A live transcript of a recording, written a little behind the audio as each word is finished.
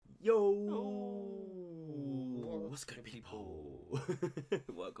Yo! What's going to be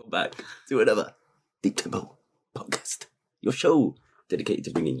Welcome back to another Deep Tempo podcast. Your show dedicated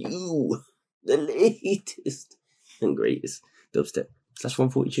to bringing you the latest and greatest dubstep /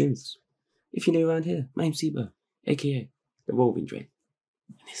 140 tunes. If you're new around here, my name's Sebo, aka The Roving Drain.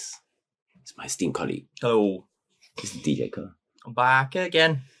 And this is my esteemed colleague. Hello. This is DJ Carr. I'm back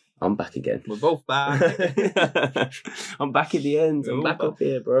again. I'm back again. We're both back. I'm back in the end. I'm back up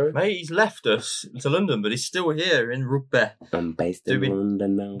here, bro. Mate, he's left us to London, but he's still here in Rugby. I'm based in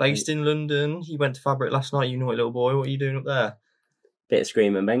London now. Based in London. He went to Fabric last night, you naughty little boy. What are you doing up there? Bit of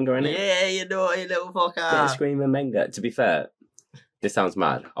Scream and Benga, innit? Yeah, you naughty little fucker. Bit of Scream and Benga. To be fair, this sounds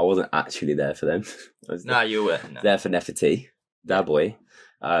mad. I wasn't actually there for them. Nah, you were. No. There for Nefertiti. That boy.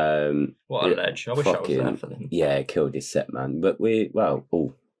 What a ledge. I wish I was there for them. Yeah, killed his set, man. But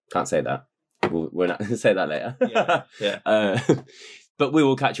can't say that. We're not going to say that later. Yeah. But we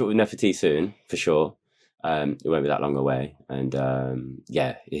will catch up with Nefertiti soon, for sure. It won't be that long away. And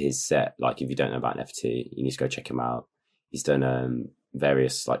his set, like, if you don't know about Nefertiti, you need to go check him out. He's done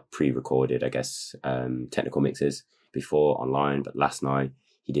various, like, pre-recorded, I guess, technical mixes before online. But last night,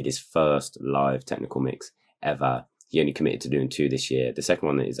 he did his first live technical mix ever. He only committed to doing 2 this year. The second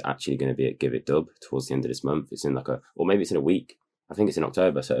one is actually going to be at Give It Dub towards the end of this month. It's in or maybe it's in a week. I think it's in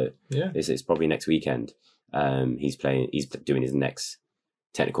October, so yeah, it's probably next weekend. He's doing his next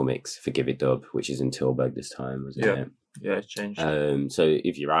technical mix for Give It Dub, which is in Tilburg this time, wasn't it? Yeah, it's changed. So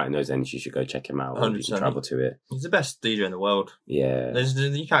if you're out in those ends, you should go check him out. 100%. You can travel to it. He's the best DJ in the world. Yeah.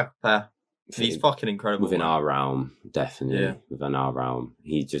 You can't compare. He's fucking incredible. Within our realm, definitely. Yeah. Within our realm.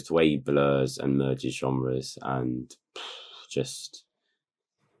 He just, the way he blurs and merges genres and just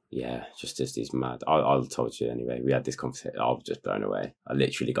he's mad. I told you anyway. We had this conversation. I was just blown away. I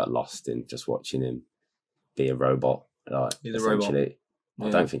literally got lost in just watching him be a robot. Like, he's a robot. Yeah. I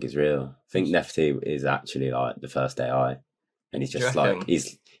don't think it's real. I think Nefertiti is actually like the first AI, and he's just like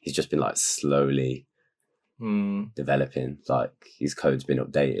he's just been like slowly developing. Like his code's been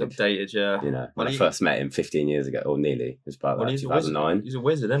updated. Yeah. You know, when I first met him 15 years ago, or nearly, it was about 2009. He's a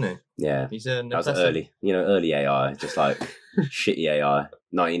wizard, isn't he? Yeah. That was early AI, just like shitty AI,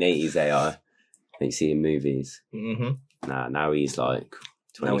 1980s AI that you see in movies. Mm-hmm. Now he's like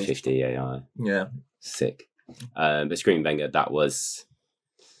 2050 AI. Yeah. Sick. But Scream Banger, that was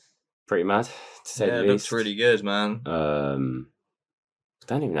pretty mad, to say the least. It looks really good, man. I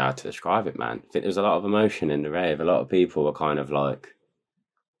don't even know how to describe it, man. I think there was a lot of emotion in the rave. A lot of people were kind of like,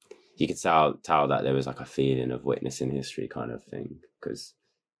 you could tell that there was like a feeling of witnessing history kind of thing, because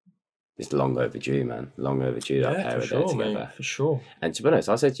it's long overdue, man. Long overdue that pair of there together. Mate, for sure. And to be honest,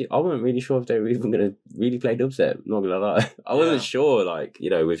 I said to you, I wasn't really sure if they were even going to really play dubstep. I'm not going to lie. I wasn't sure, like, you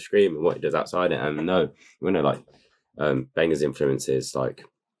know, with Scream and what it does outside it. And no, you know, like, Banger's influences, like,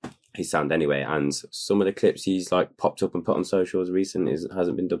 his sound anyway, and some of the clips he's like popped up and put on socials recently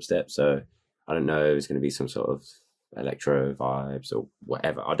hasn't been dubstep, so I don't know if it's going to be some sort of electro vibes or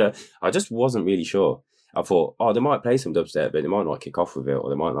whatever. I just wasn't really sure. I thought, they might play some dubstep, but they might not kick off with it, or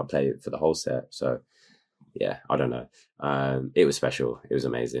they might not play it for the whole set. So yeah, I don't know. It was special. It was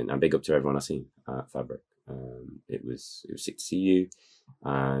amazing, and big up to everyone I seen at Fabric. It was sick to see you,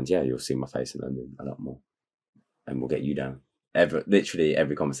 and yeah, you'll see my face in London a lot more, and we'll get you down. Literally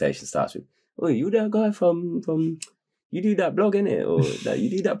every conversation starts with, "Oh, you that guy from you do that blog, innit? Or that you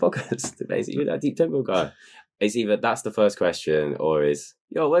do that podcast? Basically, you that Deep Tempo guy." It's either that's the first question, or is,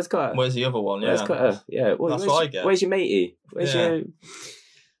 "Yo, where's Cutter? Where's the other one? Yeah, where's Cutter? Yeah, that's what I get. Where's your matey? Where's your?"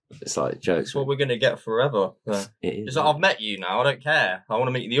 It's like jokes. It's what we're gonna get forever. Yeah. It's like, I've met you now. I don't care. I want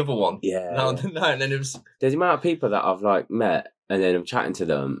to meet the other one. Yeah. No, and then it was. There's the amount of people that I've like met, and then I'm chatting to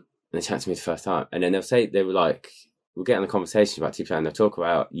them, and they chat to me the first time, and then they'll say they were like, we'll get on the conversation about TPA and they'll talk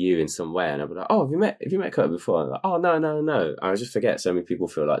about you in some way, and I'll be like, "Oh, have you met Cutter before?" I'm like, "Oh, no." I just forget so many people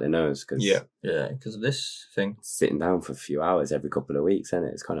feel like they know us because because of this thing. Sitting down for a few hours every couple of weeks, isn't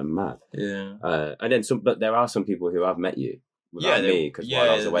it? It's kind of mad. Yeah. And then but there are some people who have met you without me, because while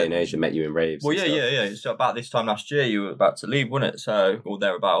I was away in Asia, met you in raves. Well, yeah. So about this time last year, you were about to leave, wasn't it? So, or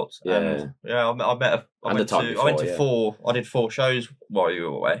thereabouts. Yeah. I did 4 shows while you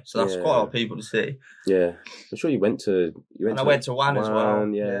were away, so that's quite a lot of people to see. Yeah, I'm sure you went to. I went to WAN as well.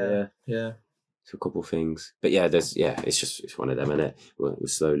 Yeah. So a couple of things, but it's one of them, isn't it? We're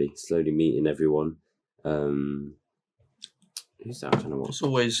slowly meeting everyone. Who's that? I don't know what. It's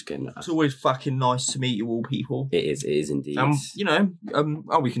always fucking nice to meet you all, people. It is indeed.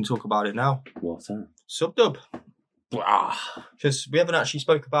 We can talk about it now. What's that? Subdub. Because we haven't actually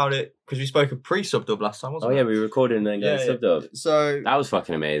spoke about it, because we spoke of pre-sub-dub last time, wasn't we? Oh, yeah, we recorded and then going sub-dub. So that was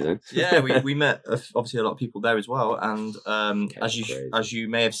fucking amazing. Yeah, we met, obviously, a lot of people there as well. And as you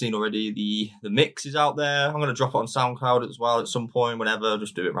may have seen already, the mix is out there. I'm going to drop it on SoundCloud as well at some point, whenever. I'll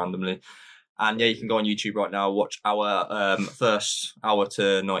just do it randomly. And yeah, you can go on YouTube right now, watch our first hour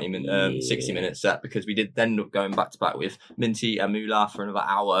to 60 minute set, because we did end up going back to back with Minty and Moolah for another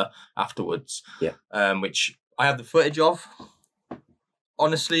hour afterwards. Yeah. Which I have the footage of.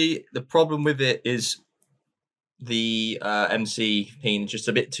 Honestly, the problem with it is the MC being just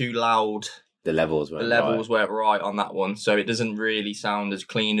a bit too loud. The levels weren't right on that one, so it doesn't really sound as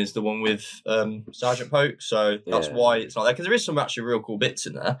clean as the one with Sergeant Poke. So that's why it's not there, because there is some actually real cool bits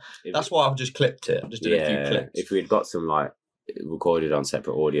in there. That's why I've just clipped it. I just did a few clips. If we'd got some like recorded on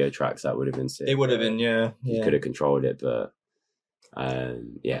separate audio tracks, that would have been sick. It would have been, You could have controlled it, but I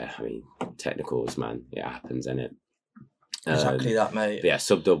mean, technicals, man, it happens, innit? Exactly that, mate. But yeah,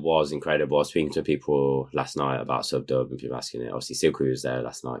 Subdub was incredible. I was speaking to people last night about Subdub and people asking it. Obviously, Silky was there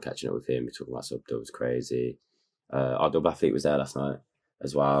last night, catching up with him. We talking about Subdub, was crazy. Our Dub Athlete was there last night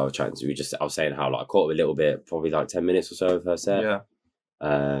as well. I was saying how like I caught up a little bit, probably like 10 minutes or so of her set.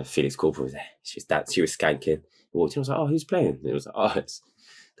 Yeah. Felix Cooper was there. She was skanking. I walked in, I was like, oh, who's playing? And it was like, oh, it's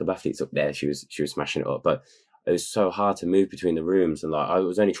Dub Athlete's up there. She was smashing it up, but it was so hard to move between the rooms, and like I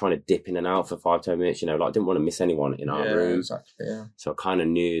was only trying to dip in and out for 5-10 minutes, like I didn't want to miss anyone in our room. Exactly, yeah. So I kind of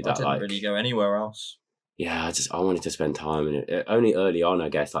knew that I didn't really go anywhere else. Yeah, I wanted to spend time in it. Only early on, I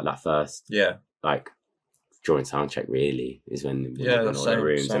guess, like that first, like during soundcheck really is when we went all the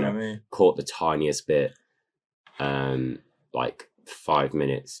rooms, and I caught the tiniest bit, like 5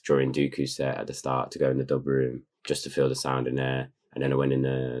 minutes during Dooku's set at the start to go in the dub room just to feel the sound in there, and then I went in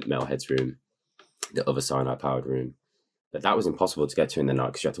the Metalheads room, the other cyanide powered room, but that was impossible to get to in the night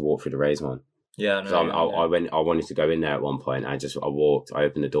because you had to walk through the Raise one. Yeah, no, so I wanted to go in there at one point. I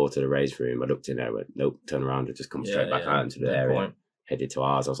opened the door to the Raise room. I looked in there, went nope, turn around and just come straight back out into the area. Headed to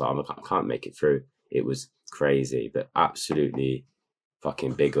ours. I was like, I can't make it through. It was crazy, but absolutely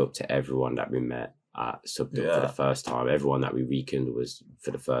fucking big up to everyone that we met at Subdub for the first time. Everyone that we weakened was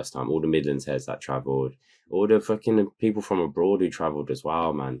for the first time. All the Midlands heads that travelled. All the fucking people from abroad who travelled as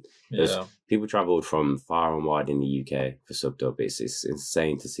well, man. People travelled from far and wide in the UK for Subdub. It's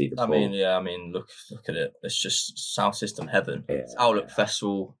insane to see the I mean, look at it. It's just Sound System heaven. Yeah. It's Outlook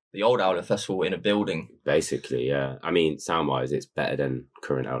Festival, the old Outlook Festival in a building. Basically, yeah. I mean, sound-wise, it's better than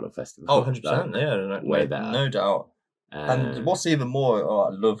current Outlook Festival. Oh, 100%, way better. No doubt. And what's even more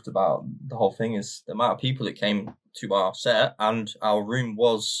I loved about the whole thing is the amount of people that came to our set, and our room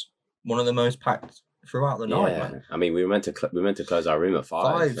was one of the most packed throughout the night, man. I mean, we were meant to close our room at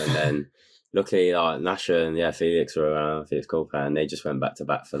 5, and then luckily Nasha and Felix were around, Felix Cooper, and they just went back to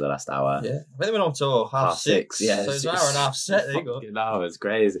back for the last hour. Yeah, I think they went on till half 6. Yeah, so it's an hour and a half set. There you go. That was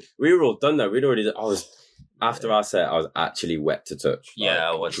crazy. We were all done though. After our set, I was actually wet to touch.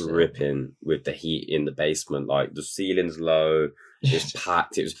 I was dripping with the heat in the basement. Like the ceiling's low, it's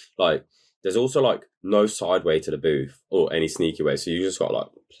packed. It was like there's also like no side way to the booth or any sneaky way, so you just got to like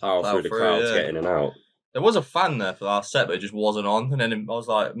plow through the crowd to get in and out. There was a fan there for our set, but it just wasn't on. And then I was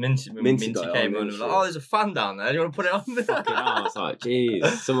like, Minty came on and was like, oh, there's a fan down there. Do you want to put it on? Fucking hell. I was like, jeez,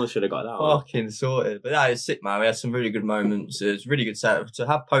 someone should have got that one. Fucking sorted. But it's sick, man. We had some really good moments. It was a really good set. To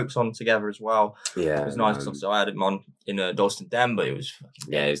have Pokes on together as well. Yeah. It was nice. So I had him on in Dalston Den, but it was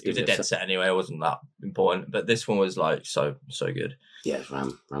it was a dead set anyway. It wasn't that important. But this one was like so good. Yeah,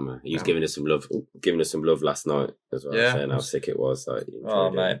 Rammer. He was giving us some love last night as well, saying how sick it was. Like,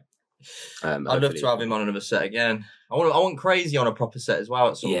 mate. I'd love to have him on another set again. I want Crazy on a proper set as well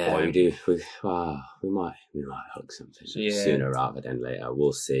at some point. Yeah, we do. We might hook something sooner rather than later.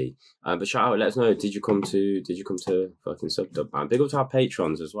 We'll see. But shout out, let us know. Did you come to fucking Subdub, man? Big up to our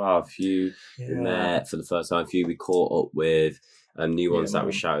patrons as well. A few we met for the first time. A few we caught up with. New ones that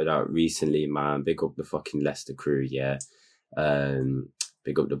we shouted out recently, man. Big up the fucking Leicester crew, yeah.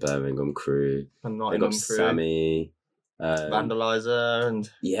 Big up the Birmingham crew. And big up Sammy. Vandalizer and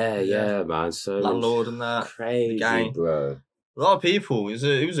man. So Landlord and that crazy, gang, bro. A lot of people. It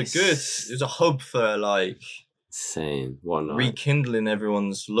was a hub for like insane. What night? Rekindling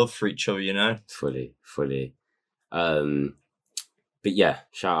everyone's love for each other, Fully. But yeah,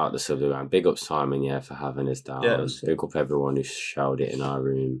 shout out to Subdub, man. Big up Simon, for having us down. Yeah, big up everyone who shouted it in our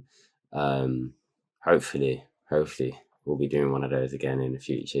room. Hopefully we'll be doing one of those again in the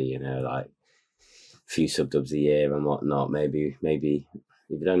future, like few Subdubs a year and whatnot. Maybe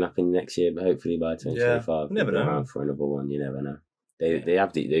if it don't happen next year, but hopefully by 2025 you never know. Around for another one. You never know. They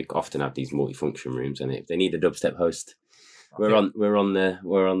often have these multifunction rooms, and if they need a dubstep host, We're on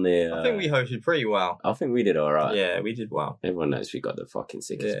the. I think we hosted pretty well. I think we did all right. Yeah, we did well. Everyone knows we got the fucking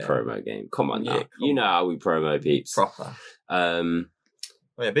sickest promo game. Come on, now. Yeah, You know how we promo, peeps. Proper.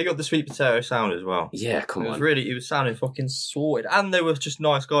 Oh, yeah, big up the Sweet Potato sound as well. Yeah, come on. It was sounding fucking sorted. And they were just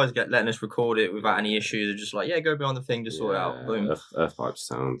nice guys letting us record it without any issues. They're just like, yeah, go behind the thing, just sort it out. Boom. Earth Pipe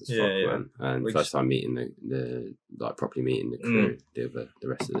sound as fuck, man. And first time meeting the properly meeting the crew, the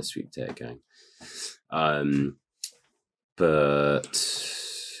rest of the Sweet Potato gang. But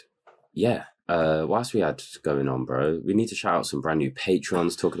yeah, what else we had going on, bro? We need to shout out some brand new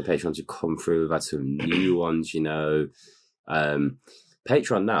patrons. Talking to patrons who come through, we've had some new ones, you know.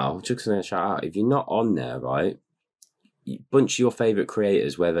 Patreon now, just gonna shout out, if you're not on there, right, bunch of your favourite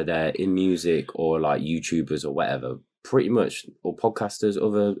creators, whether they're in music or like YouTubers or whatever, pretty much, or podcasters,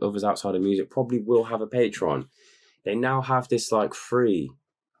 others outside of music, probably will have a Patreon. They now have this like free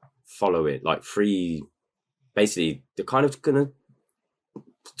following, like free, basically, they're kind of gonna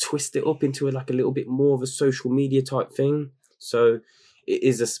twist it up into a little bit more of a social media type thing. So it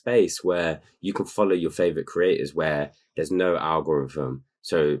is a space where you can follow your favourite creators where there's no algorithm.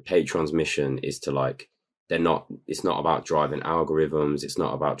 So Patreon's mission is to it's not about driving algorithms. It's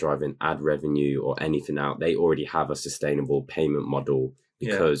not about driving ad revenue or anything out. They already have a sustainable payment model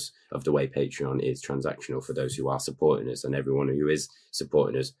because of the way Patreon is transactional for those who are supporting us, and everyone who is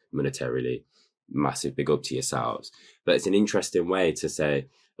supporting us monetarily. Massive big up to yourselves. But it's an interesting way to say,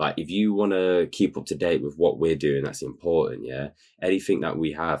 like, if you want to keep up to date with what we're doing, that's important, yeah? Anything that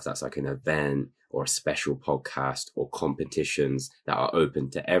we have that's like an event or a special podcast or competitions that are open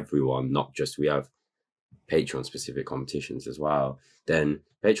to everyone, not just we have Patreon-specific competitions as well, then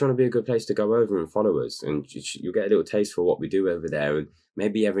Patreon will be a good place to go over and follow us. And you'll get a little taste for what we do over there. And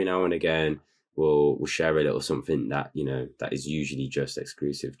maybe every now and again, we'll share a little something that, you know, that is usually just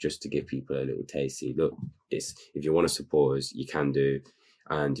exclusive, just to give people a little taste. See, look, if you want to support us, you can do.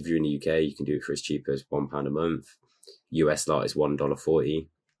 And if you're in the UK, you can do it for as cheap as £1 a month. US lot is $1.40.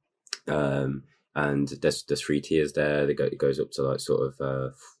 And there's 3 tiers there. It goes up to like sort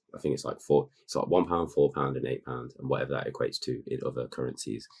of I think it's like £4. It's like £1, £4, and £8, and whatever that equates to in other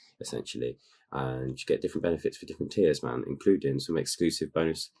currencies, essentially. And you get different benefits for different tiers, man, including some exclusive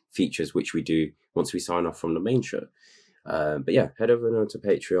bonus features which we do once we sign off from the main show. But yeah, head over and on to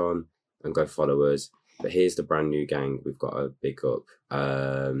Patreon and go follow us. But here's the brand new gang we've got a big up.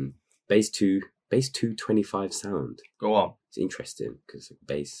 Bass 225 sound. Go on. It's interesting because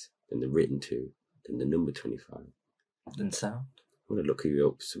bass and the written 2 and the number 25. Then sound. I want to look who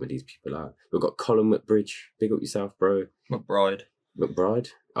up some of these people are. We've got Colin McBridge. Big up yourself, bro. McBride.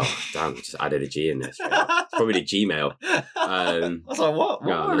 Oh, damn. Just added a G in there. It's probably the Gmail. I was like, what?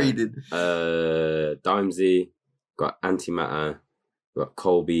 What am I reading? Dimesy. Got Antimatter. Got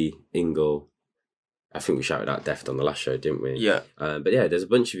Colby, Ingle. I think we shouted out Deft on the last show, didn't we? Yeah. But yeah, there's a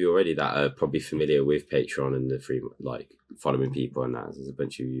bunch of you already that are probably familiar with Patreon and the free, like, following people and that. There's a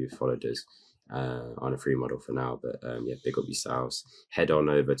bunch of you who followed us on a free model for now. But yeah, big up yourselves. Head on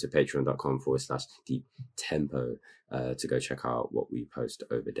over to patreon.com/Deep Tempo to go check out what we post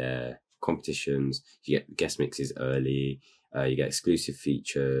over there. Competitions, you get guest mixes early, you get exclusive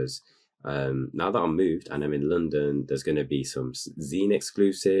features. Now that I'm moved and I'm in London, there's going to be some zine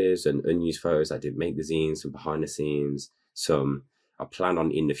exclusives and unused photos. I did make the zines, some behind the scenes, I plan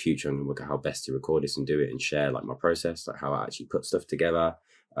on in the future, I'm going to look at how best to record this and do it and share like my process, like how I actually put stuff together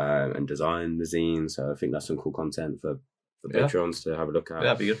and design the zine. So I think that's some cool content for Patreons to have a look at. Yeah,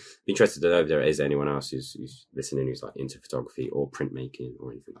 that'd be good. Be interested to know if there is anyone else who's listening who's like into photography or printmaking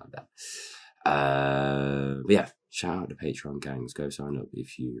or anything like that. But yeah, shout out to Patreon gangs. Go sign up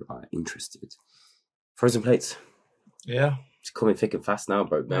if you are interested. Frozen Plates. Yeah. It's coming thick and fast now,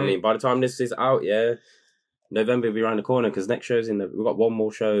 bro. I mean, by the time this is out, yeah, November will be around the corner because next show's we've got one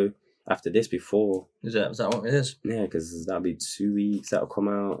more show after this before. Is that what it is? Yeah, because that'll be 2 weeks that'll come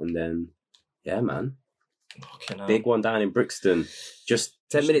out, and then, yeah, man. Big one down in Brixton, just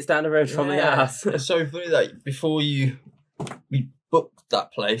 10 minutes down the road from the house. It's so funny that before we booked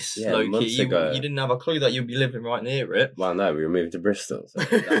that place, low-key, you didn't have a clue that you'd be living right near it. Well, no, we moved to Bristol, so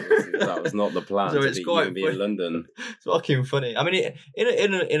that was not the plan. So it's quite be in London. It's fucking funny. I mean,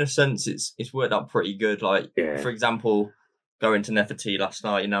 in a sense, it's worked out pretty good. Like, for example, going to Nefertiti last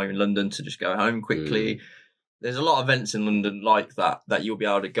night, you're in London to just go home quickly. There's a lot of events in London like that you'll be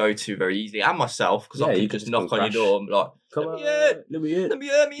able to go to very easily, and myself, because I can just knock on your door and be like, come on, let me in.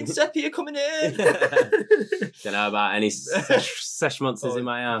 Me and Seppi are coming in. Don't know about any sesh monsters in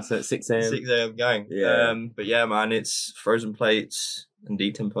my house at 6 a.m. 6 a.m. gang. Yeah. But yeah, man, it's Frozen Plates and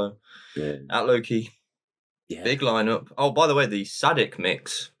Deep Tempo. Yeah. At low-key. Yeah. Big lineup. Oh, by the way, the Sadik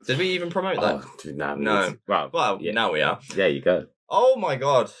mix. Did we even promote that? Dude, No. Well, yeah. now we are. There you go. Oh my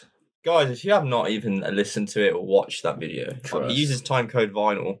god. Guys, if you have not even listened to it or watched that video, he uses timecode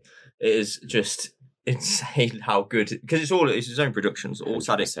vinyl. It is just insane how good, because it's his own productions, all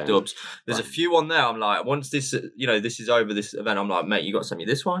Sadik dubs. There's a few on there. I'm like, once this, this is over, this event, I'm like, mate, you got to send me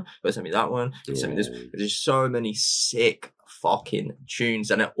this one, you got to send me that one, you send me this. There's so many sick fucking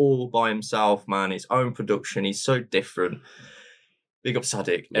tunes, and they're all by himself, man. His own production. He's so different. Big up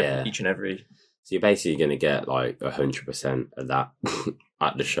Sadik, each and every. So you're basically going to get like 100% of that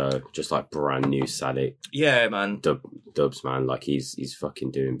at the show, just like brand new Sadik. Yeah, man. Dubz, man. Like he's fucking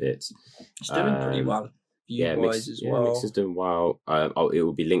doing bits. He's doing pretty well. Mix is doing well. It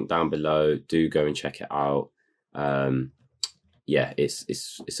will be linked down below. Do go and check it out.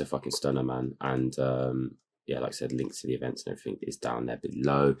 It's a fucking stunner, man. And like I said, links to the events and everything is down there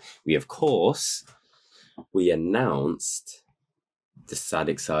below. We announced the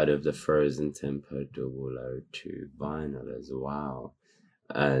Sadik side of the Frozen Tempo 002 vinyl as well.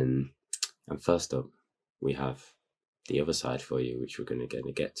 And first up, we have the other side for you, which we're going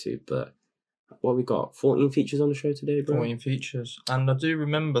to get to. But what we got? 14 features on the show today, bro? 14 features. And I do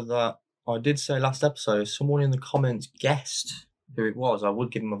remember that I did say last episode, someone in the comments guessed who it was. I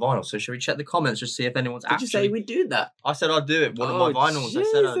would give him a vinyl. So should we check the comments just see if anyone's Did you say we'd do that? I said I'd do it. One of my vinyls. Jesus,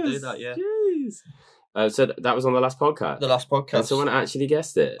 I said I'd do that, yeah. Jeez. So that was on the last podcast? The last podcast. And someone actually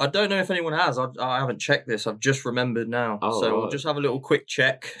guessed it? I don't know if anyone has. I haven't checked this. I've just remembered now. We'll just have a little quick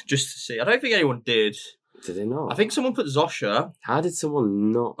check just to see. I don't think anyone did. Did they not? I think someone put Zosha. How did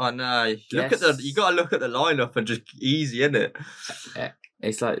someone not? I know. You got to look at the lineup and just easy, innit?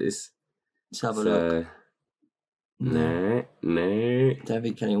 It's like this. Let's have a look. No. Don't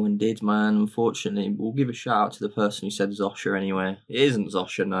think anyone did, man. Unfortunately, we'll give a shout out to the person who said Zosha anyway. It isn't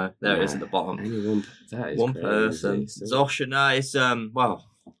Zosha, no. It is at the bottom. That is one crazy. Person. Zosha, no, it's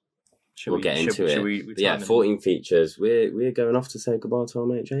We'll get into it. 14 features. We're going off to say goodbye to our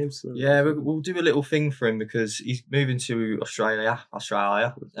mate James. Yeah, we'll do a little thing for him because he's moving to Australia,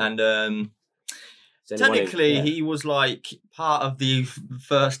 and technically he was like part of the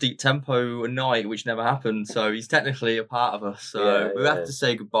first Deep Tempo night, which never happened. So he's technically a part of us. So we have to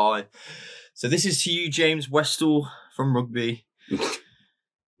say goodbye. So this is to you, James Westall from Rugby.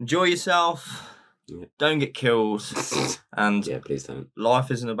 Enjoy yourself. Yeah. Don't get killed. And please don't.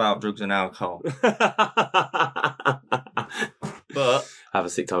 Life isn't about drugs and alcohol. But have a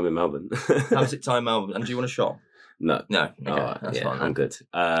sick time in Melbourne. Have a sick time in Melbourne. And do you want a shot? No. Okay, that's fine. I'm good.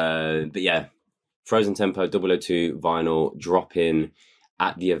 But yeah, Frozen Tempo 002 vinyl dropping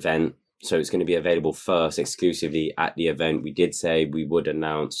at the event. So it's going to be available first exclusively at the event. We did say we would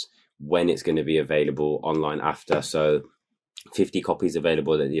announce when it's going to be available online after. So 50 copies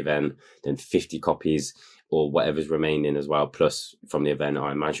available at the event, then 50 copies or whatever's remaining as well. Plus from the event,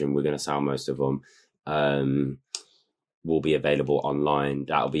 I imagine we're going to sell most of them. Will be available online.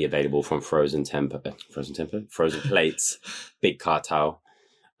 That'll be available from Frozen Plates, Big Cartel,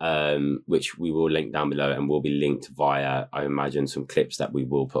 which we will link down below and will be linked via, I imagine, some clips that we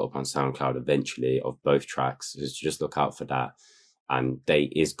will put up on SoundCloud eventually of both tracks. Just look out for that. And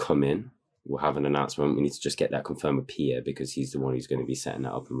date is coming. We'll have an announcement. We need to just get that confirmed with Pierre because he's the one who's going to be setting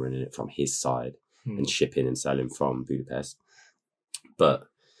that up and running it from his side and shipping and selling from Budapest. But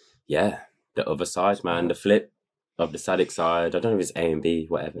yeah, the other side, man, the flip of the Sadik side. I don't know if it's A and B,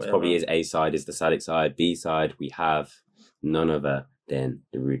 whatever. It probably is A side is the Sadik side. B side, we have none other than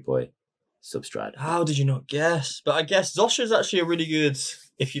the Rude Boy Substrada. How did you not guess? But I guess Zosha is actually a really good,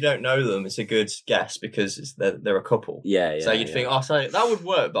 if you don't know them, it's a good guess because they're a couple. Yeah. So you'd think, so that would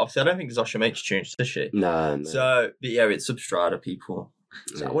work, but obviously I don't think Zosha makes tunes, does she? No. So, but yeah, it's Substrada, people.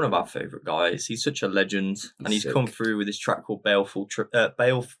 So one of our favourite guys. He's such a legend, and he's come through with this track called Baleful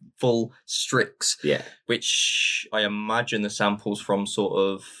Strix. Yeah, which I imagine the samples from sort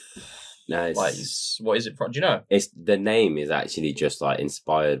of. No, what is it from? Do you know? It's the name is actually just like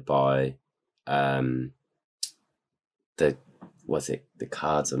inspired by, the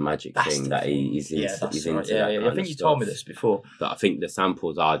cards and magic thing that he's into. Yeah. I think you told me this before, but I think the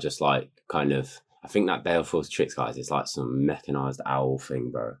samples are just like kind of. I think that Baleful Strix, guys, is like some mechanized owl thing,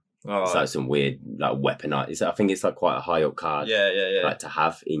 bro. Oh, it's like some weird, like weaponized. I think it's like quite a high up card. Yeah. Like to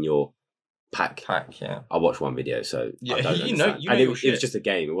have in your pack. Yeah. I watched one video, so I don't understand. And it was just a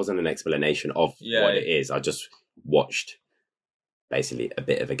game. It wasn't an explanation of what it is. I just watched basically a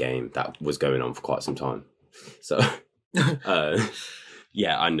bit of a game that was going on for quite some time. So, and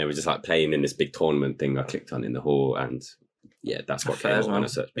they were just like playing in this big tournament thing I clicked on in the hall and. Yeah, that's what came up when I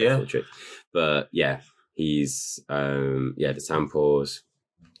searched Baleful Trick. But yeah, he's the samples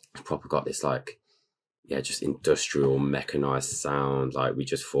proper got this like just industrial mechanized sound. Like we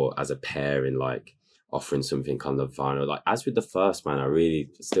just thought as a pairing, like offering something on the vinyl. Like as with the first man, I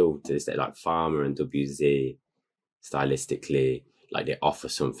really still to this day like Pharma and WZ stylistically, like they offer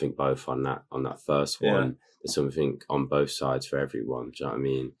something both on that first one. Yeah. There's something on both sides for everyone. Do you know what I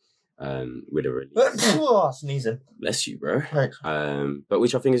mean? With a release. Sneezing. Bless you, bro. Thanks. But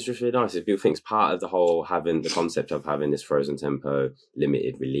which I think is just really nice. People think it's part of the whole having the concept of having this Frozen Tempo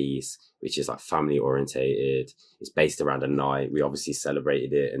limited release, which is like family orientated. It's based around a night. We obviously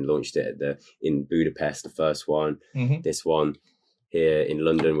celebrated it and launched it in Budapest, the first one. Mm-hmm. This one here in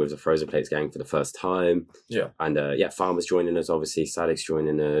London with the Frozen Plates gang for the first time. Yeah. And Pharma's joining us, obviously. Sadic's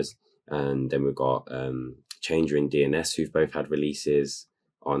joining us. And then we've got Changer and DNS, who've both had releases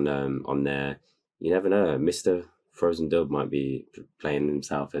on there. You never know. Mr. Frozen Dub might be playing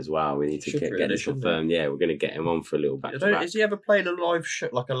himself as well. We need to get this confirmed. Yeah, we're going to get him on for a little back. Has he ever played a live show,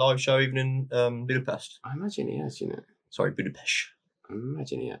 like a live show even in Budapest? I imagine he has, Sorry, Budapest. I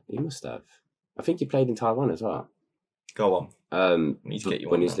imagine he must have. I think he played in Taiwan as well. Go on. Need to get you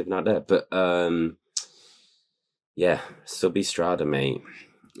when he's living out there. But Substrada, mate.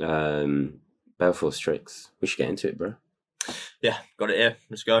 Belfort Strix. We should get into it, bro. Yeah, got it here.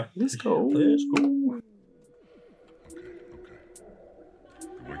 Let's go. Let's go. Let's go. Okay. If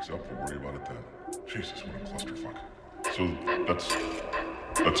he wakes up, we'll worry about it then. Jesus, what a clusterfuck. So that's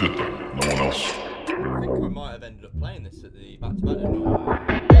it then. No one else. I think we might have ended up playing this at the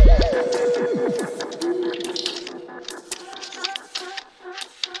back-to-back.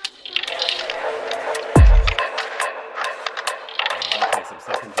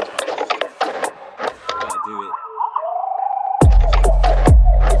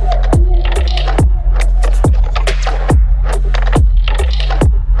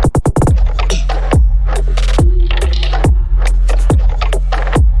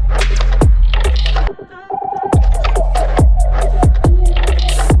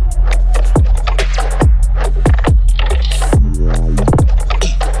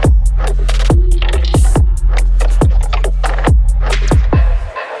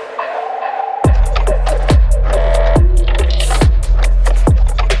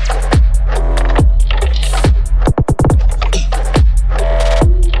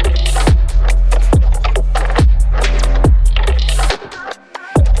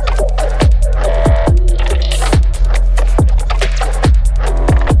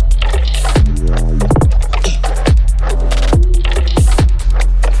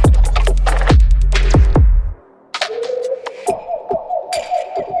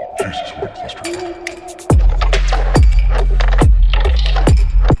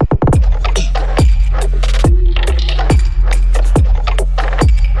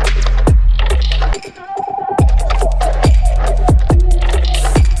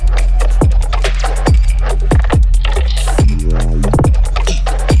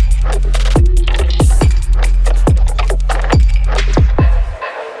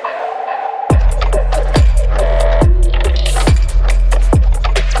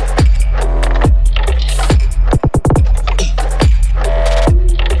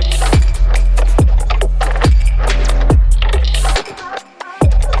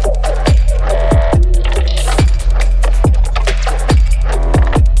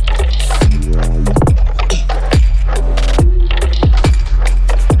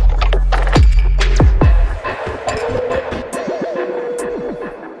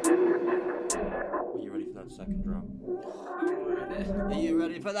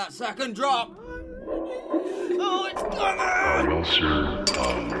 For that second drop. Oh, it's coming! Well, sir,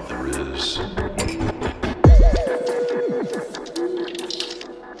 there is.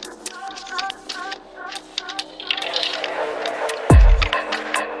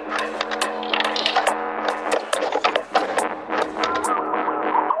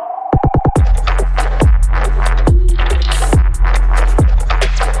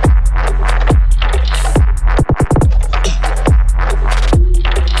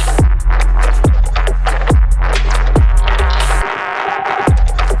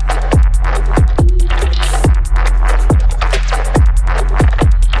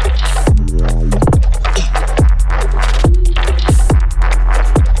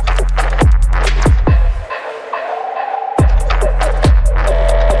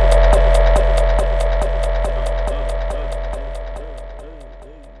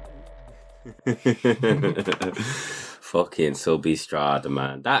 Fucking Substrada,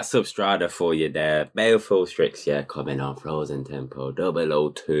 man. That Substrada for you there. Baleful Strix, coming on Frozen Tempo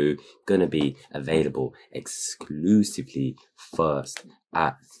 002. Gonna be available exclusively first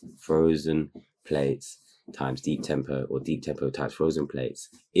at Frozen Plates times Deep Tempo or Deep Tempo times Frozen Plates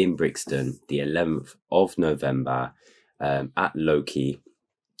in Brixton, the 11th of November, at Loki.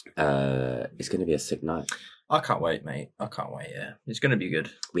 It's going to be a sick night. I can't wait, mate. I can't wait, yeah. It's going to be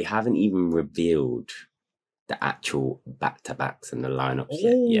good. We haven't even revealed the actual back-to-backs and the lineups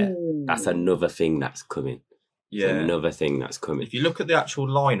yet. Yeah, that's another thing that's coming. Yeah. It's another thing that's coming. If you look at the actual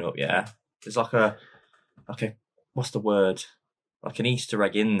lineup, yeah, there's like a, what's the word? Like an Easter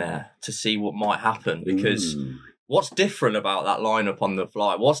egg in there to see what might happen. Because what's different about that lineup on the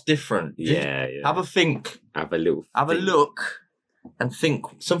fly? What's different? Yeah. Have a think. Have a look. And think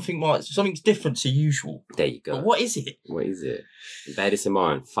something's different to usual. There you go. But what is it? Bear this in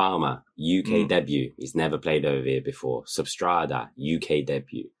mind. Pharma, UK debut. He's never played over here before. Substrada, UK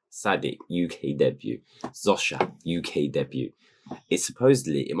debut. Sadik, UK debut. Zosha, UK debut.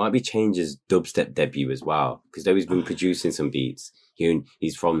 It might be Change's dubstep debut as well, because though he's been producing some beats,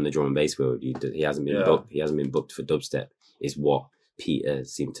 he's from the drum and bass world. He hasn't been booked. He hasn't been booked for dubstep, is what Peter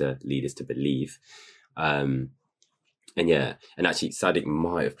seemed to lead us to believe. And actually, Sadik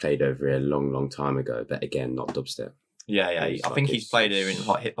might have played over here a long, long time ago, but again, not dubstep. Yeah. I think he's played here in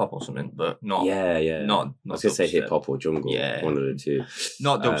like hip hop or something, but not. Yeah. Not I was gonna say hip hop or jungle. Yeah, one of the two.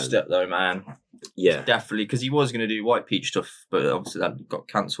 Not dubstep though, man. Yeah, definitely, because he was going to do White Peach stuff, but obviously that got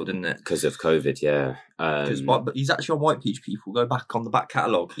cancelled, didn't it? Because of COVID. Yeah. But he's actually on White Peach. People go back on the back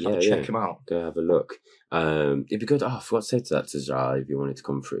catalogue. Check him out. Go have a look. It'd be good. I forgot to say to that to Zara, if you wanted to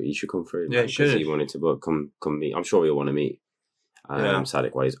come through, you should come through. Yeah, because he wanted to book. Come meet. I'm sure he'll want to meet.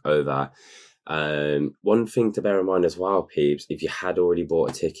 Sadik while he's over. One thing to bear in mind as well, peeps, if you had already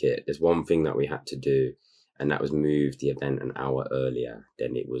bought a ticket, there's one thing that we had to do, and that was move the event an hour earlier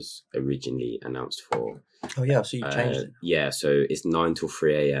than it was originally announced for. Oh yeah, so you changed it. Yeah, so it's 9 till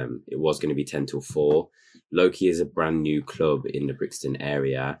 3 a.m. It was going to be 10 till 4. Loki is a brand new club in the Brixton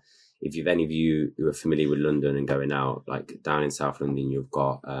area. If you've any of you who are familiar with London and going out, like down in South London, you've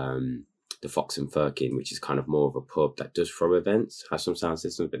got the Fox and Firkin, which is kind of more of a pub that does throw events, has some sound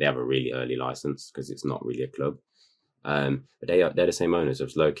systems, but they have a really early license because it's not really a club. But they're the same owners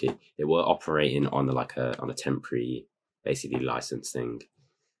as Loki. They were operating on a temporary, basically license thing,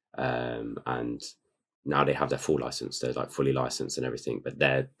 and now they have their full license. They're like fully licensed and everything, but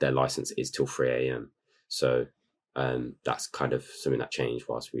their license is till 3 a.m. So that's kind of something that changed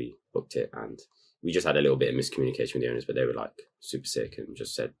whilst we booked it, and we just had a little bit of miscommunication with the owners, but they were like super sick and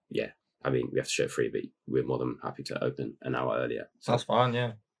just said, yeah, I mean, we have to show free, but we're more than happy to open an hour earlier. So that's fine,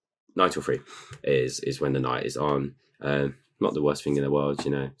 yeah. 9 till 3 is when the night is on. Not the worst thing in the world,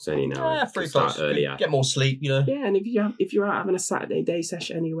 you know. It's only an hour. Yeah, 3 o'clock earlier. Get more sleep, you know. Yeah, and if you're out having a Saturday day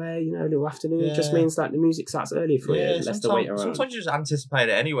session anywhere, you know, a little afternoon, it just means that the music starts early for you. Less to wait around. Sometimes you just anticipate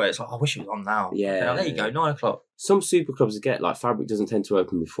it anyway. It's like, I wish it was on now. Yeah. There you go, 9 o'clock. Some super clubs get like Fabric doesn't tend to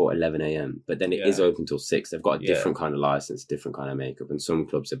open before 11 a.m, but then it is open till 6. They've got a different kind of license, different kind of makeup, and some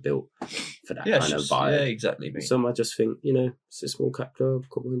clubs are built for that kind of vibe. Yeah, exactly. Mate. Some I just think, you know, it's a small cat club, a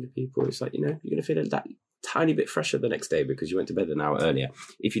couple hundred people. It's like, you know, you're gonna feel that tiny bit fresher the next day because you went to bed an hour earlier.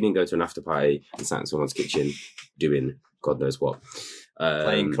 If you didn't go to an after party and sat in someone's kitchen doing God knows what.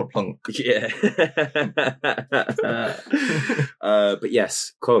 Playing Plunk. Yeah. But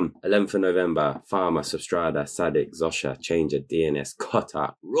yes, come 11th of November, Pharma, Substrada, Sadik, Zosha, Changer, DNS,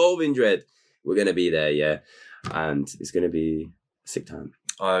 Kotta, Roving Dread. We're going to be there, yeah. And it's going to be a sick time.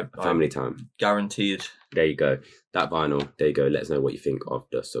 Family time. Guaranteed. There you go. That vinyl, there you go. Let us know what you think of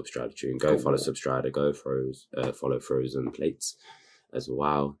the Substrada tune. Go follow Substrada, go follow Frozen Plates as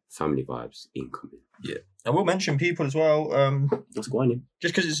well. Family vibes incoming. Yeah. I will mention people as well. Let's go on in.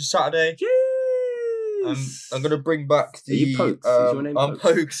 Just because it's a Saturday. I'm going to bring back the... Are you Pokes? Is your name I'm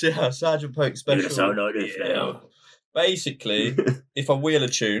Pokes, yeah. Sergeant Pokes special. Yeah. Basically, if I wheel a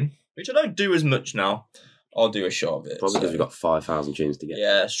tune, which I don't do as much now, I'll do a shot of it. Probably because we've got 5,000 tunes to get.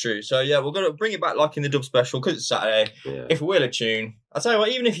 Yeah, it's true. So, yeah, we're going to bring it back like in the Dubz special because it's Saturday. Yeah. If we wheel a tune, I'll tell you what,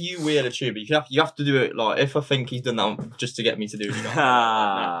 even if you wheel a tune, but you have to do it like, if I think he's done that just to get me to do a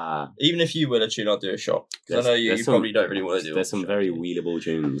shot. Even if you wheel a tune, I'll do a shot. Because I know you probably don't really want to do it. There's some very wheelable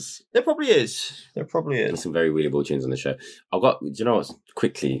tunes. There probably is. There's some very wheelable tunes on the show. I've got, do you know what?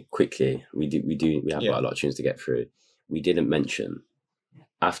 Quickly, we have got a lot of tunes to get through. We didn't mention,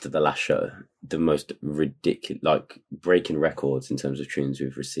 after the last show, the most ridiculous, like breaking records in terms of tunes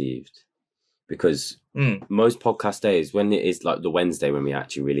we've received. Because most podcast days, when it is like the Wednesday when we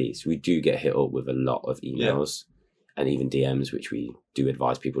actually release, we do get hit up with a lot of emails and even DMs, which we do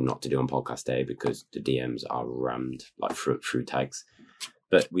advise people not to do on podcast day because the DMs are rammed like through tags.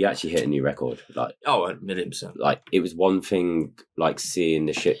 But we actually hit a new record. Like 1,000,000%. Like it was one thing, like seeing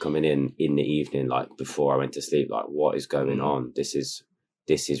the shit coming in the evening, like before I went to sleep. Like, what is going on? This is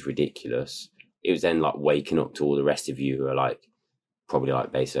ridiculous. it was then like waking up to all the rest of you who are like probably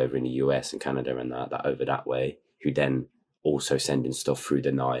like based over in the US and Canada and that over that way, who then also sending stuff through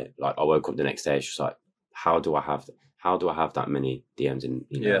the night. Like I woke up the next day, it's just like, how do I have that many DMs and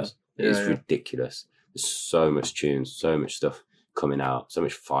emails? It's ridiculous. There's so much tunes, so much stuff coming out, so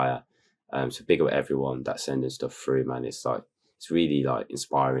much fire. So big up everyone that's sending stuff through, man. It's like, it's really like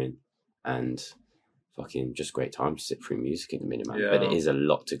inspiring and fucking just great time to sit through music in a minute, man. Yeah. But it is a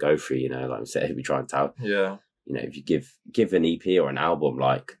lot to go through, you know, like I said, we try and tell. Yeah. You know, if you give an EP or an album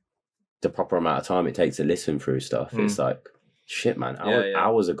like the proper amount of time it takes to listen through stuff, it's like, shit, man,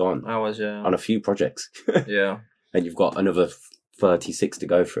 hours are gone. Hours, yeah. On a few projects. Yeah. And you've got another 36 to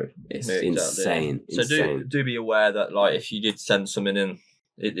go through. It's insane. So do be aware that like if you did send something in,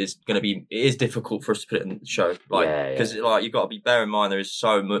 it is difficult for us to put it in the show, like because like you've got to bear in mind there is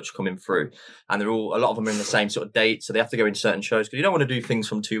so much coming through, and a lot of them are in the same sort of date, so they have to go in certain shows because you don't want to do things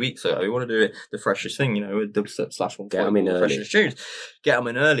from 2 weeks ago. You want to do it the freshest thing, you know, with Dubstep / get them in early. Freshest tunes. Get them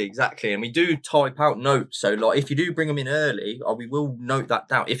in early, exactly. And we do type out notes, so like if you do bring them in early, we will note that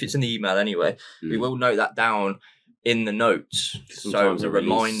down if it's in the email anyway. We will note that down in the notes, sometimes so it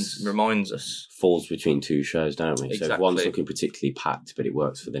reminds us. Falls between two shows, don't we? Exactly. So if one's looking particularly packed, but it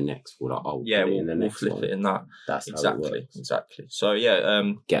works for the next, we'll like, put it in the next flip one. It in that. That's exactly, how it works. Exactly. So yeah,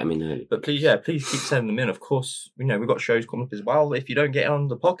 get them in early. But please keep sending them in. Of course, you know we've got shows coming up as well. If you don't get on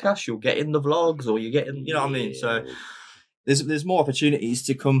the podcast, you'll get in the vlogs, or you get in, you know what I mean. So there's more opportunities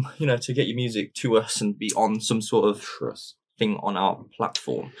to come, you know, to get your music to us and be on some sort of trust thing on our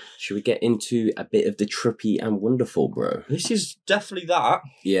platform. Should we get into a bit of the trippy and wonderful, bro? This is definitely that.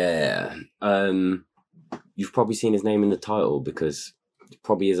 Yeah. You've probably seen his name in the title because it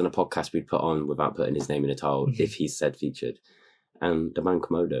probably isn't a podcast we'd put on without putting his name in the title if he's said featured. And the man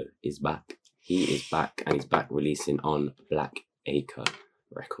Commodo is back. He is back, and he's back releasing on Black Acre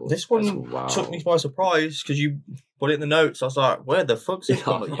Records. This one took me by surprise because you put it in the notes. I was like, where the fuck's this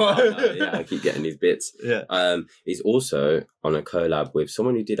one? I keep getting these bits. Yeah. He's also on a collab with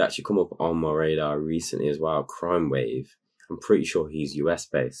someone who did actually come up on my radar recently as well, Crime Wave. I'm pretty sure he's US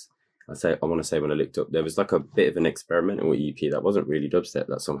based. I want to say when I looked up, there was like a bit of an experimental EP that wasn't really dubstep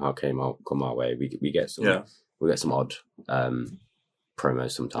that somehow come our way. We get some odd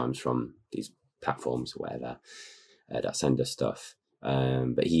promos sometimes from these platforms or whatever that send us stuff.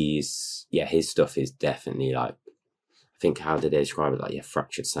 But his stuff is definitely like, I think, how did they describe it? Like,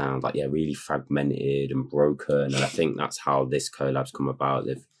 fractured sound, like, really fragmented and broken. And I think that's how this collab's come about.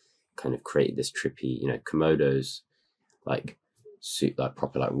 They've kind of created this trippy, you know, Commodo's like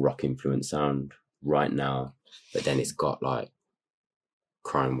proper like rock influence sound right now, but then it's got like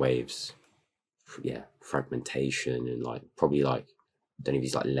Crime Waves, fragmentation and like probably like, I don't know if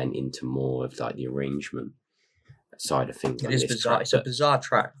he's like lent into more of like the arrangement side of things. It is bizarre. It's a bizarre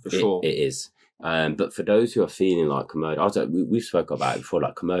track for sure. It is. But for those who are feeling like Commodo, we've spoken about it before.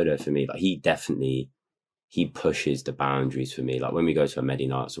 Like Commodo for me, like he pushes the boundaries for me. Like when we go to a Medi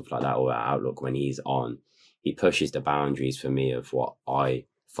night, stuff like that, or at Outlook when he's on, he pushes the boundaries for me of what I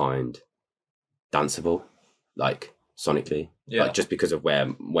find danceable, like sonically. Like just because of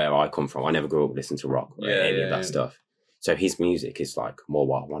where I come from. I never grew up listening to rock or any of that stuff. So his music is like more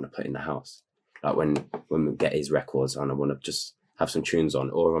what I want to put in the house. Like when we get his records on, I want to just have some tunes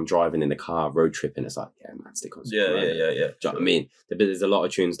on, or I'm driving in the car, road tripping, it's like, man, stick on. Yeah. Do you know what I mean? There's a lot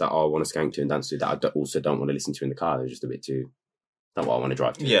of tunes that I want to skank to and dance to that I also don't want to listen to in the car. They're just a bit too, not what I want to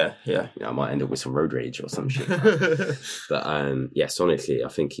drive to. Yeah. You know, I might end up with some road rage or some shit. But sonically, I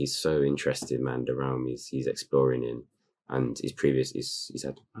think he's so interested, man. The realm he's exploring in, and he's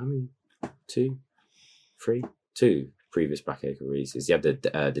had how many? Two previous Black Acre releases. He had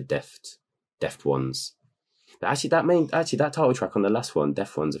the Deft ones. But actually that title track on the last one,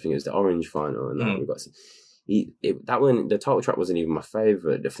 Deft ones, I think it was the Orange Final, and we got that one. The title track wasn't even my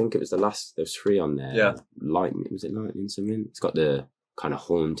favourite. I think it was the last. There's 3 on there. Yeah, Lightning something. It's got the kind of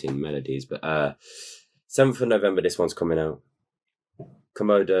haunting melodies. But 7th of November, this one's coming out.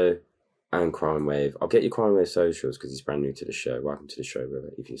 Commodo and Crime Wave. I'll get your Crime Wave socials because he's brand new to the show. Welcome to the show, brother.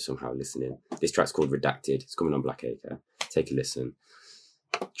 If you're somehow listening, this track's called Redacted. It's coming on Black Acre. Take a listen.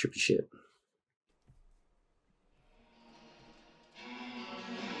 Trippy shit.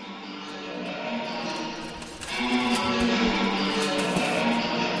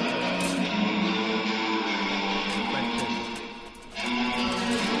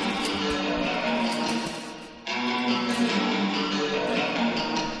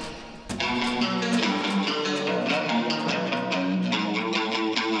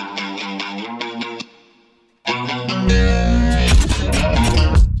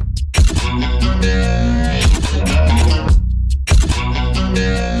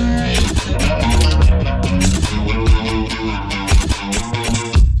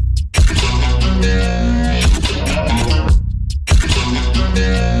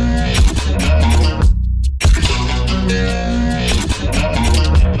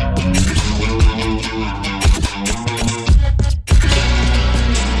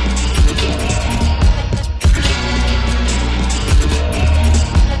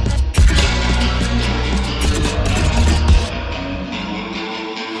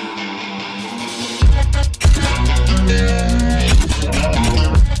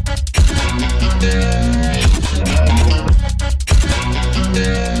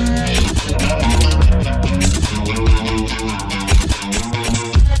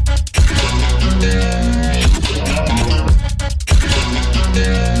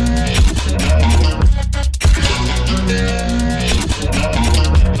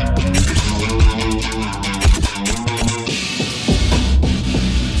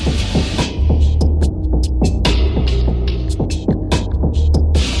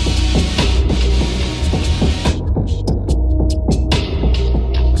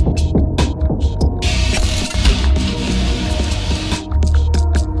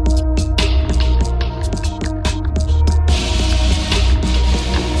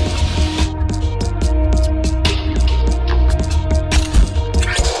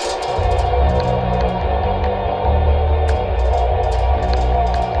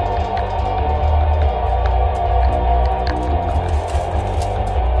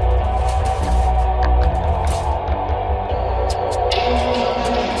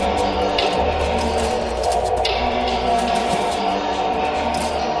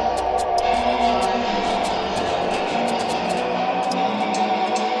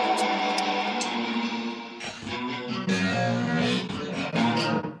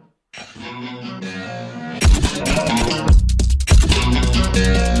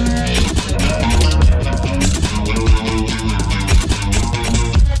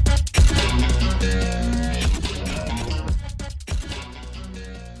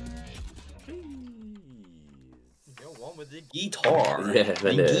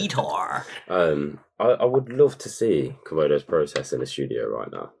 guitar. I would love to see Commodo's process in the studio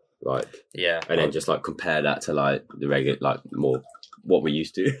right now. Like, and then just like compare that to like the regular, like more what we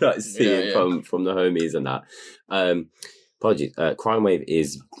used to like seeing from the homies and that. Apologies. Crime Wave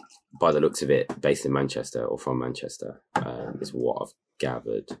is, by the looks of it, based in Manchester or from Manchester. Is what I've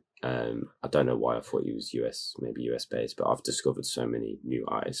gathered. I don't know why I thought he was maybe US based, but I've discovered so many new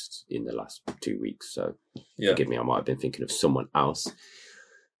artists in the last 2 weeks. So forgive me, I might have been thinking of someone else.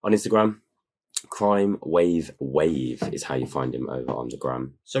 On Instagram, Crime Wave is how you find him over on the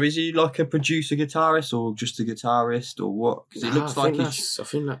gram. So is he like a producer guitarist or just a guitarist or what? Because it looks like I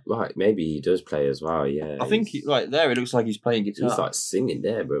think that right, maybe he does play as well. Yeah, I think right there it looks like he's playing guitar. He's like singing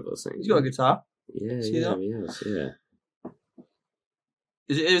there, brother. He's got a guitar. Yeah, yeah.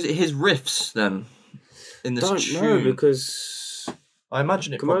 Is it his riffs then? In this Don't know, because I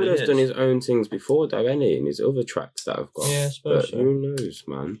imagine it. Commodo's done his own things before, though, hasn't he? In his other tracks that I've got. Yeah, I suppose so. Who knows,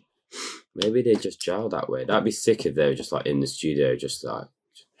 man? Maybe they just gel that way. That'd be sick if they were just like in the studio, just like,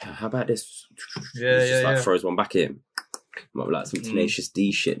 how about this? Like throws one back in. Might be like some Tenacious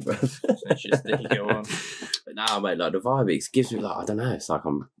D shit, bro. Tenacious D, go on. But now, mate, like the vibe, it gives me like, I don't know. It's like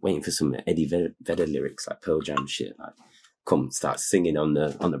I'm waiting for some Eddie Vedder lyrics, like Pearl Jam shit, like come start singing on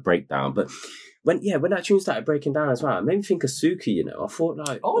the breakdown. But when that tune started breaking down as well, it made me think of Suka, you know. I thought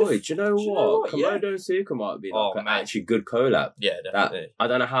like, do you know what? Commodo and Suka might be like an actually good collab. Yeah, definitely. I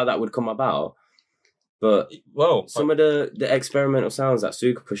don't know how that would come about, but some of the experimental sounds that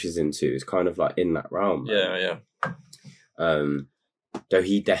Suka pushes into is kind of like in that realm. Yeah. Though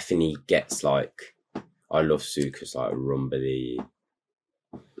he definitely gets like, I love Suka's like rumbly,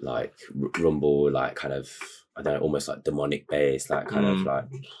 like rumble, like kind of, I don't know, almost like demonic bass, like kind of like,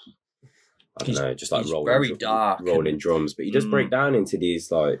 I don't know, just like rolling drums. But he does break down into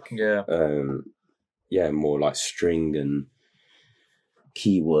these like, more like string and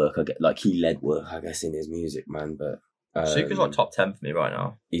key work. I get like key lead work, I guess, in his music, man. But Suka's like top 10 for me right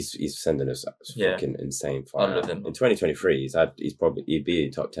now. He's sending us fucking insane fire. I love him. In 2023, he'd be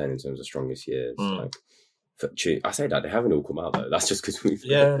top 10 in terms of strongest years. Like, I say that they haven't all come out though. That's just because we've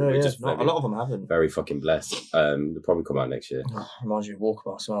just a lot of them haven't. Very fucking blessed. They'll probably come out next year. Reminds you of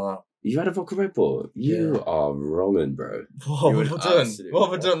Walkabout, something like that. You had a vodka Red Bull? You are wronging, bro. What have I done?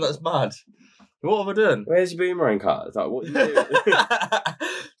 What have I done? That's mad. What have I done? Where's your boomerang card? It's like, what are you doing?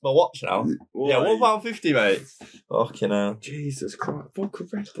 My watch now. Yeah, £1.50, mate. Fucking hell. Jesus Christ. Vodka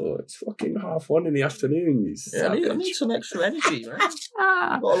Red Bull. It's fucking 1:30 in the afternoon. I need some extra energy, man.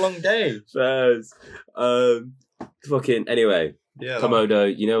 Got a long day. Fairs. Anyway. Yeah,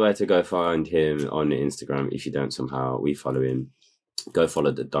 Commodo, you know where to go find him on Instagram. If you don't somehow, we follow him. Go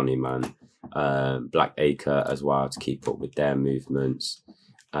follow the Donny man. Black Acre as well to keep up with their movements.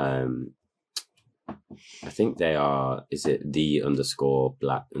 I think they are, is it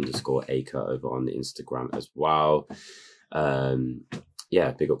 _black_acre over on the Instagram as well.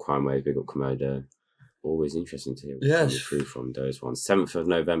 Big up Crime Wave, big up Commodo. Always interesting to hear what's coming through from those ones. 7th of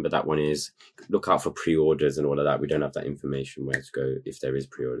November, that one is. Look out for pre-orders and all of that. We don't have that information where to go if there is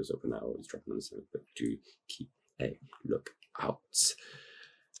pre-orders up and that always dropping on the 7th, but do keep a look out.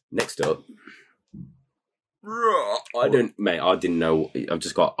 Next up, I didn't know. I've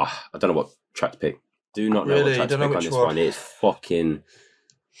just got, I don't know what track to pick. Do not know what track to pick on this one. It's fucking.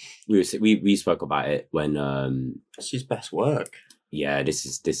 We spoke about it when. It's his best work. Yeah, this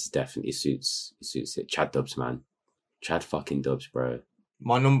is definitely suits it. Chad Dubz, man. Chad fucking Dubz, bro.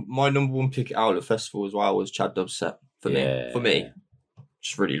 My number one pick at Outlet Festival as well was Chad Dubz set for me.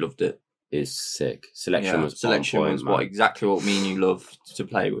 Just really loved it. It's sick. Selection was exactly what me and you love to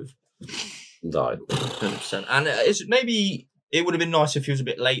play with. 100%. And maybe it would have been nice if he was a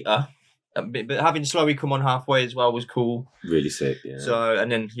bit later. But having Slowey come on halfway as well was cool. Really sick, yeah. So,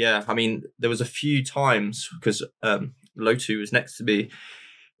 and then, there was a few times, because Lotu was next to me,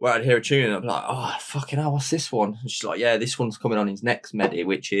 where I'd hear a tune and I'd be like, oh, fucking hell, what's this one? And she's like, yeah, this one's coming on his next medi,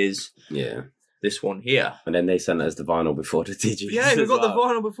 which is this one here. And then they sent us the vinyl before the Digis. Yeah, we got the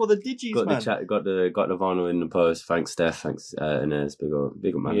vinyl before the Digis, got the vinyl in the post. Thanks, Steph. Thanks, Inez. Big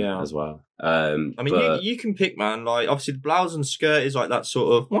up man as well. You can pick, man. Like, obviously, the blouse and skirt is like that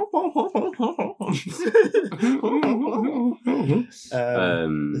sort of.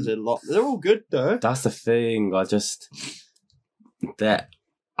 There's a lot. They're all good though. That's the thing.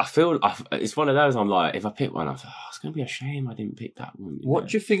 I feel it's one of those. I'm like, if I pick one, I'm like, it's gonna be a shame I didn't pick that one. What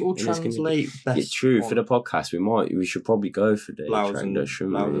do you think will translate best? It's true for the podcast. We should probably go for the blouse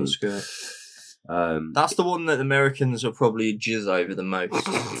and skirt. That's the one that Americans will probably jizz over the most.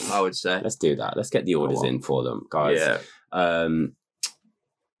 I would say. Let's do that. Let's get the orders in for them, guys. Yeah.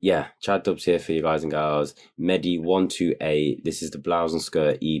 yeah, Chad Dubz here for you guys and girls. Medi 128. This is the Blouse and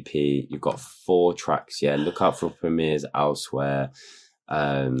Skirt EP. You've got 4 tracks. Yeah, look out for premieres elsewhere.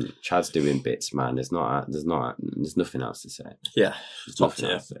 Chad's doing bits, man. There's nothing else to say. Yeah, there's nothing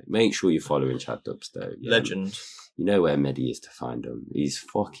else to say. Make sure you're following Chad Dubz though. Yeah. Legend. You know where Medi is to find him. He's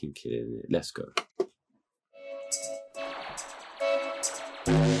fucking killing it. Let's go.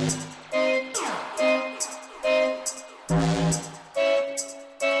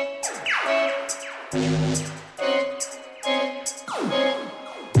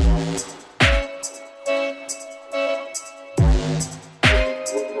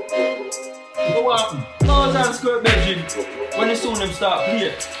 When the sound them start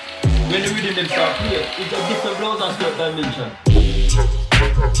play, when the rhythm them start play, it's a different blouse and skirt dimension.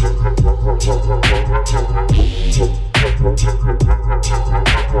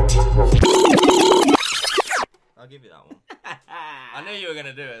 I'll give you that one. I knew you were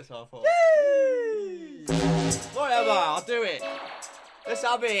gonna do it, so I thought. Whatever, I'll do it. Let's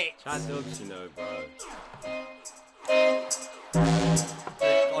have it. Chad Dubz, you know, bro.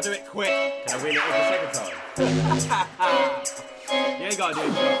 I'll do it quick. Can I win it every second time? You ain't gotta do it,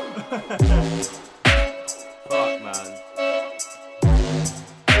 fuck, man.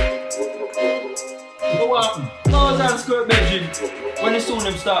 You know what happened? Blouse and skirt bedroom. When the sound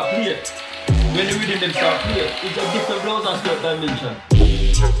them start play, when the rhythm them start play, it's a different blouse and skirt dimension.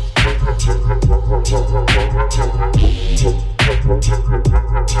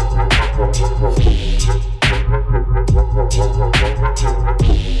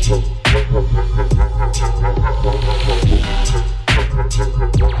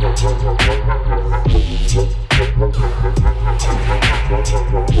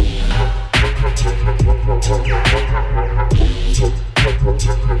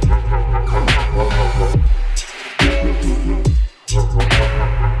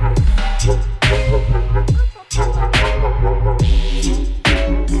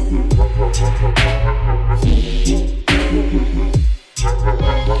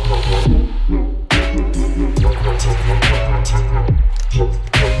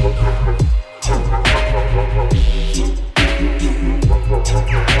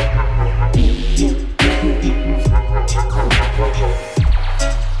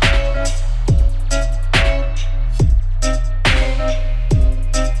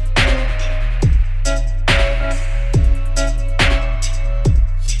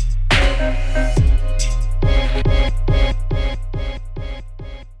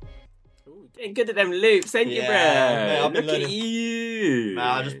 Good at them loops, ain't you, bro? Mate, Look at you. Man,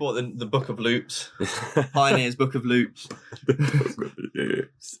 I just bought the book of loops. Pioneer's book of loops.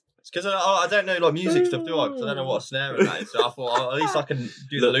 It's because I don't know like music stuff, do I? Because I don't know what a snare and that is. So I thought at least I can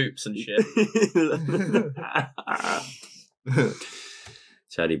do the loops and shit.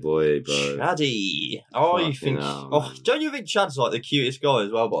 Chaddy boy, bro. Chaddy. Oh, you think? Oh, don't you think Chad's like the cutest guy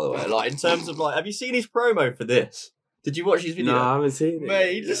as well? By the way, like in terms of like, have you seen his promo for this? Did you watch his video? No, I haven't seen it.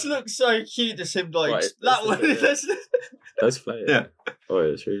 Mate, he just looks so cute. Just him like right, that one. Let's play it. Yeah. Oh,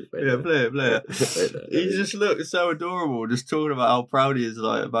 yeah, true. Yeah, play it. He just looks so adorable. Just talking about how proud he is,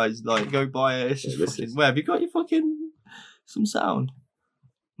 like about his like, go buy it. It's just fucking. Where have you got your fucking some sound?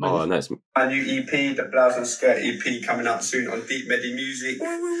 Oh, nice. A new EP, the Blouse and Skirt EP, coming out soon on Deep Medi Music.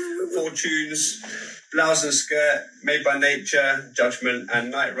 4 tunes. Blouse and Skirt, Made by Nature, Judgment,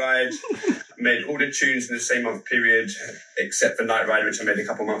 and Night Ride. Made all the tunes in the same month period, except for Night Ride, which I made a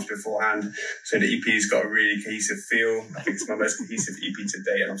couple months beforehand. So the EP's got a really cohesive feel. I think it's my most cohesive EP to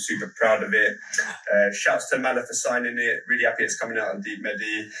date, and I'm super proud of it. Shouts to Mala for signing it. Really happy it's coming out on Deep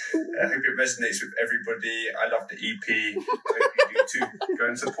Medi. Hope it resonates with everybody. I love the EP. Hope you do too. Go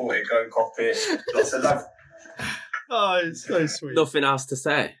and support it. Go and cop it. Lots of love. Oh, it's so sweet. Nothing else to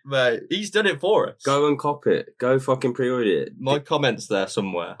say. Mate, he's done it for us. Go and cop it. Go fucking pre-order it. My comment's there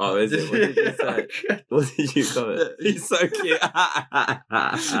somewhere. Oh, is it? What did you say? What did you comment? He's so cute.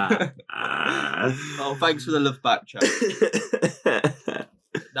 Oh, thanks for the love back, chat.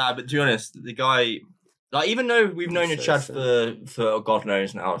 Nah, but to be honest, the guy... Like, even though we've known Chad for God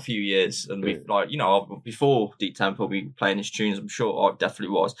knows now, a few years, and we've, like, you know, before Deep Temple, we were playing his tunes, I'm sure I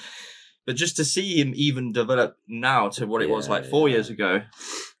definitely was. But just to see him even develop now to what it was like 4 years ago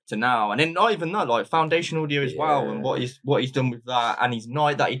to now, and then not even that, like Foundation Audio as well, and what he's done with that, and his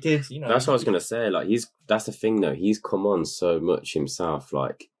night that he did, you know. That's what I was gonna say. Like that's the thing though. He's come on so much himself.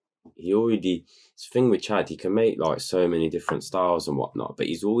 Like it's the thing with Chad. He can make like so many different styles and whatnot, but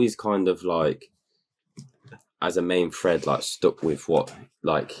he's always kind of like as a main thread, like stuck with what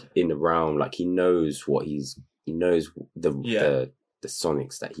like in the realm. Like he knows the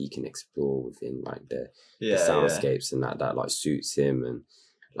sonics that he can explore within like the soundscapes and that like suits him, and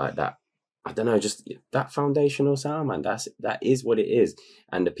like that. I don't know, just that foundational sound, man. That is what it is.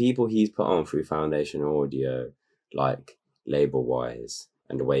 And the people he's put on through Foundation Audio, like label wise,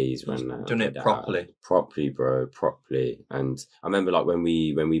 and the way he's run that, done it properly, bro, properly. And I remember like when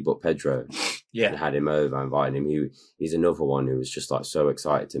we booked Pedro, and had him over, invited him. He's another one who was just like so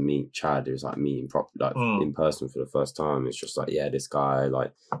excited to meet Chad. He was like meeting in person for the first time. It's just like, yeah, this guy,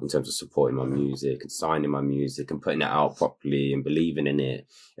 like in terms of supporting my music and signing my music and putting it out properly and believing in it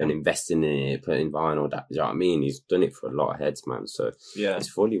and investing in it, putting vinyl. That, you know what I mean? He's done it for a lot of heads, man. So yeah, it's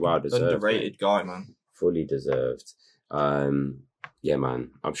fully well deserved. Underrated guy, man. Fully deserved. Yeah, man.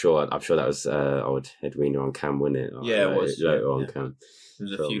 I'm sure that was old Edwina on cam, wasn't it? Like, yeah, it was. On cam. There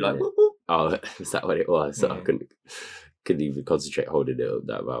was a few like. Whoop, whoop. Oh, was that what it was? So I couldn't even concentrate holding it up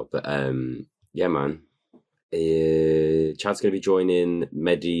that well. But yeah, man. Chad's gonna be joining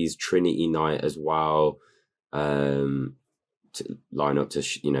Medi's Trinity night as well. To line up to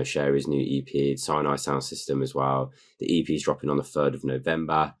share his new EP, Sinai Sound System as well. The EP is dropping on the 3rd of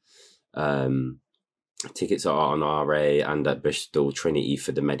November. Tickets are on RA and at Bristol Trinity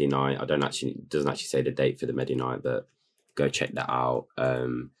for the Medi night. Doesn't actually say the date for the Medi night, but go check that out. I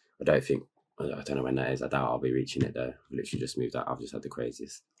don't know when that is. I doubt I'll be reaching it though. I've literally just moved out. I've just had the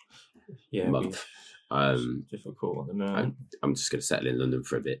craziest month. Difficult. I don't know. I'm just going to settle in London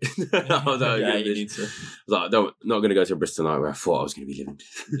for a bit. You need to. Not going to go to a Bristol night where I thought I was going to be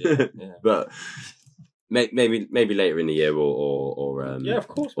living. Yeah. But maybe later in the year or of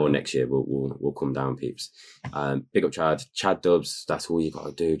course, or next year we'll come down, peeps. Big up Chad Dubz. That's all you got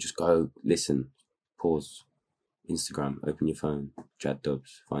to do. Just go listen, pause, Instagram, open your phone, Chad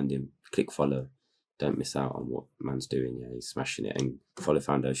Dubz, find him, click follow. Don't miss out on what man's doing. Yeah, he's smashing it. And follow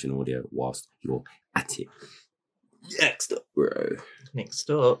Foundation Audio whilst you're at it. Next up, bro. Next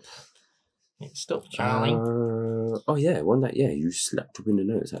up, Charlie. Oh yeah, one that you slept up in the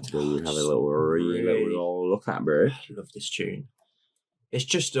notes. That's where you have a little look at, bro. I love this tune. It's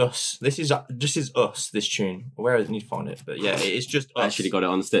just us. This is us. This tune. Where I need to find it, but yeah, it's just us. I actually got it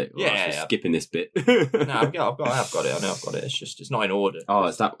on the stick. Yeah, skipping this bit. No, I've got it. I know I've got it. It's not in order. Oh,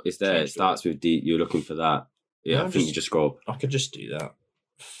 it's there. It starts with D. You're looking for that. Yeah, no, I think you just scroll. I could just do that.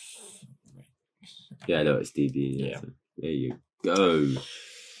 Yeah, no, it's DD. Yeah. So there you go.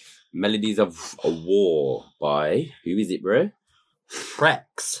 Melodies of a War by who is it, bro?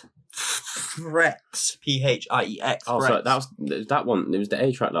 Frex. Phiex. Oh, so that was that one. It was the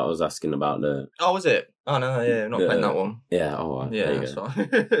A track that I was asking about. Oh, was it? Oh no, yeah, I'm not playing that one. Yeah. Oh, yeah. That's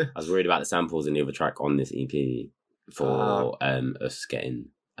I was worried about the samples in the other track on this EP for us getting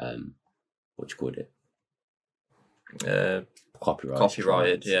what you called it?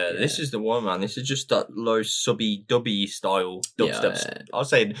 Copyrighted. Yeah. This is the one, man. This is just that low subby dubby style dubstep. Yeah. I was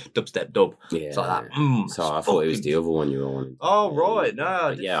saying dubstep dub. Yeah. It's like that. So I thought it was the other one you were on. Oh right,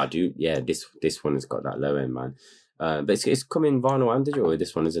 no. Yeah, I do. Yeah, this one has got that low end, man. But it's coming vinyl and digital with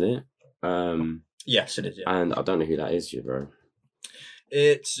this one, isn't it? Yes, it is. Yeah. And I don't know who that is, bro.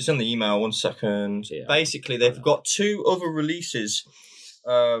 It's on the email. 1 second. Yeah. Basically, they've got 2 other releases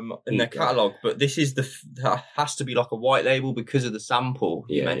in their catalogue, but this is that has to be like a white label because of the sample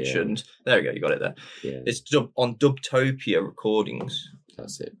you mentioned. Yeah. There we go, you got it there. Yeah. It's on Dubtopia Recordings.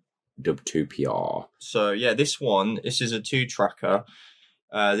 That's it. Dubtopia. So yeah, this is a 2-tracker.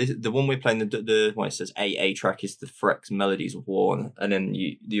 The one we're playing, the one it says AA track is the Frex Melodies of War, and then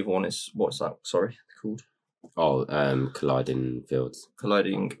the other one is, what's that? Sorry, called? Oh, Colliding Fields.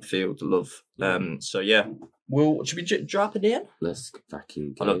 Colliding Field Love. So yeah, should we drop it in? Let's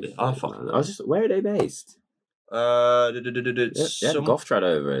fucking go. I love it. I was just, where are they based? Yeah, Goth Trad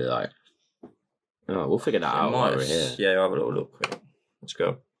over it, like. Oh, we'll figure that out while we're here. Yeah, I'll have a little look. Let's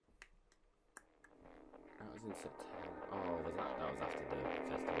go. That was in September. Oh, that was after the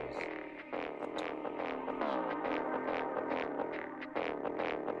festivals.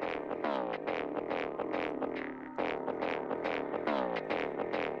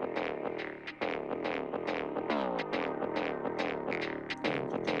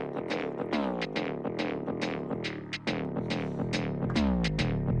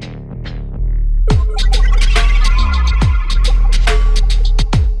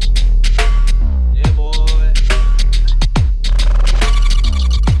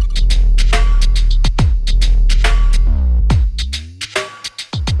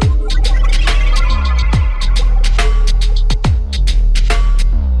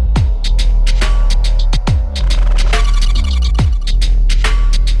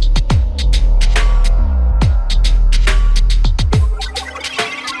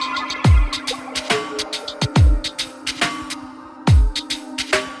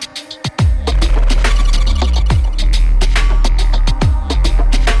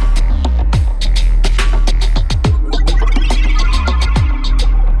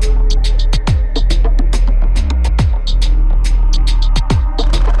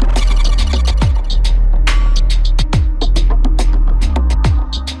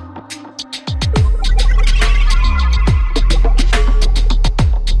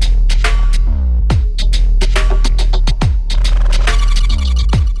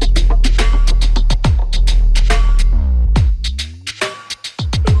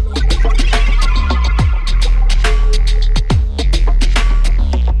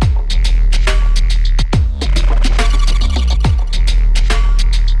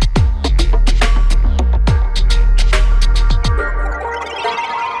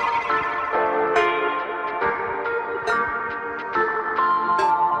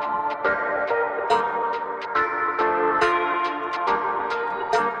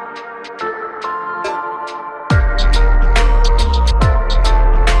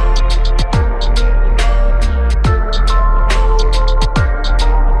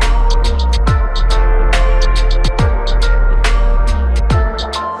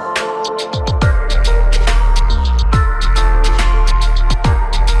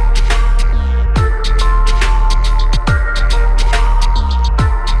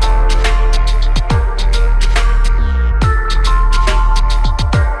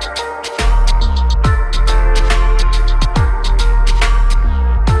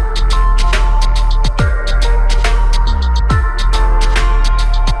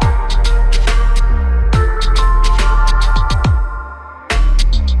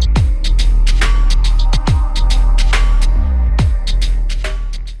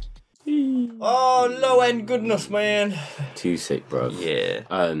 goodness, man. Too sick, bro. Yeah.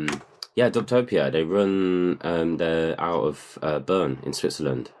 Yeah, Dubtopia. They run. They're out of Bern in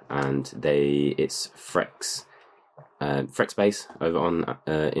Switzerland, and it's Frex, Frexbase over on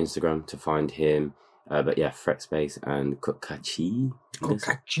Instagram to find him. But yeah, Frexbase and Kokachi.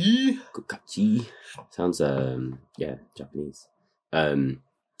 Kokachi sounds Japanese.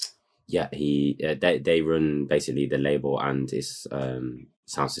 Yeah, they run basically the label and his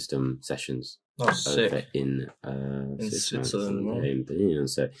sound system sessions. Oh, sick. In Switzerland.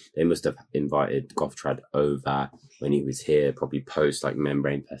 So they must have invited Gothtrad over when he was here, probably post like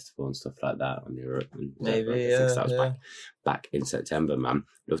Membrane Festival and stuff like that on Europe. Maybe, that was back in September, man.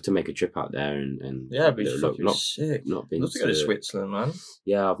 Love to make a trip out there and it'd be fucking sick. Not been love to go to Switzerland, man.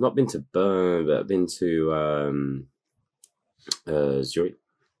 Yeah, I've not been to Bern, but I've been to Zurich,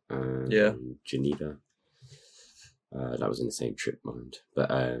 Geneva. That was in the same trip, mind. But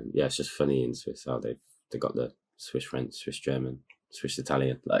yeah, it's just funny in Swiss how they got the Swiss French, Swiss German, Swiss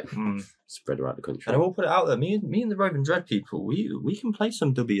Italian, like spread around the country. And I will put it out there. Me and the Roving Dread people, we can play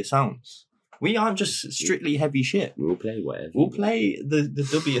some dubbier sounds. We aren't just strictly heavy shit. We'll play whatever. We'll play the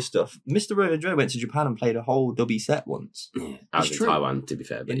dubbier stuff. Mr. Roving Dread went to Japan and played a whole dubby set once. Yeah, I was in Taiwan, to be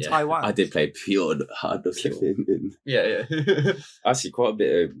fair. But in Taiwan, I did play pure hard dub stuff in. Yeah. Actually, quite a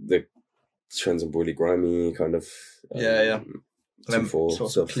bit of the Trends and Boily Grimy kind of.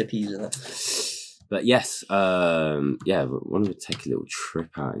 Sort stuff. of clippies and that. But yes, we want to take a little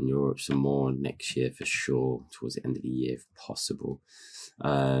trip out in Europe some more next year for sure, towards the end of the year if possible.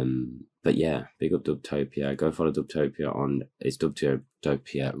 But yeah, big up Dubtopia. Go follow Dubtopia it's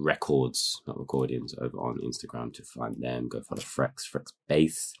Dubtopia Records, not recordings, over on Instagram to find them. Go follow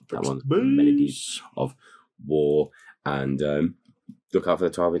Frexbase, that one, Melodies of War, and look out for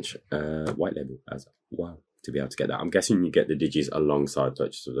the 12-inch white label as well to be able to get that. I'm guessing you get the digis alongside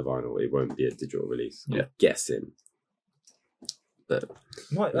purchase of the vinyl. It won't be a digital release. I'm guessing. But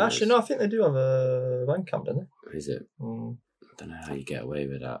actually, no, I think they do have a Bandcamp, don't they? Is it? I don't know how you get away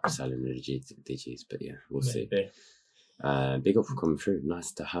with that selling the digis, but yeah, we'll see. Big up for coming through.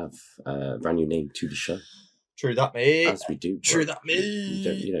 Nice to have a brand new name to the show. True that, mate. As we do. True that,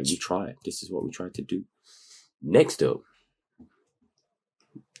 mate. We try. This is what we try to do. Next up,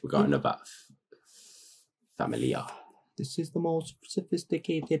 we got another Familiar. This is the most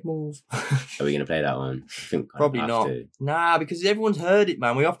sophisticated move. Are we going to play that one? I think probably not. Nah, because everyone's heard it,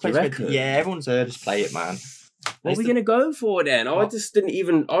 man. We have played it. Yeah, everyone's heard us play it, man. What are we going to go for then? I just didn't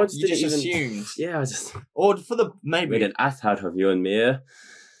even. Assumed. Yeah, I just. Or for the maybe. We did an ad of you and me.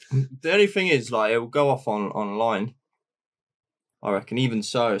 The only thing is, like, it will go off online. I reckon, even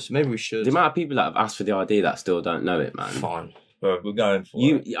so. So maybe we should. The amount of people that have asked for the ID that still don't know it, man. Fine. But we're going for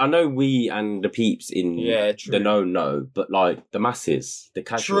it. I know we and the peeps in the know, but like the masses, the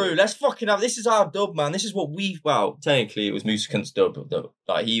casual. True, let's fucking have. This is our dub, man. This is what technically it was Musikant's dub.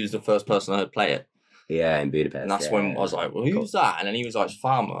 Like, he was the first person I heard play it. Yeah, in Budapest. And that's when I was like, well, who's that? And then he was like,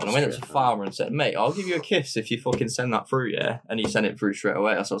 Pharma. And I went up to Pharma and said, mate, I'll give you a kiss if you fucking send that through, yeah? And he sent it through straight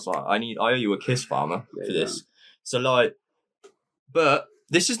away. So I was like, I owe you a kiss, Pharma, for this. So, like, but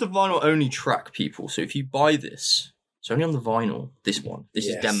this is the vinyl only track, people. So if you buy this, it's only on the vinyl, this one. This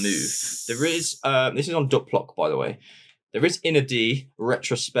is Dem Move. There is, this is on Duplock, by the way. There is Inner D,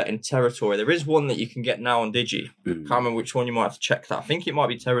 Retrospect, and Territory. There is one that you can get now on Digi. Can't remember which one. You might have to check that. I think it might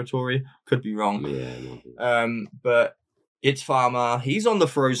be Territory. Could be wrong. Yeah. But it's Pharma. He's on the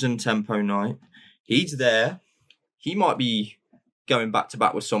Frozen Tempo night. He's there. He might be going back to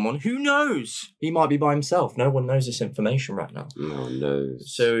back with someone. Who knows? He might be by himself. No one knows this information right now. No one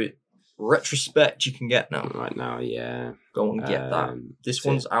knows. So Retrospect you can get now. Right now, yeah. Go and get that. This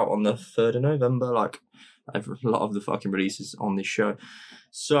one's out on the 3rd of November. Like, a lot of the fucking releases on this show.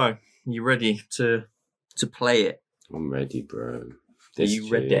 So, you ready to play it? I'm ready, bro. Are you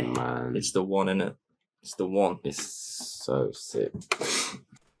ready? Man. It's the one, innit? It's the one. It's so sick.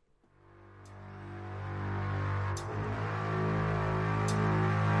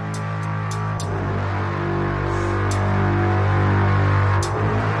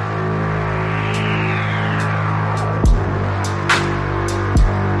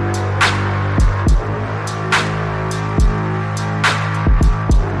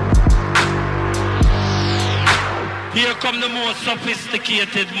 Here come the most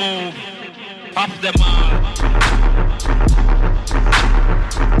sophisticated move of them all.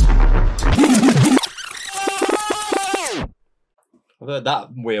 I've heard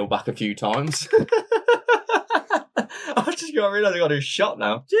that wheel back a few times. I just got to realise I got to do a shot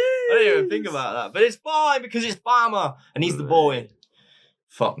now. Jeez. I didn't even think about that. But it's fine because it's Pharma and he's the boy.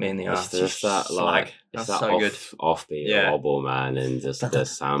 Fuck me in the ass. It's just that, like, that's that so good. Offbeat wobble, man, and just the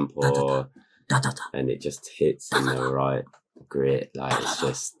sample. and it just hits in the right grit. Like it's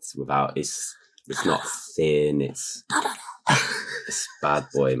just without it's not thin. It's bad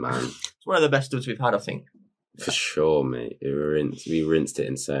boy, man. It's one of the best dubs we've had, I think. For sure, mate. We rinsed it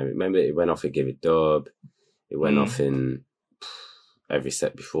in so. Remember, it went off at Give It Dub. It went off in every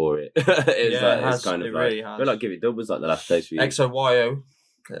set before it. It's kind of really I feel like Give It Dub was like the last place we XOYO.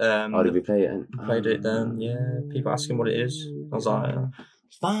 Did we play it? We played it then. Yeah, people asking what it is. I was like,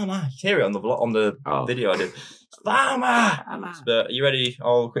 Pharma. You hear it on the video I did. Pharma. But are you ready?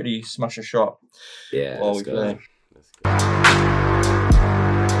 I'll quickly smash a shot. Yeah. While we play. Let's go.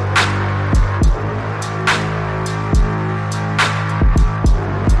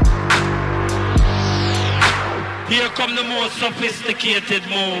 Here come the most sophisticated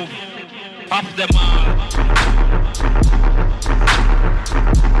move of them all.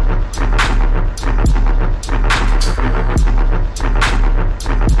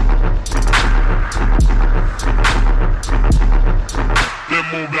 They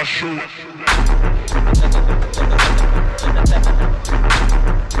move the shoe.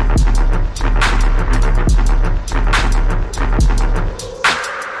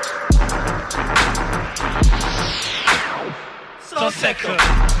 So second.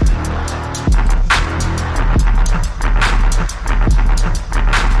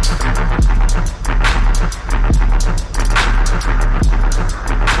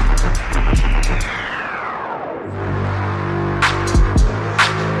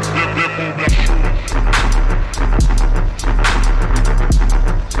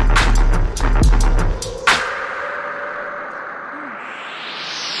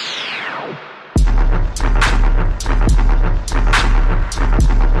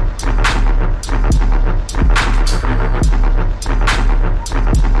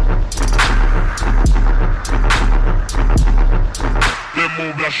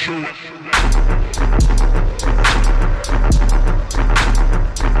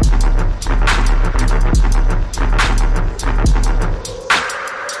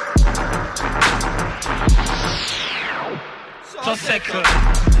 So second.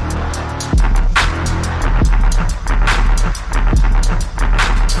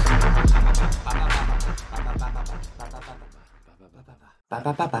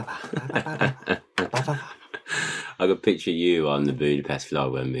 I could picture you on the Budapest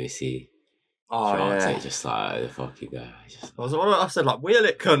vlog when Moosey shots it, just like the fuck you go. I said, like, wheel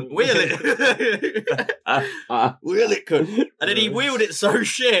it, cunt, wheel it. Wheel it, cunt. And then he wheeled it so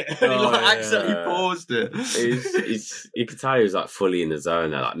shit, and he accidentally paused it. You could tell he was like fully in the zone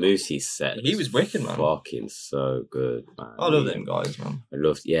there. Like Moosey's set, he was wicked, man. Fucking so good, man. I love them guys, man. I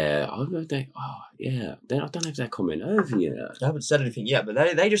don't know if they. I don't know if they're coming over yet. They haven't said anything yet, but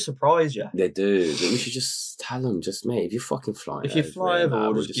they just surprise you. They do. But we should just tell them, mate, if you fucking fly, if you fly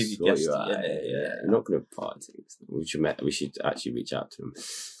over, we'll just give you guests. Yeah. We're not going to party. We should actually reach out to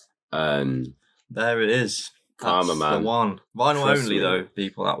them. There it is. Pharma, man. The one. Vinyl Trust only, me. though,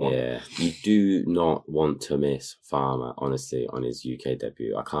 people, that one. Yeah. You do not want to miss Pharma, honestly, on his UK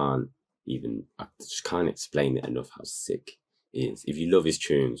debut. I just can't explain it enough how sick he is. If you love his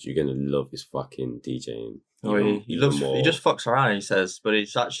tunes, you're going to love his fucking DJing. He just fucks around, he says, but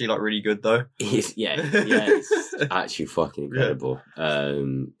it's actually like really good though. It's actually fucking incredible.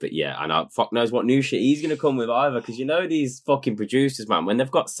 But yeah, and fuck knows what new shit he's gonna come with either, because you know these fucking producers, man, when they've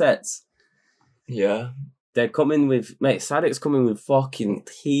got sets, they're coming with, mate, Sadek's coming with fucking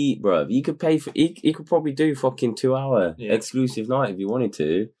heat, bro. You could pay for, he could probably do fucking 2-hour exclusive night if you wanted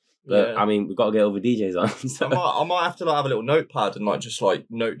to. But I mean, we've got to get all the DJs on. So. I might have to like have a little notepad and like just like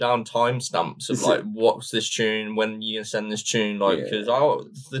note down timestamps of like what's this tune, when you can send this tune, like because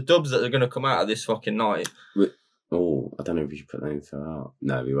the dubs that are going to come out of this fucking night. I don't know if we should put that info out.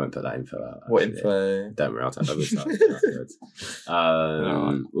 No, we won't put that info out. What info? Don't worry, I'll tell you afterwards.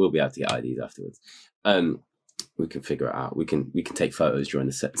 We'll be able to get IDs afterwards. We can figure it out. We can take photos during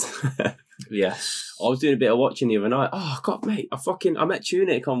the sets. Yes. I was doing a bit of watching the other night. Oh God, mate! I met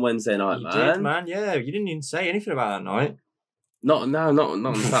Tunic on Wednesday night, you man. You did, man. Yeah, you didn't even say anything about that night. Not on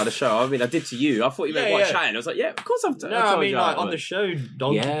the start of the show. I mean, I did to you. I thought you meant chatting. I was like, yeah, of course I've done. No, I mean, like on the show.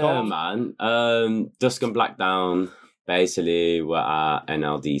 Man. Dusk and Black Down. Basically, we're at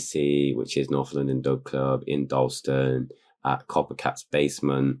NLDC, which is North London Dub Club in Dalston, at Coppercat's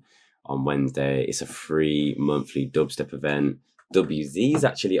Basement on Wednesday. It's a free monthly dubstep event. WZ is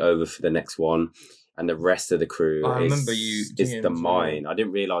actually over for the next one, and the rest of the crew is the mine. I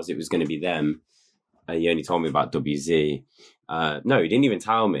didn't realise it was going to be them. He only told me about WZ. No, he didn't even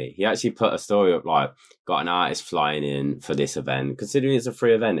tell me. He actually put a story up like, got an artist flying in for this event, considering it's a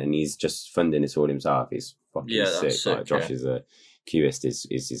free event and he's just funding it all himself. He's fucking sick. Sick. Like, Josh is a Qist is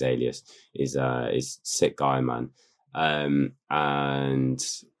his alias. Is sick guy, man. And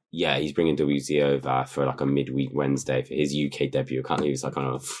yeah, he's bringing WZ over for like a midweek Wednesday for his UK debut. I can't believe it's like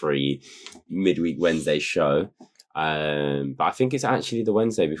on a free midweek Wednesday show. But I think it's actually the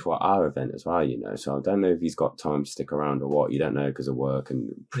Wednesday before our event as well, you know. So I don't know if he's got time to stick around or what. You don't know because of work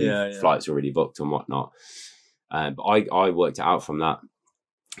and flights already booked and whatnot. But I worked it out from that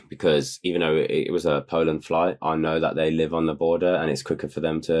because even though it was a Poland flight, I know that they live on the border and it's quicker for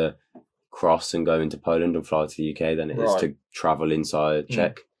them to cross and go into Poland and fly to the UK than it is to travel inside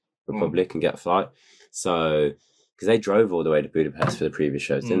Czech Republic and get a flight. So, because they drove all the way to Budapest for the previous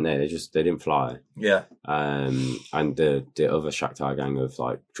shows, didn't they? They didn't fly. Yeah. And the other Shakhtar gang have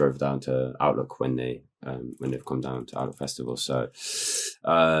like drove down to Outlook when they've come down to Outlook Festival. So,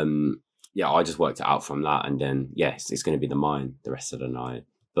 yeah, I just worked it out from that, and then yes, it's going to be the mine the rest of the night.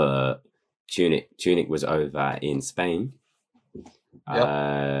 But Tunic was over in Spain. Yep.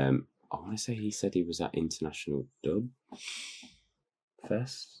 I want to say he said he was at International Dub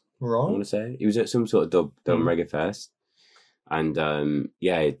Fest. Right. I want to say he was at some sort of dub reggae fest, and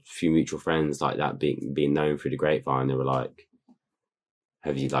a few mutual friends like that being known through the grapevine. They were like,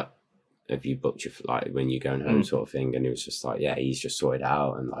 "Have you booked your like when you're going home sort of thing?" And it was just like, "Yeah, he's just sorted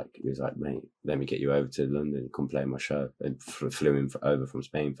out." And like he was like, "Mate, let me get you over to London, come play my show," and flew him over from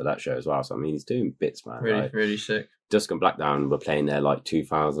Spain for that show as well. So I mean, he's doing bits, man. Really sick. Dusk and Blackdown were playing there like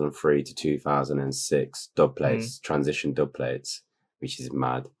 2003 to 2006 dub plates, transition dub plates, which is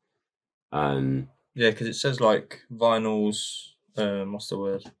mad. Because it says like vinyls. What's the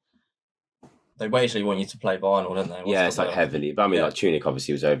word? They basically want you to play vinyl, don't they? It's like heavily. But I mean, like Tunic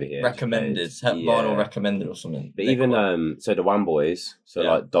obviously was over here. Recommended, vinyl recommended or something. But even so the One Boys,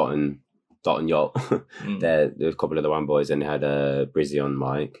 like Dot and Yacht, there's a couple of the One Boys, and they had Brizzy on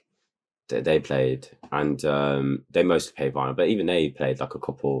mic. They played, and they mostly played vinyl, but even they played like a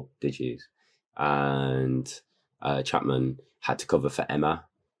couple digis. And Chapman had to cover for Emma,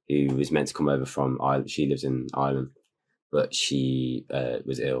 who was meant to come over from Ireland. She lives in Ireland, but she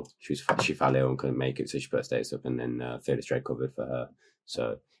was ill. She fell ill and couldn't make it, so she put her status up, and then Fearless Dre covered for her.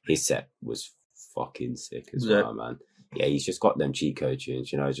 So his set was fucking sick as well, man. Yeah, he's just got them cheat code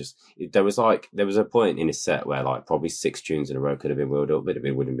tunes, you know. There was a point in his set where like probably 6 tunes in a row could have been wheeled up, but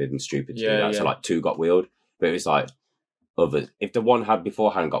it would have been stupid to do that. So like 2 got wheeled, but it was like others. If the one had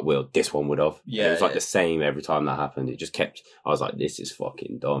beforehand got wheeled, this one would have. Yeah, it was like the same every time that happened. It just kept. I was like, this is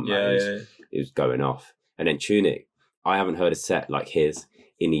fucking dumb. Man. It was going off. And then Tunic, I haven't heard a set like his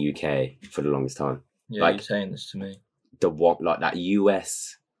in the UK for the longest time. Yeah, like, you're saying this to me. The one like that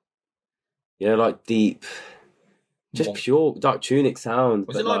US, you know, like deep, just pure like Tunic sound.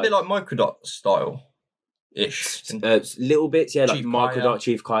 Was it like a bit like Microdot style? Ish. Little bits, like Microdot,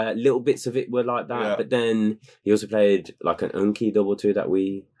 Chief Kaya, little bits of it were like that. But then he also played like an Unky double 2 that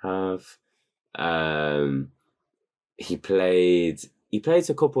we have. He played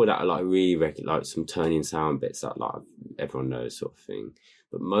a couple that are like really like some turning sound bits that like everyone knows sort of thing.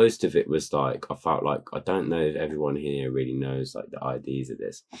 But most of it was like, I felt like, I don't know if everyone here really knows like the IDs of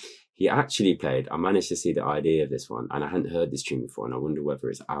this. He actually played, I managed to see the ID of this one, and I hadn't heard this tune before, and I wonder whether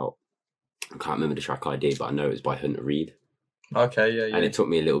it's out. I can't remember the track ID, but I know it's by Hunter Reed. Okay, yeah. And it took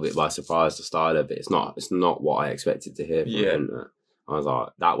me a little bit by surprise, the style of it. It's not what I expected to hear from Hunter. I was like,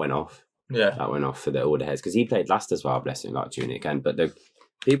 that went off. Yeah. That went off for all the heads. Because he played last as well, bless him, like Tunic. But the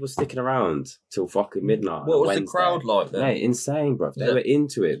people sticking around till fucking midnight. What was Wednesday. The crowd like then? Mate, insane, bro. They were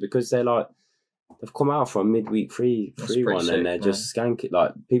into it because they're like, they've come out for a midweek free one, sick, and they're just skanking.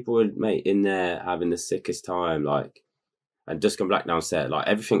 Like, people were, mate, in there having the sickest time, like. And Dusk and Blackdown set, like,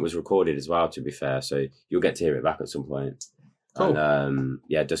 everything was recorded as well, to be fair, so you'll get to hear it back at some point. Cool. And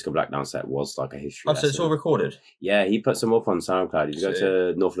Dusk and Blackdown set was like a history lesson. So it's all recorded? Yeah, he put some up on SoundCloud. If you go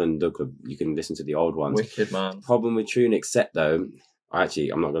to Northland Dub Club, you can listen to the old ones. Wicked, man. The problem with Tunic's set, though, I'm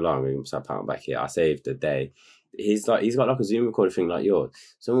not gonna lie, I'm gonna start pounding back here. I saved the day. He's got like a Zoom recorder thing like yours.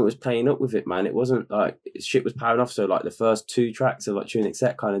 Someone was playing up with it, man. It wasn't like shit was powering off. So like the first 2 tracks of like Tunic's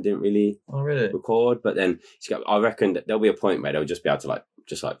set kind of didn't really record. But then I reckon that there'll be a point where they'll just be able to like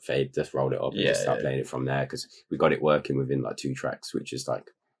fade, just roll it up and just start playing it from there, because we got it working within like 2 tracks, which is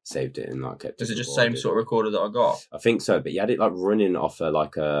like saved it and like kept it. Is it just the same sort of recorder that I got? I think so, but you had it like running off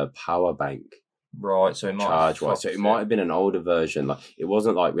a power bank. Right, so it might it might have been an older version. Like, it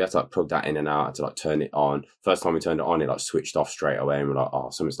wasn't like we had to like plug that in and out to like turn it on. First time we turned it on, it like switched off straight away, and we're like, oh,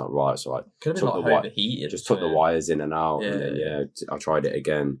 something's not right. So like, took the wires in and out, and then I tried it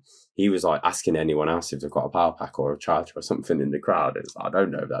again. He was like asking anyone else if they've got a power pack or a charger or something in the crowd. It's like, I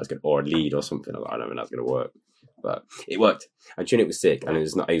don't know if that's gonna, or a lead or something. I don't know if that's gonna work. but it worked. And Tunic was sick, and he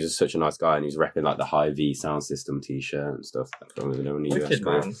was just such a nice guy, and he was repping like the High V sound system T-shirt and stuff. Wicked,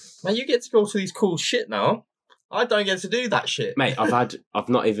 man. Man, you get to go to these cool shit now. I don't get to do that shit, mate. I've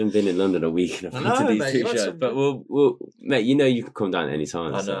not even been in London a week, and I've been to these T-shirts. But we'll, mate, you know you can come down at any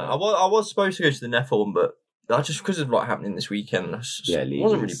time. I know. So. I was supposed to go to the Neff one, but just because of what happening this weekend, it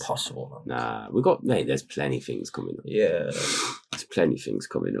wasn't really possible. Man. Nah, we got, mate. There's plenty of things coming up. Yeah, there's plenty of things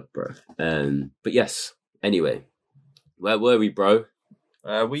coming up, bro. But yes. Anyway, where were we, bro?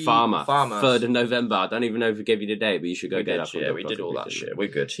 Pharma. 3rd of November. I don't even know if we gave you the date, but you should go get that. Yeah, we did all that shit. We're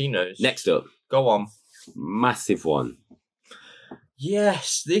good. He knows. Next up, go on. Massive one.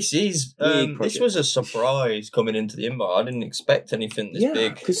 Yes, this is. This was a surprise coming into the inbox. I didn't expect anything this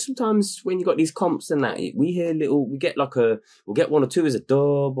big. Because sometimes when you got these comps and that, we hear we get we'll get 1 or 2 as a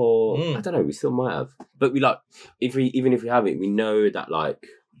dub, or I don't know. We still might have, but we like even if we have it, we know that like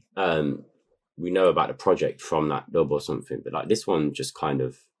we know about the project from that dub or something. But like this one, just kind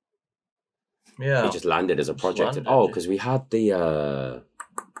of it just landed as a project. Because we had the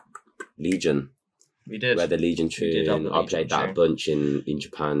Legion. We did. Where the Legion tune. I played that a bunch in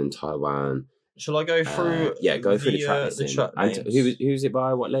Japan and Taiwan. Shall I go through? Go through the track listing. And who's it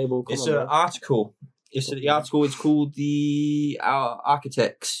by? What label? It's an article. The article is called The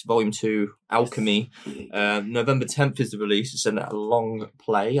Architects Volume 2 Alchemy. November 10th is the release. It's a long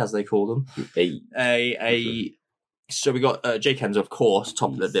play, as they call them. So we got J Kenzo, of course,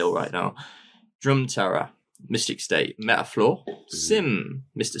 top of the bill right now. Drum Terror, Mystic State, Metafloor, Sim,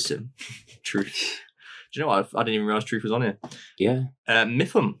 Mr. Sim, Truth. Do you know what? I didn't even realise Truth was on here. Yeah.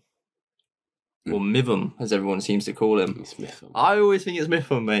 Mifum. Or Mivum, as everyone seems to call him. It's Mifum. I always think it's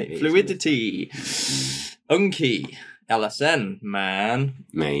Mifum, mate. Fluidity. Unky. LSN, man.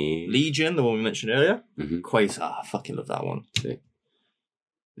 Legion, the one we mentioned earlier. Quasar, I fucking love that one. Sick.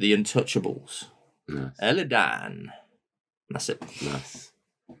 The Untouchables. Nice. Elidan. That's it. Nice.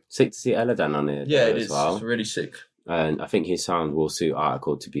 Sick to see Elidan on here. Yeah, it is. Well. It's really sick. And I think his sound will suit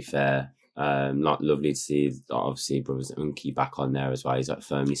Article, to be fair. Not lovely to see, obviously, brothers Unky back on there as well. He's like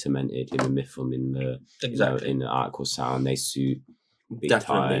firmly cemented, him and Mifum in the in the Article sound. They suit big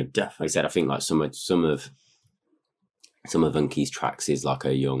time. Definitely. Like I said, I think like some of Unky's tracks is like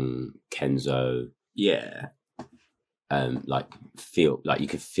a young Kenzo. Yeah. Like feel like you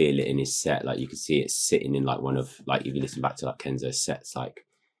could feel it in his set. Like you could see it sitting in like one of like if you listen back to like Kenzo's sets, like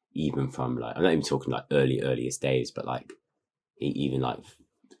even from like I'm not even talking like earliest days, but like even like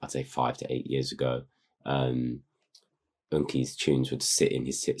I'd say 5 to 8 years ago, Unky's tunes would sit in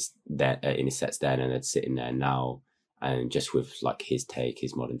his sets there, and they'd sit in there now, and just with like his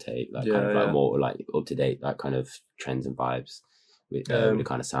modern take, like kind of like more like up to date, like kind of trends and vibes with the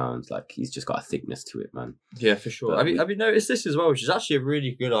kind of sounds. Like he's just got a thickness to it, man. Yeah, for sure. Have you noticed this as well, which is actually a really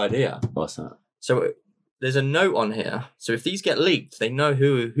good idea? What's that? So there's a note on here. So if these get leaked, they know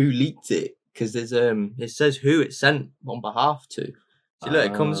who leaked it, because there's it says who it's sent on behalf to. See,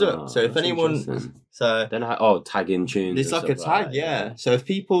 look, it comes up. So if anyone, then tagging tunes. It's like a tag, yeah. So if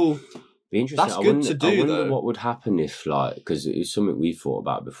people, be interesting. That's good to do. I wonder though. What would happen if, like, because it's something we thought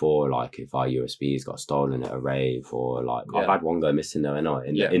about before, like if our USBs got stolen at a rave, or like I've had one go missing though,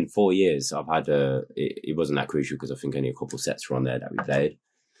 and in 4 years I've had it wasn't that crucial because I think only a couple sets were on there that we played,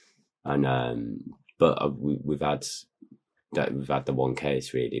 and but we've had the one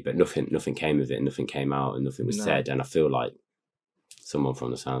case really, but nothing came of it, nothing came out, and nothing was said, and I feel like someone from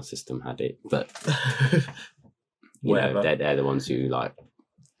the sound system had it, but you know, they're the ones who like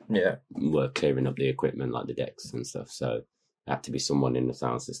were clearing up the equipment, like the decks and stuff. So it had to be someone in the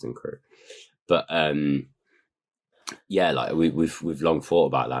sound system crew. But like we've long thought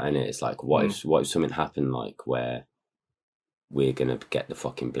about that, and it's like what if something happened like where we're gonna get the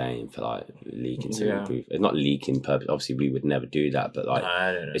fucking blame for like leaking to improve. It's not leaking purpose. Obviously, we would never do that. But like,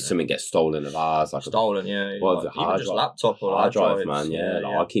 if something gets stolen of ours, like stolen, well, like, even just laptop or hard drive, man.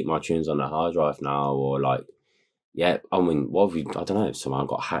 I keep my tunes on the hard drive now, or like, I mean, what have we? I don't know. If someone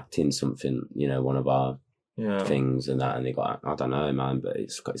got hacked in something, one of our things and that, and they got, I don't know, man. But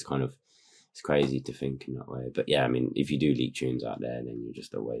it's kind of crazy to think in that way. But yeah, I mean, if you do leak tunes out there, then you're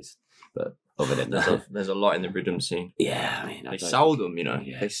just a waste. But other than that, there's a lot in the rhythm scene. Yeah, I mean, they sell them,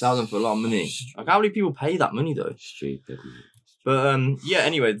 they sell them for a lot of money. Like, how many people pay that money though? Stupid. But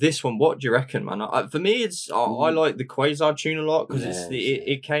anyway, this one, what do you reckon, man? For me, I like the Quasar tune a lot because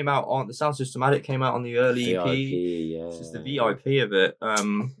it came out on the Sound Systematic, came out on the early EP. This is the VIP of it.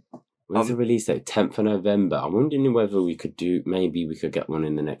 When's the release date? 10th of November. I'm wondering whether we could get one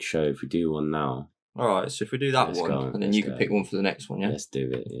in the next show if we do one now. All right, so if we do that and then you can pick one for the next one, yeah? Let's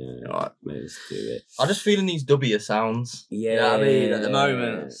do it, yeah. All right. Let's do it. I'm just feeling these dubbier sounds. Yeah. You know what I mean? At the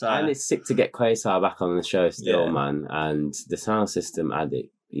moment. So. And it's sick to get Quasar back on the show still, Yeah. man. And the Sound System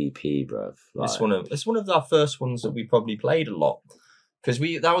Addict EP, bruv. Like, it's one of our first ones that we probably played a lot. Because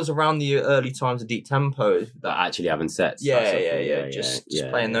that was around the early times of Deep Tempo. that actually having sets. Yeah. Just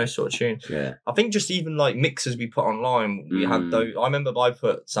playing those sort of tunes. Yeah. I think just even like mixes we put online, we had those. I remember I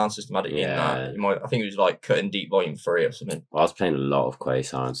put Sound Systematic in that. I think it was like Cutting Deep Volume 3 or something. I was playing a lot of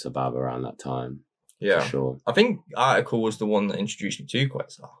Quasar and Subab around that time. Yeah. For sure. I think Article was the one that introduced me to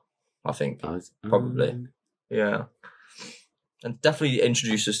Quasar. I think. Probably. Yeah. And definitely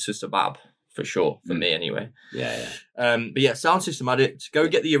introduced us to Subab. For sure, for me anyway. Yeah. But yeah, Sound System Addict. Go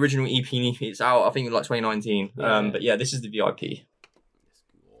get the original EP. It's out, I think, in like 2019. Yeah. But yeah, this is the VIP.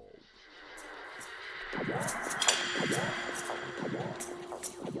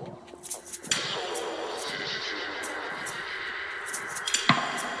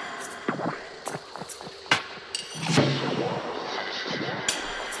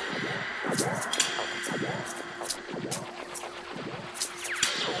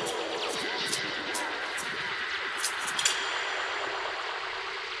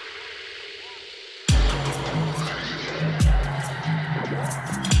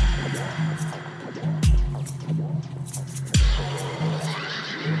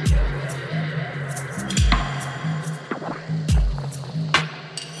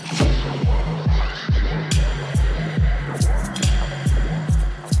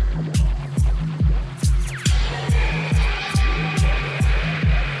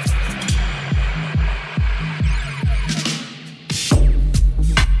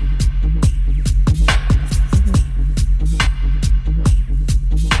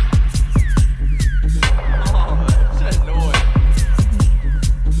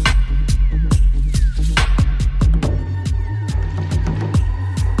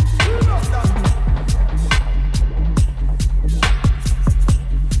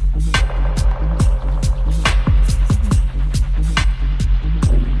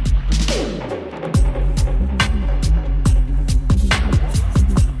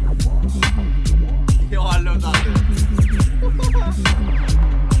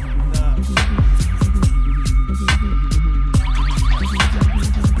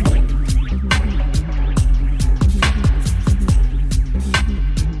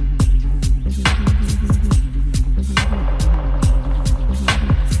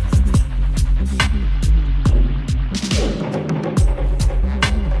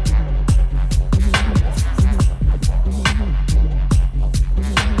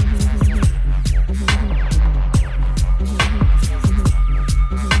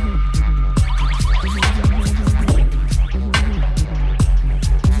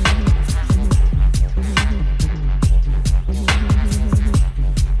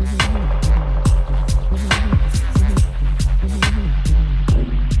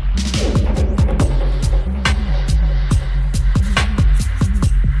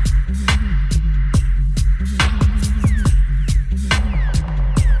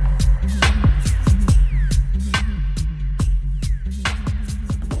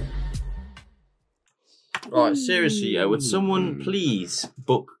 Right, seriously, yeah. Would someone please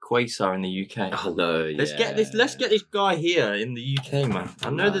book Quasar in the UK? Oh no, Let's get this guy here in the UK, man. I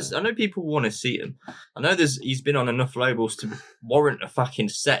know people want to see him. I know he's been on enough labels to warrant a fucking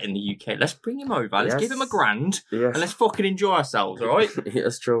set in the UK. Let's bring him over. Let's give him $1,000 and let's fucking enjoy ourselves, all right? He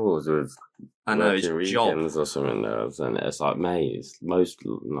has troubles with weekends job or something, and it's like, mate, it's most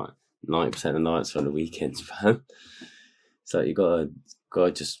like 90% of the nights on the weekends, man. So you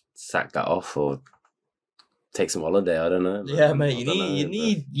gotta just sack that off or take some holiday. I don't know. Yeah, mate.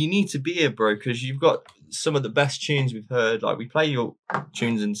 You need to be here, bro, because you've got some of the best tunes we've heard. Like we play your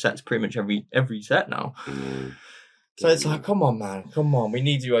tunes and sets pretty much every set now. So it's like, come on, man, come on. We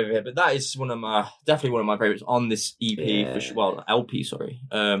need you over here. But that is definitely one of my favorites on this EP for sure. Well, LP, sorry.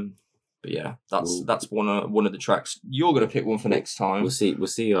 But yeah, that's one of the tracks. You're gonna pick one for next time. We'll see.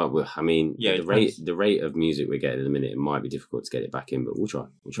 I mean, the rate of music we're getting in a minute, it might be difficult to get it back in, but we'll try.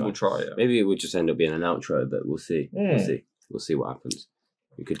 We'll try. Yeah. Maybe it would just end up being an outro, but we'll see. We'll see what happens.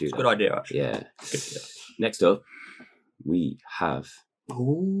 We could do that. Good idea, actually. Yeah. Next up, we have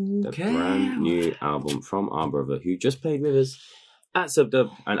the brand new album from our brother who just played with us at Subdub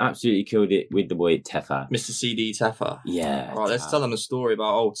and absolutely killed it with the boy Teffa. Mr. CD Teffa. Yeah. All right, let's tell them a story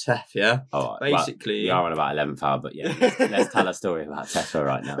about old Tef, yeah? All right, basically... we are on about 11th hour, but yeah, let's tell a story about Teffa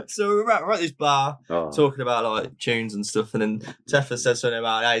right now. So we're at this bar, talking about like tunes and stuff, and then Teffa said something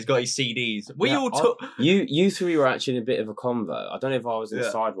about, he's got his CDs. You three were actually in a bit of a convo. I don't know if I was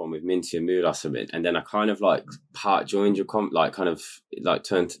inside one with Minty and Mood or something, and then I kind of like joined your turned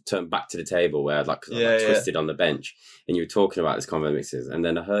back to the table where I twisted on the bench, and you were talking about this combo mixes, and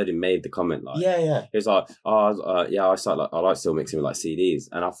then I heard him made the comment like, he was like, I like still mixing with like CDs,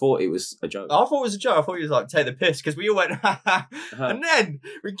 and I thought it was a joke. I thought it was a joke. I thought he was like, take the piss, because we all went, and then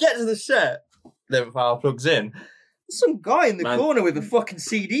we get to the set, then Val plugs in. Some guy in the corner with a fucking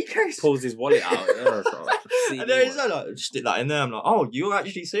CD case pulls his wallet out, and then he's like, stick that in there. I'm like, oh, you're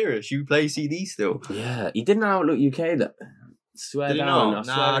actually serious? You play CD still? Yeah, he didn't Outlook UK though. Swear down.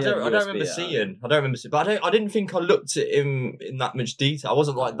 I don't remember seeing. But I didn't think I looked at him in that much detail. I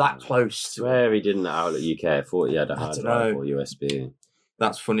wasn't like that close. I swear he didn't Outlook UK. I thought he had a hard drive or USB.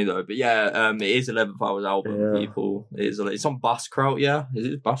 That's funny though. But yeah, it is 11th Hour's album, people. It's on Basskraut, yeah? It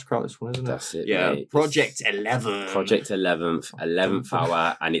is Basskraut, this one, isn't it? That's it, yeah, mate. Project 11. Project 11th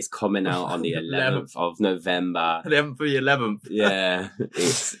Hour, and it's coming out on the 11th of November. 11th for the 11th. Yeah,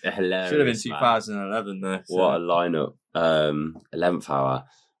 it's hilarious. Should have been 2011 though. So. What a lineup. 11th Hour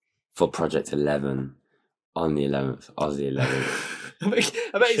for Project 11 on the 11th, Aussie 11th. I bet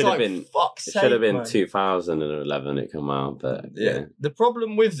it's like, fuck's sake, it should have been 2011 it come out, but yeah. The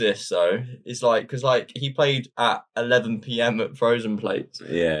problem with this though is like, because like he played at 11 p.m. at Frozen Plates.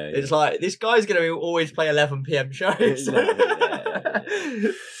 Yeah. It's like this guy's going to always play 11 p.m. shows.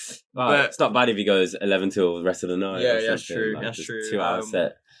 But it's not bad if he goes 11 till the rest of the night. Yeah, that's true. Like, that's true. 2 hour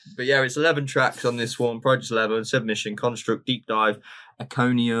set. But yeah, it's 11 tracks on this one. Project 11, Submission, Construct, Deep Dive,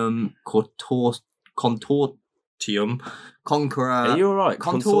 Iconium, Consortium, Conqueror. Are you alright?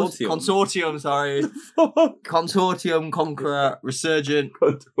 Consortium, sorry. Consortium, Conqueror, Resurgent.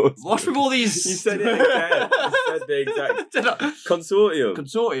 What's with all these? You said it again. You said the exact. Consortium.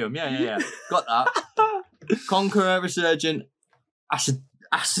 Consortium, yeah. Got that. Conqueror, Resurgent,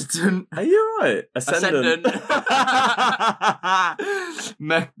 Ascendant. Are you right? Ascendant.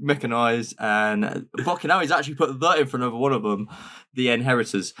 Mechanized, and fucking hell, he's actually put that in front of one of them, the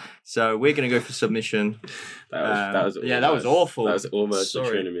Inheritors. So we're going to go for Submission. That was awful. That was almost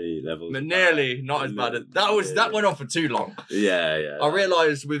Trinity levels. Nearly, not as bad. That went on for too long. Yeah. I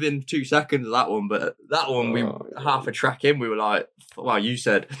realised within 2 seconds of that one, but that one, half a track in, we were like, wow, you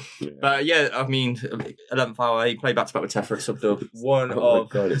said. Yeah. But yeah, I mean, 11th Hour, he played back-to-back with Tefra Subdub. Oh my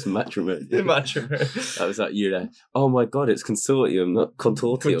God, it's matrimony. That was like, you know, oh my God, it's Consortium, not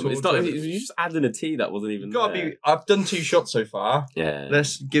Contortium. It's not, you just adding a T that wasn't even there. I've done 2 shots so far. Yeah.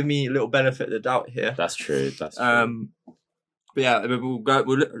 Let's give me a little benefit of the doubt here. That's true. But yeah, we'll go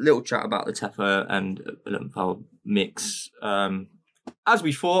with a little chat about the Tefra and 11th Hour mix. As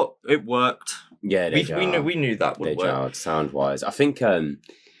we thought, it worked. Yeah, we knew that would work. Sound wise, I think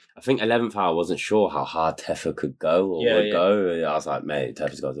 11th Hour wasn't sure how hard Teffa could go or go. I was like, mate,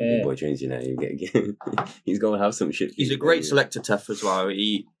 Teffa's got some big boy tunes, you know. He's going to have some shit. He's a great selector, Teffa, as well.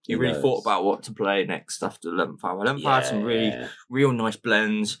 He really thought about what to play next after 11th Hour. 11th Hour had some really real nice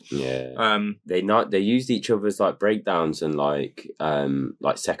blends. Yeah. They used each other's like breakdowns and like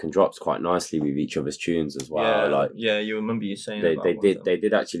second drops quite nicely with each other's tunes as well. Yeah, you remember you saying they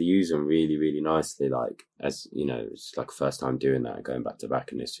did actually use them really, really nicely. Like, as you know, it's like first time doing that, going back to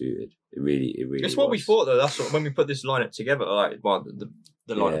back, and it really. It's what we thought though. That's what, when we put this lineup together, like the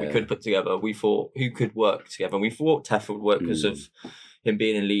lineup we could put together, we thought who could work together, and we thought Teffa would work because of him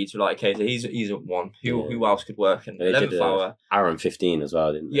being in Leeds. We're like, okay, so he's at one. Who else could work? And 11th Hour, Aaron 15 as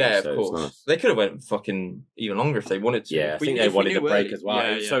well, didn't they? Yeah, of course. Nice. They could have went fucking even longer if they wanted to. Yeah, I think they wanted to break as well.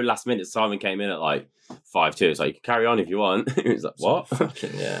 It was so last minute. Simon came in at like 5-2. It's like, you can carry on if you want. It was like, what?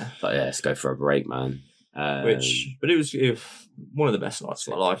 Fucking yeah. But yeah, let's go for a break, man. But it was one of the best nights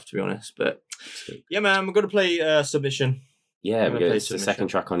of my life, to be honest. But yeah, man, we're gonna play Submission. Yeah, it's the second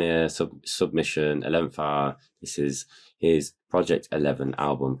track on here, Submission, 11th Hour. This is his Project 11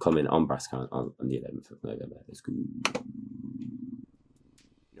 album coming on Brasscount on the 11th of November. Let's go. You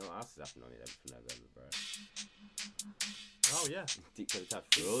know what else is happening on the 11th of November, bro? Oh yeah, Deep to the Tap.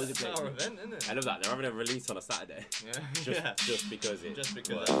 It's our event, isn't it? I love that. They're having a release on a Saturday. Yeah, just because it. Just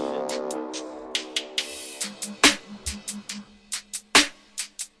because.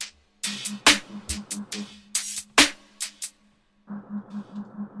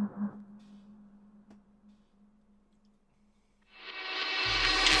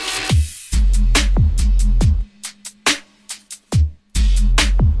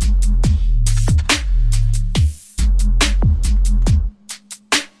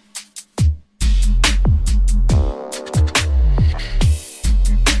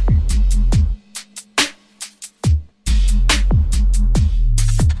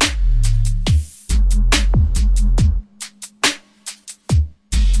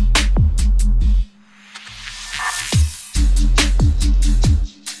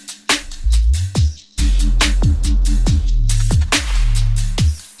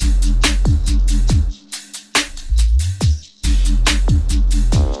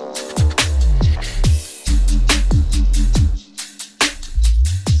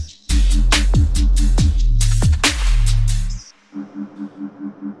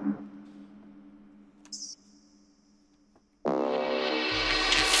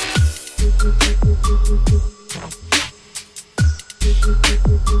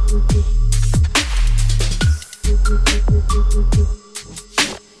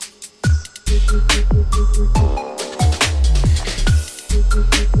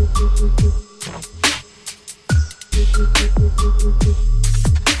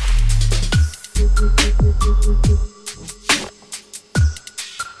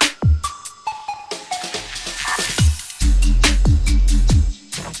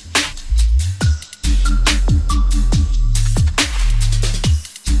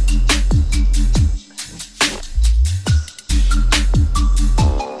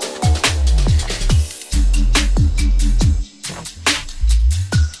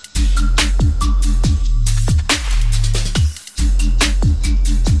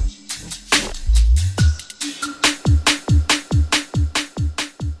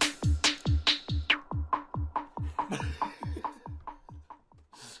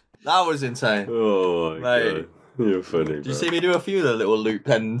 That was insane. Oh my Mate. god, you're funny. Bro. Did you see me do a few of the little loop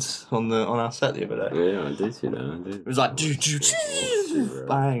ends on our set the other day? Yeah, I did. You know, I did. It was like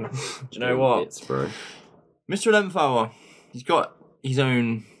bang. Do you know what? Bits, bro. Mr. 11th Hour, he's got his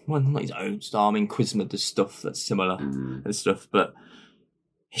own, well, not his own style. I mean, Quasar does stuff that's similar and stuff, but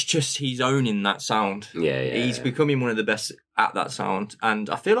it's just he's owning that sound. Yeah. He's becoming one of the best at that sound, and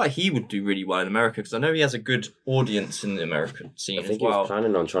I feel like he would do really well in America because I know he has a good audience in the American scene I think as well. he was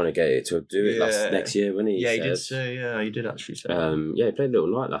planning on trying to get it to do it next year, wasn't he? Yeah, he did say. Yeah, he did actually say. Yeah, he played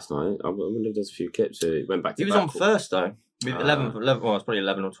Little Night last night. I wonder if there's a few clips. So he went back to He was on first though. With 11, well, it's probably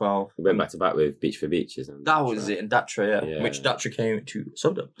 11 or 12. He went back to back with Beach for Beaches. And that was it, and Datra, yeah. Which Datra came to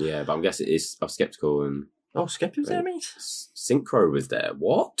Substrada. Yeah, but I'm guessing I'm skeptical and. Oh, Skeptic was there, mate? Synchro was there.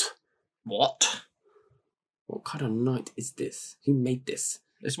 What? What kind of night is this? Who made this?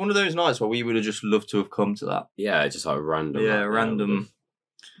 It's one of those nights where we would have just loved to have come to that. Yeah, just like random. Yeah, random.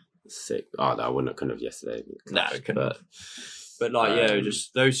 Sick. Oh, no, I wouldn't have come of yesterday. No, it couldn't. But like,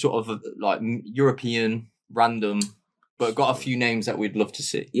 just those sort of like European random. But got a few names that we'd love to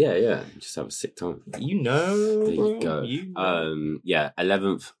see. Yeah. Just have a sick time. You know, there you bro. go.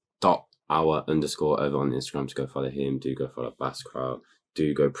 11th.hour_ over on Instagram to go follow him. Do go follow Bass Crowd.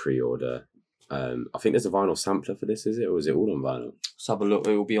 Do go pre-order. I think there's a vinyl sampler for this, is it? Or is it all on vinyl? Let's have a look.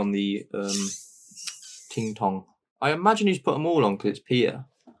 It will be on the Ting Tong. I imagine he's put them all on because it's Peter.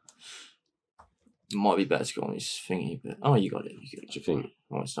 It might be better to go on his thingy, but you got it. What do you think?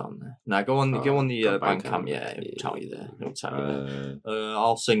 Oh, it's not on there. No, go on the Bandcamp. Yeah, it'll tell you there.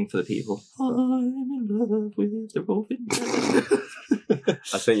 I'll sing for the people. I'm in love with the Robin.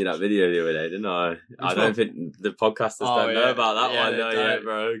 I sent you that video the other day, didn't I? I don't think the podcasters don't know about that one, yet,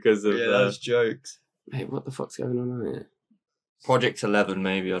 bro. Because of those jokes. Hey, what the fuck's going on here? Project 11,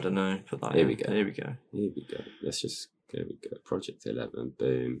 maybe, I don't know. Put that Here in. we go. Here we go. Let's just there we go. Project 11,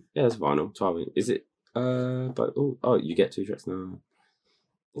 boom. Yeah, it's vinyl. 12. Is it? But you get 2 tracks now.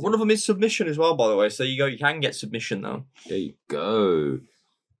 One of them is submission as well, by the way. So you can get submission though. There you go.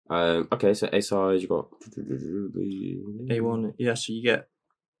 Okay, so A side you got A1. Yeah, so you get.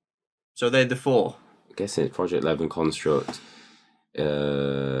 So they're the 4. I guess it's Project 11 Construct.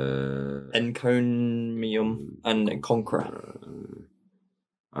 Encomium and Conqueror.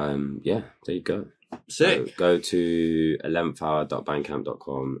 Yeah, there you go. Sick. So go to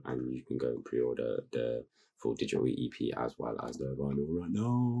 11thhour.bandcamp.com and you can go and pre-order the full digital EP as well as the vinyl right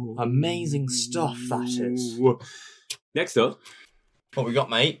now. Amazing stuff, that is. Next up, what we got,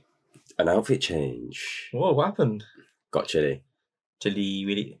 mate? An outfit change. Whoa, what happened? Got chilly. Chilly,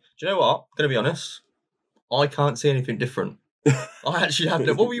 really. Do you know what? I'm going to be honest. I can't see anything different. I actually have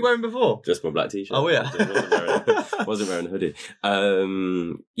to. What were you wearing before? Just my black t-shirt. Oh, yeah. Wasn't wearing a hoodie.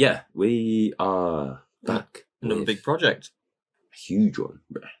 Yeah, we are back. Another big project. A huge one.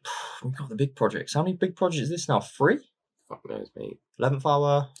 We've got the big projects. How many big projects is this now? 3? Fuck knows, mate. 11th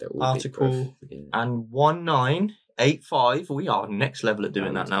Hour, Article, and 1985. We are next level at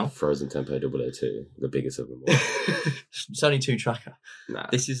doing that now. Frozen Tempo 002, the biggest of them all. It's only 2 tracker. Nah,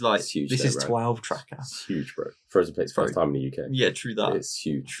 this is like huge. This is 12 tracker. It's huge, bro. Frozen plays first time in the UK. Yeah, true that. It's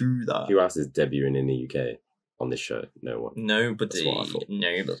huge. True that. Who else is debuting in the UK on this show? No one. Nobody. That's what I thought.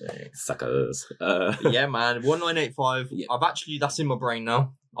 Nobody. Suckers. Yeah, man. 1985. Yeah. I've actually, that's in my brain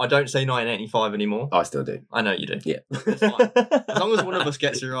now. I don't say 1985 anymore. I still do. I know you do. Yeah. It's fine. As long as one of us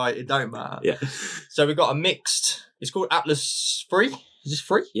gets it right, it don't matter. Yeah. So we've got a mixed. It's called Atlas 3. Is this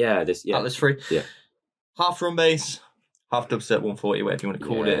 3? Yeah. Atlas 3. Yeah. Half drum bass, half dubstep 140, whatever you want to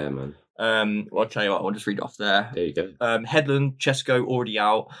call it. Yeah, man. Well, I'll tell you what, I'll just read it off there. There you go. Headland, Chesco, already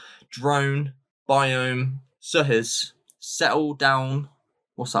out. Drone, Biome, Suhis, Settle Down.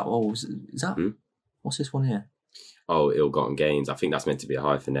 What's that? Oh, is that? What's this one here? ill-gotten gains. I think that's meant to be a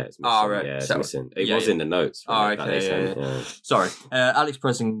hyphen there. Right. Yeah, it's So, missing. It yeah, was yeah. in the notes. Oh, okay. Yeah. Sorry. Alex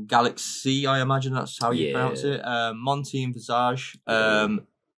Presley, Galaxy, I imagine that's how you pronounce it. Monty and Visage.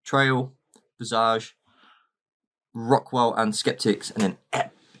 Trail, Visage, Rockwell and Skeptics, and then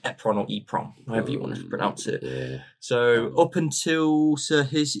Epron or Epron, however you want to pronounce it. Yeah. So up until Sir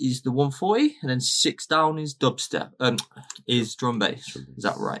His is the 140, and then 6 down is dubstep, is drum bass. Is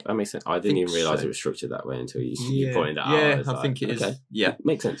that right? That makes sense. I didn't even realise it was structured that way until you pointed that out. Yeah, I think it is. Okay. Yeah,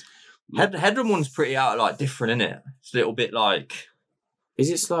 makes sense. Headroom one's pretty different, isn't it? It's a little bit like. Is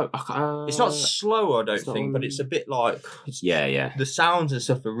it slow? It's not slow, I don't think, but it's a bit like. Yeah. The sounds and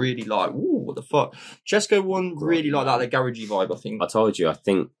stuff are really like, ooh, what the fuck? Chesko one really like that, the garagey vibe, I think. I told you, I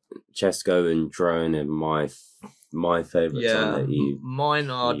think Chesko and Drone are my favourite song that you.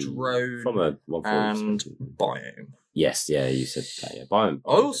 Mine are Drone from a 140 and Biome. Yes, you said that, yeah. Biome.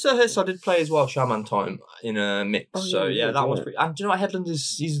 Also, I did play as well, Shaman Time, in a mix. That was pretty. And do you know what? Headland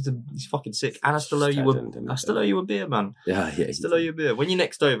he's fucking sick. And I still owe you a beer, man. Yeah. I still owe you a beer. When you're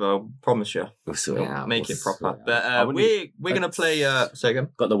next over, I promise you. We'll sort it out. Make it proper. But we're going to play. Say again.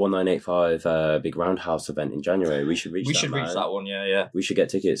 Got the 1985 big Roundhouse event in January. We should reach that one, yeah. We should get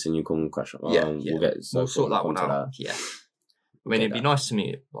tickets and you come crash up. We'll sort that one out. Yeah. I mean, it'd be nice to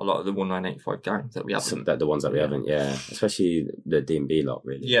meet a lot of the 1985 gangs that we haven't. The ones that we haven't, especially the D&B lot,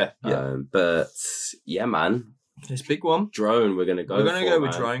 really. Yeah. But yeah, man, this big one. Drone. We're gonna go.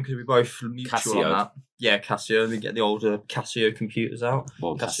 With Drone because we both mutual on that. Yeah, Casio. We get the older Casio computers out.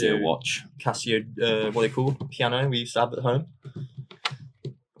 Well, Casio watch. Casio. What they call piano. We used to have at home.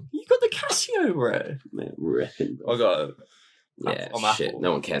 You got the Casio, bro. Man, ripping. I got it. Yeah, shit. Apple.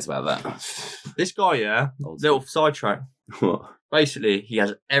 No one cares about that. This guy, little sidetrack. What? Basically, he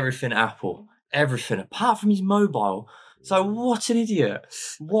has everything Apple, everything apart from his mobile. So what an idiot!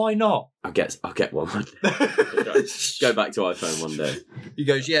 Why not? I'll get one one day. Go back to iPhone one day. He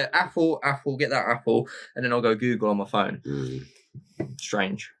goes, Apple, get that Apple, and then I'll go Google on my phone.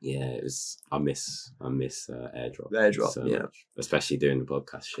 Strange. Yeah, it was. I miss AirDrop. AirDrop, so much. Especially doing the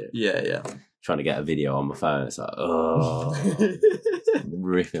podcast shit. Yeah. Trying to get a video on my phone, it's like,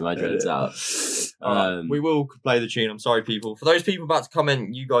 ripping my dreads out. We will play the tune. I'm sorry, people. For those people about to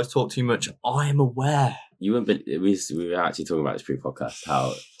comment, you guys talk too much. I am aware. You wouldn't. We were actually talking about this pre-podcast.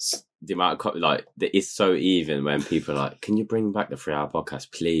 How the amount of it's so even when people are like, "Can you bring back the 3-hour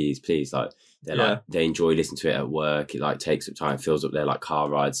podcast, please?" Like they enjoy listening to it at work. It takes up time, fills up their car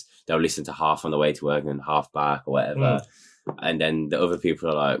rides. They'll listen to half on the way to work and half back or whatever. And then the other people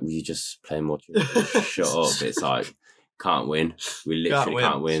are like, "Will you just play more tunes? Shut up!" It's like, can't win. We literally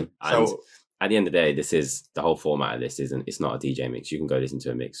can't win. And at the end of the day, this is the whole format of this. It's not a DJ mix. You can go listen to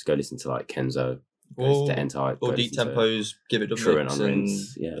a mix. Go listen to Kenzo. Go to N-Type. Or Deep Tempos. Give it a mix. And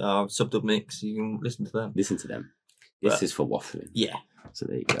Sub-Dub mix. You can listen to them. This is for waffling. Yeah. So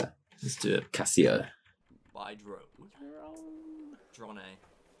there you go. Let's do it. Casio. By Drone. Drone.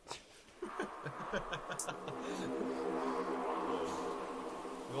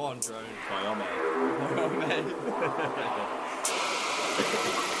 Go on, Drone. By on, mate.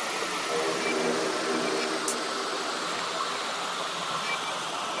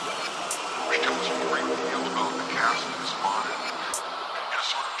 Still some great feels about the cast and spot and a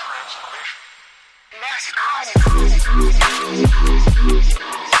sort of transformation.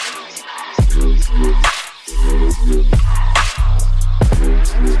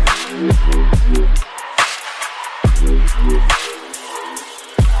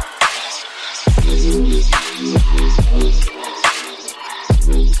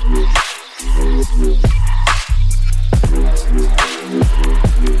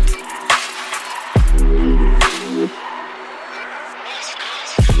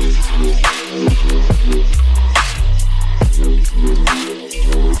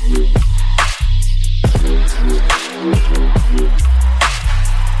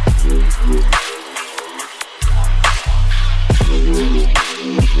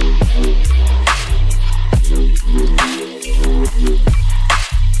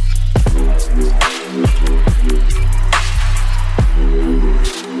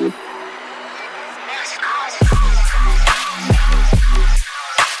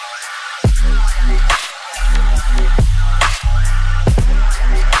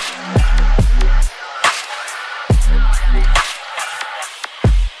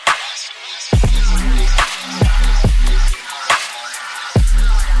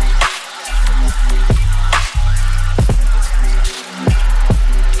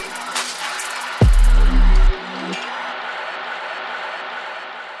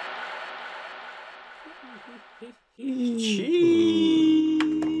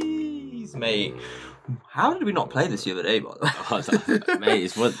 How did we not play this the other day, by the way?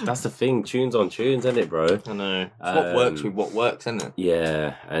 Mate, that's the thing. Tunes on tunes, isn't it, bro? I know. It's what works with what works, isn't it?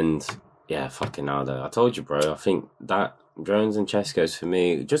 Yeah, and yeah, fucking hell, though. I told you, bro. I think that Drones and Chesco's for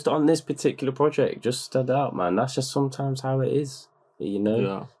me, just on this particular project, just stood out, man. That's just sometimes how it is, you know.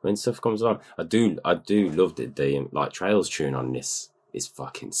 Yeah. When stuff comes along, I do love the like Trails tune on this is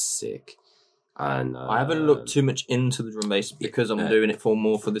fucking sick. And I haven't looked too much into the drum bass because I'm doing it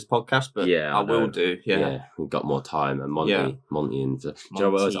more for this podcast, but yeah, I will do. Yeah, we've got more time. And Monty and do you know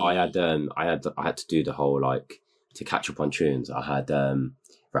what else? I had to do the whole like to catch up on tunes. I had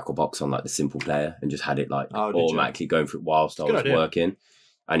record box on like the simple player and just had it like automatically going through whilst I was working.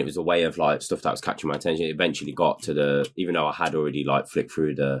 And it was a way of like stuff that was catching my attention. It eventually got to even though I had already like flicked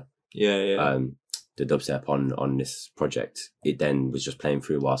through the dubstep on this project, it then was just playing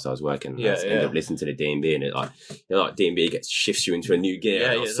through whilst I was working. I ended up listening to the D&B and it like D&B shifts you into a new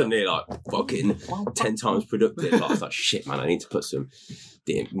gear and suddenly like fucking 10 times productive. Like, I was like, shit, man, I need to put some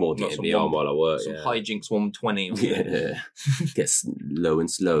more D&B on while I work. Some hijinks 120. Yeah, gets low and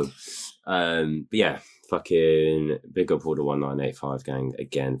slow. But yeah, fucking big up all the 1985 gang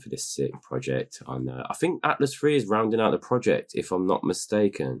again for this sick project. I think Atlas 3 is rounding out the project, if I'm not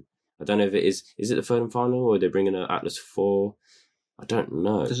mistaken. I don't know if it is it the third and final or are they bringing an Atlas 4? I don't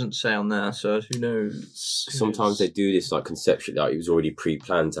know. It doesn't say on there, so who knows? Sometimes they do this like conceptually, like it was already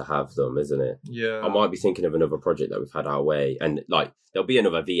pre-planned to have them, isn't it? Yeah. I might be thinking of another project that we've had our way, and like there'll be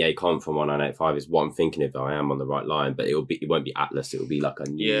another VA comp from 1985 is what I'm thinking if I am on the right line, but it won't be Atlas, it will be like a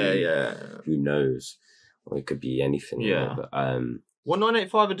new, who knows? Or it could be anything. Yeah. But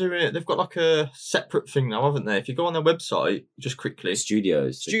 1985 are doing it. They've got like a separate thing now, haven't they? If you go on their website, just quickly.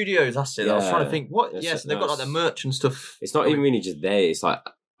 Studios, that's it. I was trying to think, what? Yes, they've got like their merch and stuff. It's not even really just there. It's like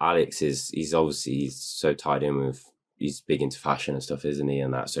Alex he's so tied in with, he's big into fashion and stuff, isn't he?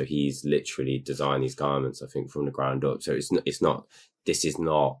 And that, so he's literally designed these garments, I think, from the ground up. So this is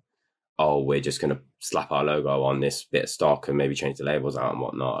not, oh, we're just going to slap our logo on this bit of stock and maybe change the labels out and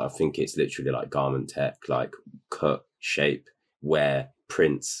whatnot. I think it's literally like garment tech, like cut, shape, wear,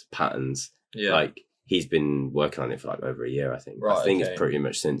 prints, patterns. Yeah. Like he's been working on it for like over a year, I think. Right, I think it's pretty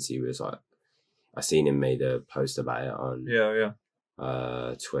much since he was like, I seen him made a post about it on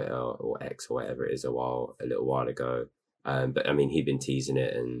Twitter or X or whatever it is a little while ago. But I mean, he'd been teasing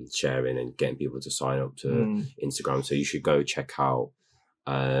it and sharing and getting people to sign up to Instagram. So you should go check out.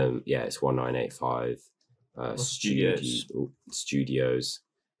 It's 1985 Studios,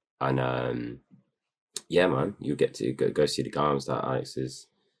 and yeah, man, you get to go see the garments that Alex is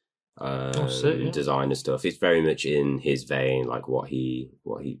design and stuff. It's very much in his vein, like what he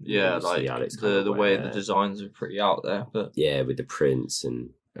like Alex the way the designs are pretty out there, but with the prints and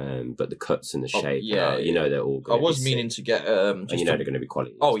but the cuts and the shape, they're all good. I was meaning to get and they're going to be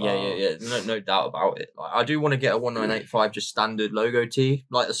quality. No doubt about it. Like, I do want to get a 1985 just standard logo tee,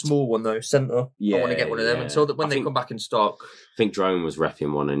 like the small one though, center. I want to get one of them, and so that when they come back in stock. I think Drone was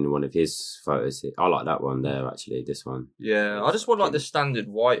repping one in one of his photos. I like that one there, actually. This one. Yeah, I just want like the standard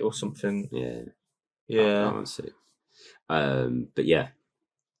white or something. Yeah. That one's sick. But yeah,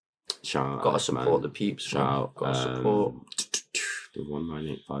 shout out. Gotta support the peeps. Shout out. Gotta support the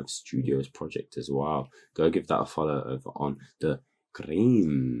 1985 Studios project as well. Go give that a follow over on the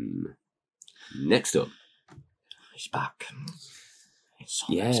Cream. Next up, he's back.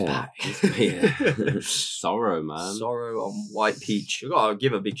 He's back. Sorrow, man. Sorrow on White Peach. I gotta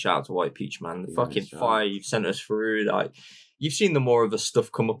give a big shout out to White Peach, man. The fucking 5 sent us through. Like, you've seen the more of the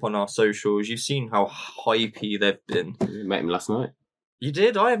stuff come up on our socials. You've seen how hypey they've been. You met him last night. You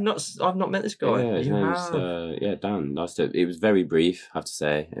did? I've not met this guy. Yeah, his name's Dan. It was very brief, I have to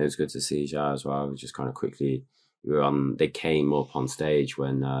say. It was good to see Ja as well. Just kind of quickly, they came up on stage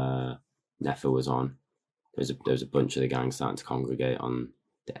when Nefa was on. There was a bunch of the gang starting to congregate on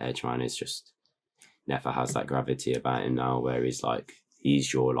the edge, man. It's just Nefa has that gravity about him now, where he's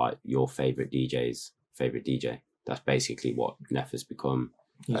your favorite DJ's favorite DJ. That's basically what Nefa's become.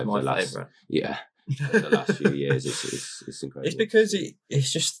 He's my favorite. Yeah. The last few years, it's incredible. It's because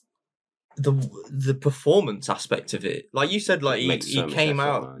it's just the performance aspect of it. Like you said, like he came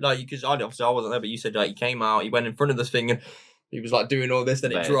out, man. Like, because I wasn't there, but you said like he came out, he went in front of this thing and he was like doing all this,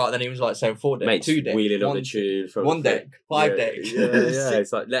 then it dropped, then he was like saying 4 decks, 2 decks, wheeling up the tune from 1 deck, 5 decks. Yeah.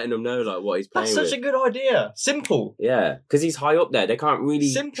 It's like letting them know like what he's playing. That's such a good idea. Simple. Yeah, because he's high up there, they can't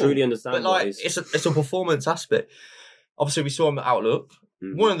really truly understand. But like it's a performance aspect. Obviously, we saw him at Outlook.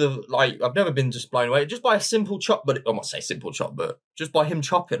 Mm-hmm. One of the I've never been just blown away just by a simple chop, but I might say simple chop, but just by him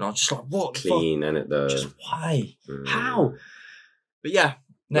chopping, I was just like, what? Clean, and it though. Just why? How? But yeah,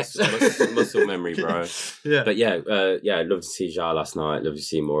 Next. Muscle memory, bro. Yeah. But yeah, I'd love to see Ja last night. Love to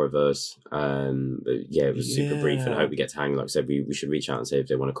see more of us. But yeah, it was super brief, and I hope we get to hang. Like I said, we should reach out and say if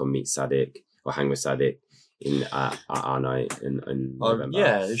they want to come meet Sadik or hang with Sadik at our night in November.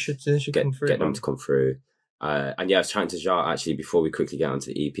 Yeah, they should come through. Get them to come through. And yeah, I was chatting to Ja actually before we quickly get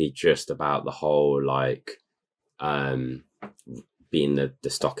onto the EP, just about the whole like being the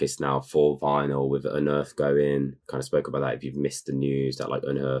stockist now for vinyl with Unearth going. Kind of spoke about that. If you've missed the news, that like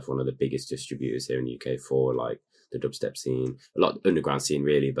Unearth, one of the biggest distributors here in the UK for like the dubstep scene, a lot of underground scene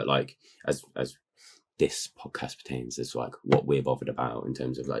really, but like as this podcast pertains, is like what we're bothered about in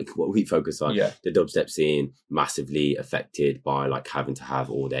terms of like what we focus on. Yeah. The dubstep scene massively affected by like having to have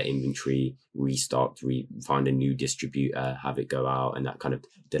all their inventory restocked, find a new distributor, have it go out, and that kind of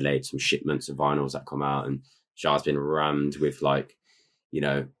delayed some shipments of vinyls that come out. And Jar's been rammed with like, you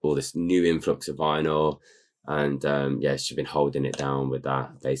know, all this new influx of vinyl, and she's been holding it down with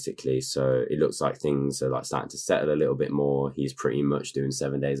that basically. So it looks like things are like starting to settle a little bit more. He's pretty much doing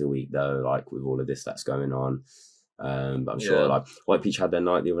 7 days a week though, like with all of this that's going on. But I'm sure like White Peach had their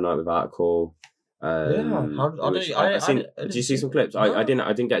night the other night with Article. Did you see some clips? No. I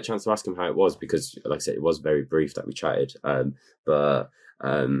didn't get a chance to ask him how it was because, like I said, it was very brief that we chatted. But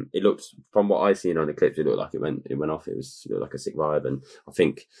it looked, from what I seen on the clips, it looked like it went off. It looked like a sick vibe, and I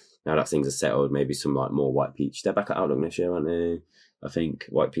think now that things are settled, maybe some like more White Peach. They're back at Outlook next year, aren't they? I think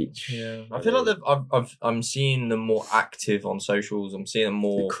White Peach. Yeah, I feel like I'm seeing them more active on socials. I'm seeing them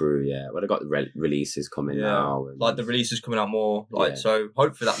more. The crew, yeah. Well, they got the releases coming now. And like the releases coming out more. Like so,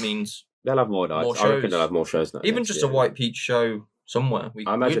 hopefully that means they'll have more nights. I reckon they'll have more shows now. Even just a White Peach show somewhere.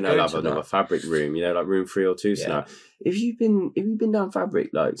 I imagine they'll have another Fabric room, you know, like room 3 or 2 now. If you've been down Fabric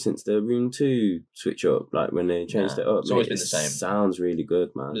like since the room 2 switch up, like when they changed it up, it's always been the same. Sounds really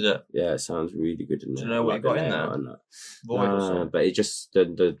good, man. Is it? Yeah, it sounds really good. Do you know what you got in there? Nah, but it just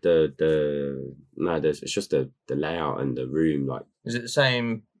it's just the layout and the room. Like, is it the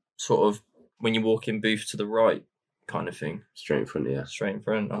same sort of when you walk in booth to the right kind of thing? Straight in front of you. Straight in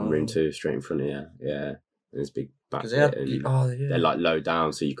front. Room 2, straight in front of you. Yeah. There's big back they're like low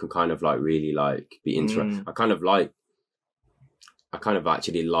down, so you can kind of like really like be interactive. I kind of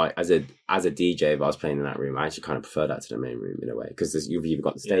actually like as a DJ, if I was playing in that room, I actually kind of prefer that to the main room in a way, because you've either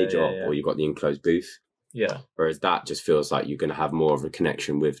got the stage up or you've got the enclosed booth. Yeah. Whereas that just feels like you're going to have more of a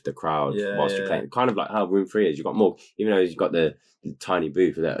connection with the crowd whilst you're playing. Kind of like how room 3 is. You've got more, even though you've got the tiny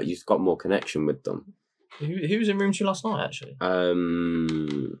booth, you've got more connection with them. Who was in room 2 last night actually?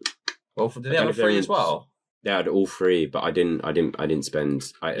 Well, did they have a 3 as well? They had all 3, but I didn't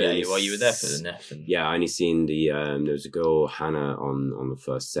spend. You were there for the Neff. I only seen the. There was a girl Hannah on the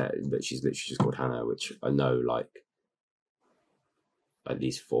first set, but she's literally just called Hannah, which I know like at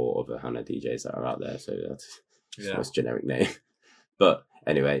least 4 other Hannah DJs that are out there, so that's the most generic name. But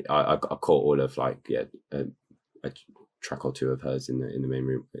anyway, I caught all of like a track or 2 of hers in the main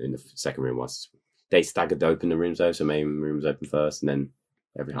room. In the second room was they staggered open the rooms though, so main rooms open first, and then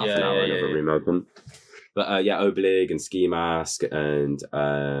every half an hour another room open. But Oblig and Ski Mask, and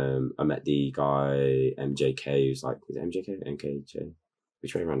I met the guy MJK, who's like, is it MJK? MKJ?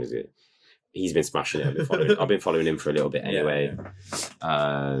 Which way around is it? He's been smashing it. I've been following him for a little bit anyway.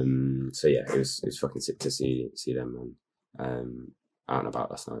 So yeah, it was fucking sick to see them out and about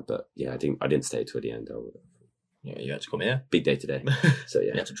last night. But yeah, I didn't stay till the end. Yeah, you had to come here. Big day today. So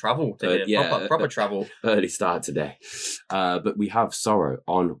yeah. You had to travel. Proper travel. Early start today. But we have Sorrow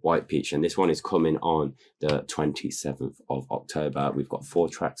on White Peach, and this one is coming on the 27th of October. We've got 4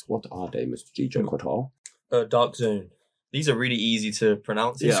 tracks. What are they, Mr. DJ Quasar? Dark Zone. These are really easy to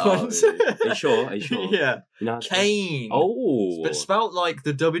pronounce, these ones. Are you sure? Yeah. You know, Kane. Oh. But spelt like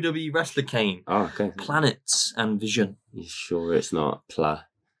the WWE wrestler Kane. Oh, okay. Planets and Vision. You sure it's not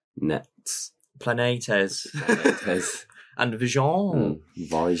Planets? Planetes. And Vision.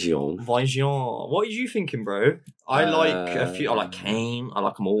 Vision. What are you thinking, bro? I like a few. I like Kane. I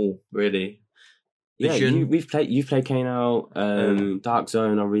like them all, really. Vision. Yeah, you've played Kane out. Dark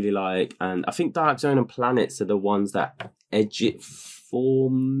Zone I really like, and I think Dark Zone and Planets are the ones that edge it for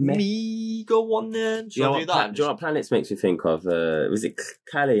me. Go on then. Shall I do that? Do you know what Planets makes me think of? Was it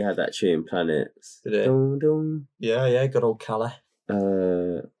Cali had that tune, Planets? Did it? Dun, dun. Yeah, good old Cali.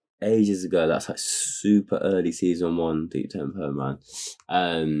 Ages ago, that's like super early season 1 Deep Tempo, man.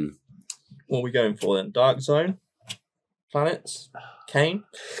 What are we going for then? Dark Zone? Planets? Kane?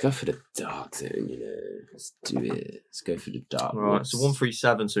 Let's go for the Dark Zone, you know. Let's do it. Let's go for the Dark. Right, so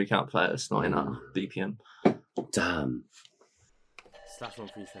 137, so we can't play it. It's not in our BPM. Damn. Slash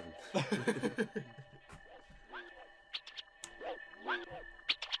 137.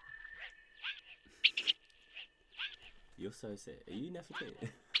 You're so sick. Are you Nefertiti?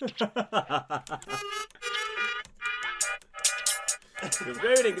 You're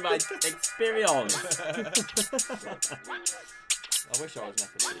ruining my experience. I wish I was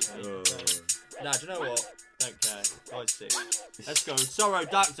Nefertiti. Nah, do you know what? Don't care. Guy's sick. Let's go. Sorrow,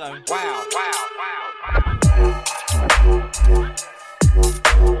 Dark Zone. Wow.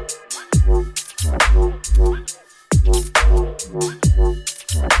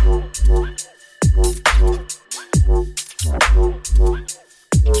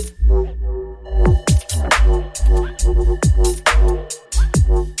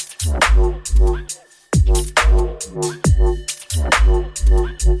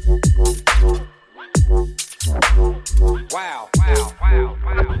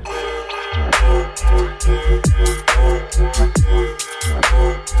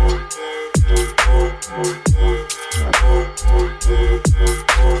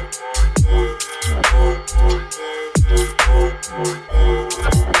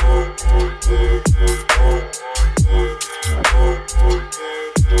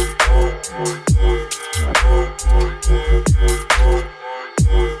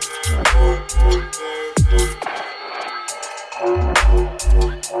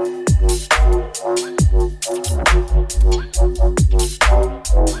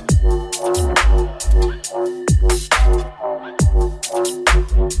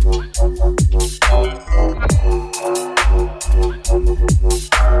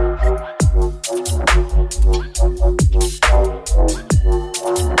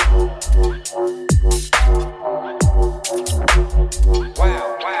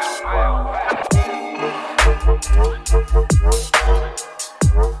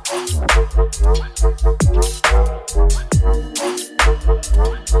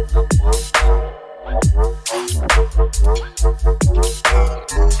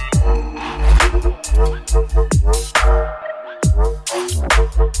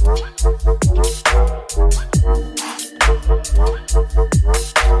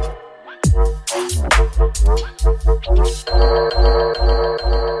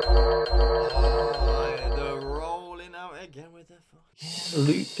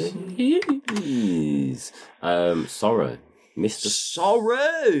 Sorrow, Mr.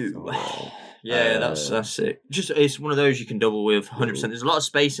 Sorrow. Yeah, that's it. Just it's one of those you can double with 100%. There's a lot of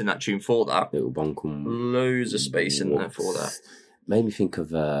space in that tune for that. Little bonkum. Loads of space in there for that. Made me think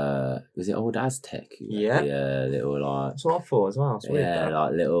of was it old Aztec? Yeah. Yeah, little like. That's what I thought as well. It's weird, yeah, that.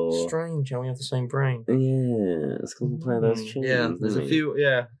 like little. Strange how we have the same brain. Yeah, it's because we play those tunes. Yeah, there's a few.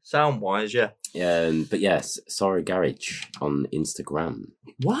 Yeah, sound wise, yeah. But yes, Sorrow Garage on Instagram.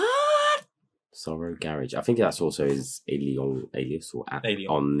 What? Sorrow Garage. I think that's also his alias or app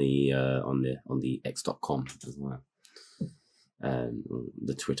on the x.com as well.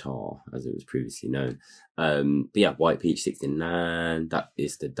 The Twitter, as it was previously known. But yeah, White Peach 69. That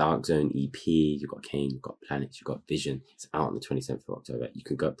is the Dark Zone EP. You've got Kane, you've got Planets, you've got Vision. It's out on the 27th of October. You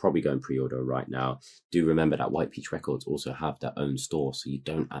can probably go and pre-order right now. Do remember that White Peach Records also have their own store, so you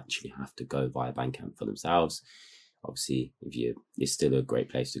don't actually have to go via Bandcamp for themselves. Obviously, it's still a great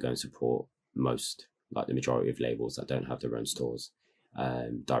place to go and support the majority of labels that don't have their own stores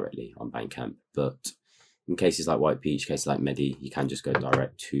directly on Bandcamp. But in cases like White Peach, cases like Medi, you can just go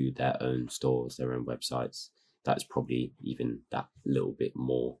direct to their own stores, their own websites. That's probably even that little bit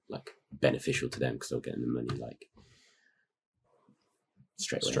more like beneficial to them because they're getting the money like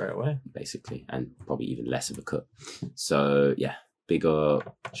straight away, basically, and probably even less of a cut. So yeah, big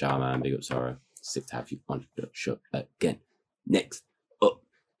up Shaman, big up Sorrow. Sick to have you on the show again. Next up,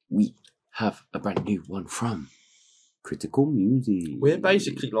 we have a brand new one from Critical Music. We're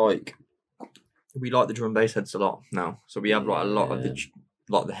basically we like the drum and bass heads a lot now, so we have like a lot of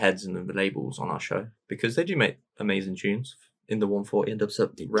the heads and the labels on our show because they do make amazing tunes in the 140 and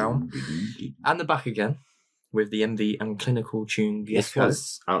dubstep realm. And they're back again with the MV and Clinical tune. This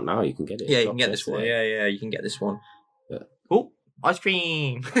one's out now. You can get it. Yeah, you can get this one. Yeah, you can get this one. Oh, ice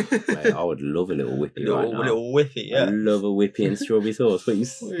cream! Mate, I would love a little whippy right now. A little whippy, yeah. I love a whippy and strawberry sauce. What you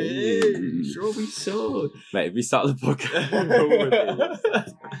saying? Strawberry sauce. Mate, if we start the podcast,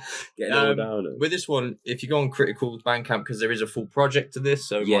 get it all down. With this one, if you go on Critical Bandcamp, because there is a full project to this,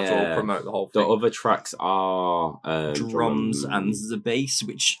 so might as well promote the whole thing. The other tracks are drums and the bass,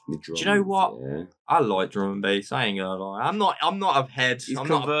 which do you know what? Yeah. I like drum and bass. I ain't gonna lie. I'm not a head.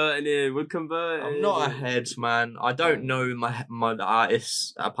 We're converting. I'm not a head, man. I don't know my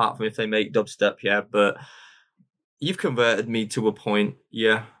artists apart from if they make dubstep, yeah. But you've converted me to a point,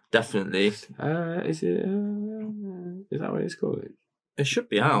 yeah, definitely. Is that what it's called? It should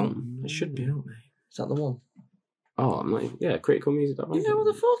be out. It should be out, mate. Is that the one? Oh, I'm not even... Yeah, critical music. Yeah, what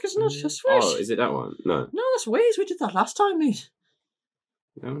the fuck? Isn't that just Swish? Oh, is it that one? No. No, that's Wiz. We did that last time, mate.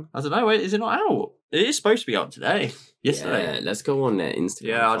 No? I don't know. Is it not out? It is supposed to be out today. Yesterday. Yeah, let's go on their Instagram.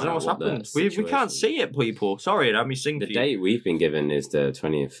 Yeah, I don't know what's happened. We can't see it, people. Sorry, let me sing The for you. date we've been given is the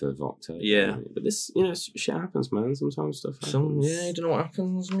 20th of October. Yeah. But this, shit happens, man. Sometimes stuff happens. You don't know what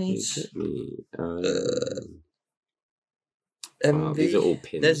happens, mate. Wow, these are all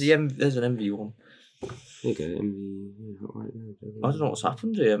pins. There's an MV one. There you go, MV. I don't know what's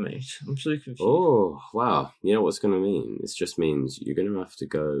happened here, mate. I'm so confused. Oh, wow. You know what's going to mean? It just means you're going to have to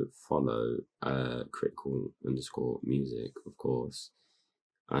go follow critical_music, of course.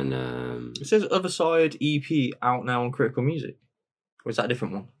 And it says Other Side EP out now on Critical Music. Or is that a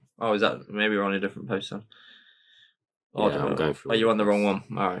different one? Oh, is that... Maybe we're on a different post then. Oh, yeah, I'm going through. Oh, you're on the wrong one.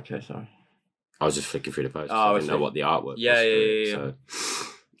 Oh, okay, sorry. I was just flicking through the post. Oh, I didn't know what the artwork was. Yeah. So,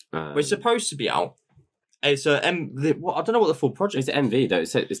 well, it's supposed to be out. It's I don't know what the full project. It's MV though.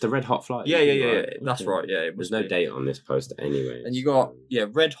 It's the Red Hot Flight. Yeah. Right? That's right. Yeah, There's no date on this post anyway. And you got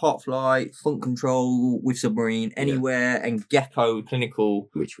Red Hot Flight, Funk Control with Submarine, Anywhere, and Gecko Clinical.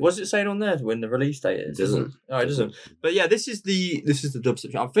 Which what's it saying on there when the release date is? It doesn't. Oh, it doesn't. But yeah, this is the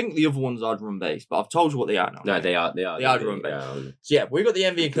dubstep. I think the other ones are drum based, but I've told you what they are now. No, they are. They are drum based. So yeah, we've got the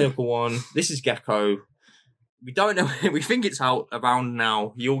MV and Clinical one. This is Gecko. We don't know. We think it's out around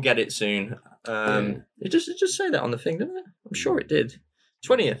now. You'll get it soon. It just say that on the thing, didn't it? I'm sure it did.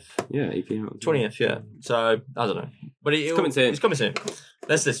 20th. Yeah, EP out. 20th. Yeah. So I don't know, but it's coming soon. It's coming soon.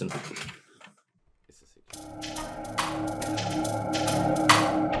 Let's listen.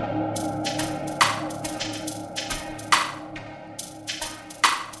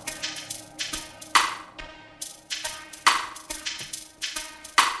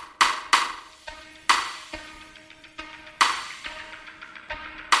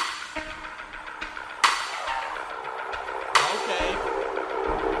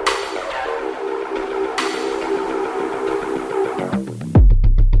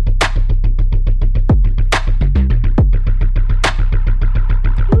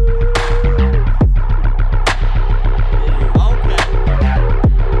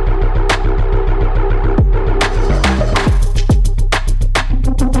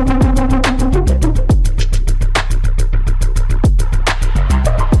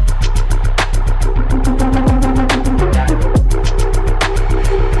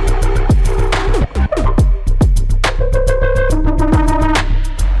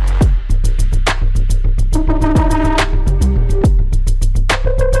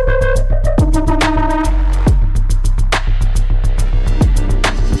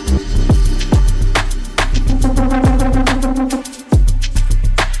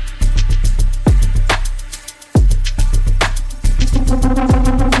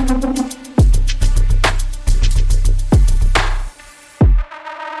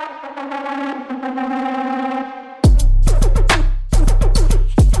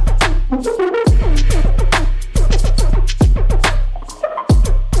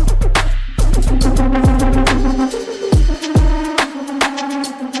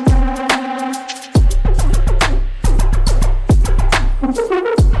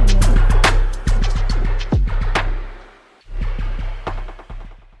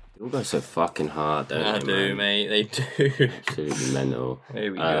 So fucking hard, don't they? They do, mate. They do. Absolutely mental.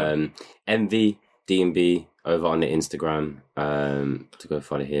 There we go. MV DMB over on the Instagram. To go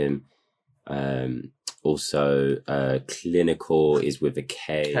follow him. Also, Clinical is with a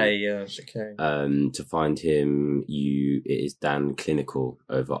K. It's a K. To find him, it is Dan Clinical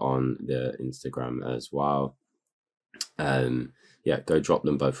over on the Instagram as well. Go drop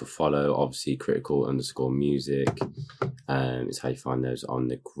them both a follow. Obviously, critical_music. Is how you find those on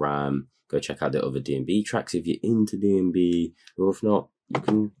the gram. Go check out the other DMB tracks if you're into DMB, or if not, you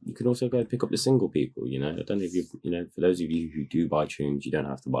can also go pick up the single, people. I don't know if for those of you who do buy tunes, you don't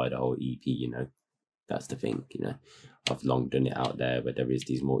have to buy the whole EP. That's the thing. I've long done it out there where there is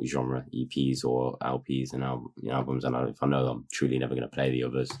these multi-genre EPs or LPs and albums, and if I know I'm truly never going to play the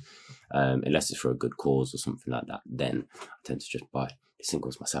others, unless it's for a good cause or something like that, then I tend to just buy the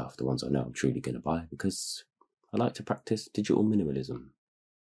singles myself, the ones I know I'm truly going to buy, because I like to practice digital minimalism.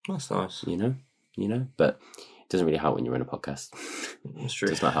 That's nice. But it doesn't really help when you're in a podcast. That's true.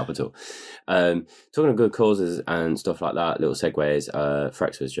 It does not help at all. Talking of good causes and stuff like that, little segues,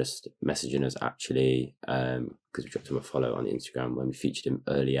 Frex was just messaging us actually, because we dropped him a follow on Instagram when we featured him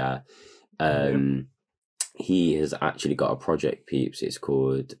earlier. He has actually got a project, peeps. It's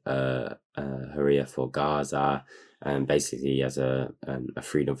called Haria for Gaza, and basically he has a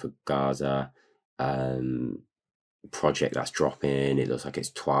Freedom for Gaza project that's dropping. It looks like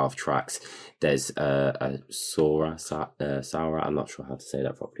it's 12 tracks. There's a Saura, I'm not sure how to say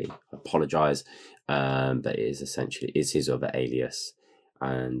that properly. I apologise. But it is essentially his other alias.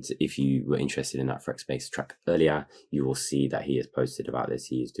 And if you were interested in that Frex Space track earlier, you will see that he has posted about this.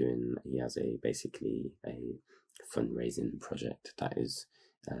 He has basically a fundraising project that is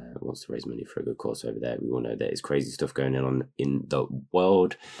wants to raise money for a good cause over there. We all know there's crazy stuff going on in the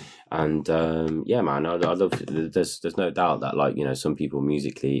world, and yeah, man, I love. There's no doubt that, like, you know, some people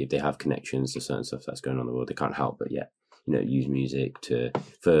musically, if they have connections to certain stuff that's going on in the world, they can't help but use music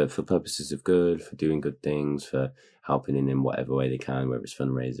for purposes of good, for doing good things, for helping in whatever way they can, whether it's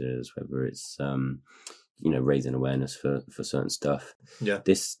fundraisers, whether it's raising awareness for certain stuff. Yeah.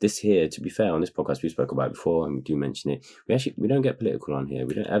 This here, to be fair, on this podcast we spoke about it before, and we do mention it. We don't get political on here.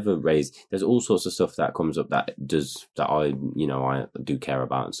 We don't ever raise. There's all sorts of stuff that comes up that I do care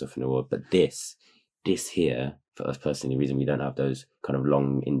about and stuff in the world. But this here, for us personally, the reason we don't have those kind of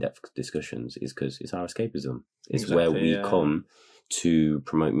long, in-depth discussions is because it's our escapism. It's where we come to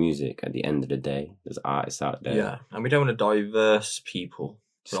promote music. At the end of the day, there's artists out there. Yeah, and we don't want to diverse people.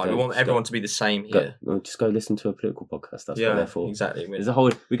 We want everyone to be the same here. Just go listen to a political podcast. That's what they're for. Exactly.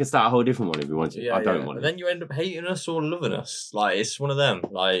 We could start a whole different one if we want to. I don't want to. Then you end up hating us or loving us. Like, it's one of them.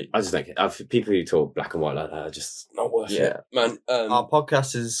 Like, I just think people who talk black and white like that are just not worth it, man. Our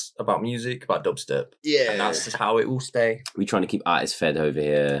podcast is about music, about dubstep. Yeah, and that's just how it will stay. We're trying to keep artists fed over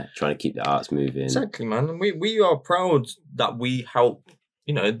here, trying to keep the arts moving. Exactly, man. And we are proud that we help.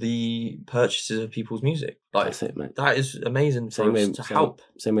 The purchases of people's music. Like, that's it, mate. That is amazing for us to help.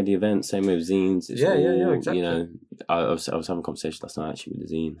 Same with the events, same with zines. It's exactly. I was having a conversation last night actually with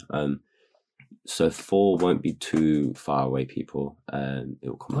the zine. So 4 won't be too far away, people. It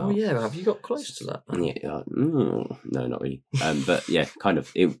will come out. Oh yeah, have you got close to that? Yeah, no, not really. But yeah, kind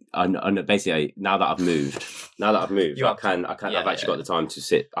of. Basically, now that I've moved, I've actually got the time to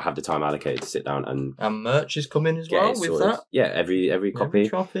sit. I have the time allocated to sit down and merch is coming as well with that. Yeah, every copy.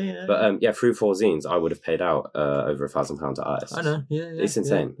 Yeah. But through 4 zines, I would have paid out over £1,000 to artists. I know. Yeah. It's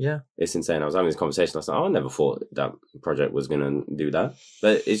insane. Yeah, it's insane. I was having this conversation last night. I never thought that project was going to do that,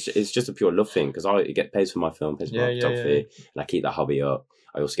 but it's just a pure love thing. Because I get paid for my film, pays for my photography, and I keep that hobby up.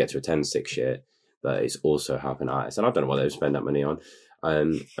 I also get to attend sick shit, but it's also helping artists. And I don't know what they would spend that money on.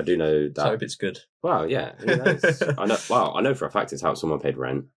 I do know that. I hope it's good. Well, yeah. I know. Well, I know for a fact it's how someone paid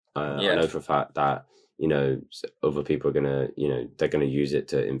rent. I know for a fact that other people are gonna they're gonna use it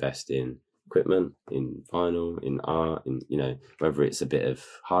to invest in equipment, in vinyl, in art, in whether it's a bit of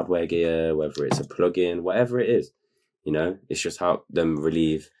hardware gear, whether it's a plug-in, whatever it is. It's just help them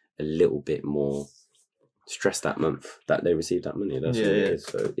relieve a little bit more stress that month that they receive that money. That's what it is.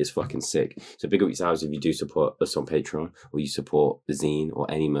 So it's fucking sick. So big up yourselves if you do support us on Patreon, or you support the zine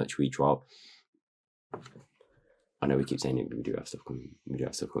or any merch we drop. I know we keep saying it, but we do have stuff coming. We've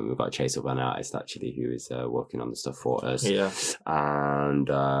got to chase up an artist actually who is working on the stuff for us. Yeah. And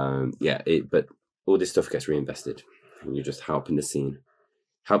but all this stuff gets reinvested, and you're just helping the scene.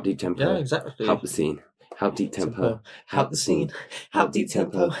 Help Deep Tempo. Yeah, exactly. Help the scene. Help Deep Tempo. Help the scene. Help Deep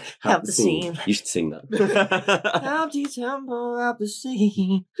Tempo. Help the scene. You should sing that. Help Deep Tempo. Help the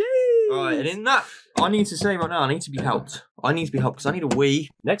scene. Alright, and in that, I need to say right now, I need to be helped. Because I need a wee.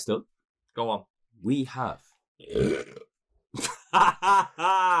 Next up. Go on. We have.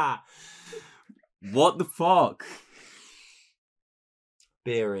 What the fuck?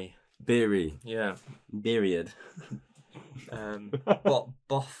 Beery. Yeah. Period.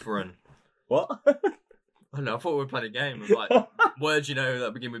 Boffrin. What? I don't know, I thought we were playing a game of like words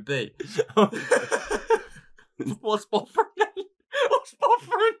that begin with B. What's Boffrin? What's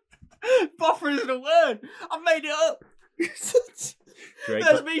Boffrin? Boffrin isn't a word. I made it up.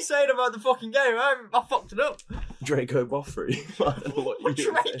 That's me saying about the fucking game. I fucked it up. Draco Boffrey. I don't know what you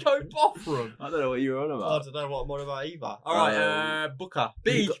were Draco Boffrin. I don't know what you were on about. I don't know what I'm on about either. Alright, Booker. Booker.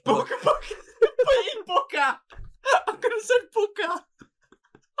 B. Booker. I could have said Booker.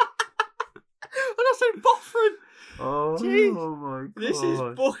 And I said Boffrin. Oh, jeez. Oh my god. This is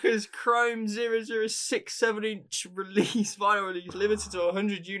Booker's Chrome 006 7-inch release, vinyl release, limited to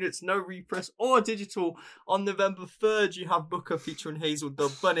 100 units, no repress or digital. On November 3rd, you have Booker featuring Hazel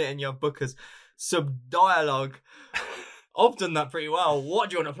Dub Bunny, and you have Booker's Sub-Dialogue. I've done that pretty well. What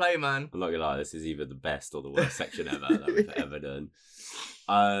do you want to play, man? I'm not gonna lie, this is either the best or the worst section ever that we've ever done.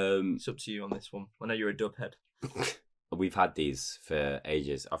 It's up to you on this one. I know you're a dub head. We've had these for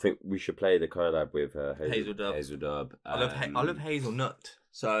ages. I think we should play the collab with Hazel Dub. I love Hazelnut.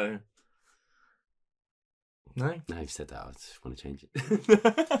 So no, you've said that. I just want to change it.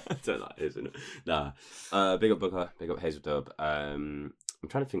 I don't like Hazelnut. Nah. Big up Booker. Big up Hazel Dub. I'm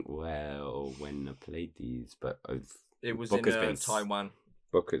trying to think where or when I played these, but It was Booker's in been Taiwan.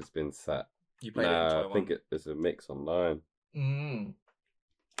 Booker's been set. You played it in Taiwan. I think there's a mix online. Mm.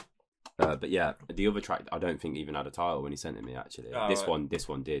 But yeah, the other track I don't think even had a title when he sent it me. Actually, this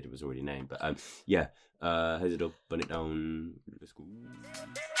one did. It was already named. But yeah, heads it up, burn it down. Let's go.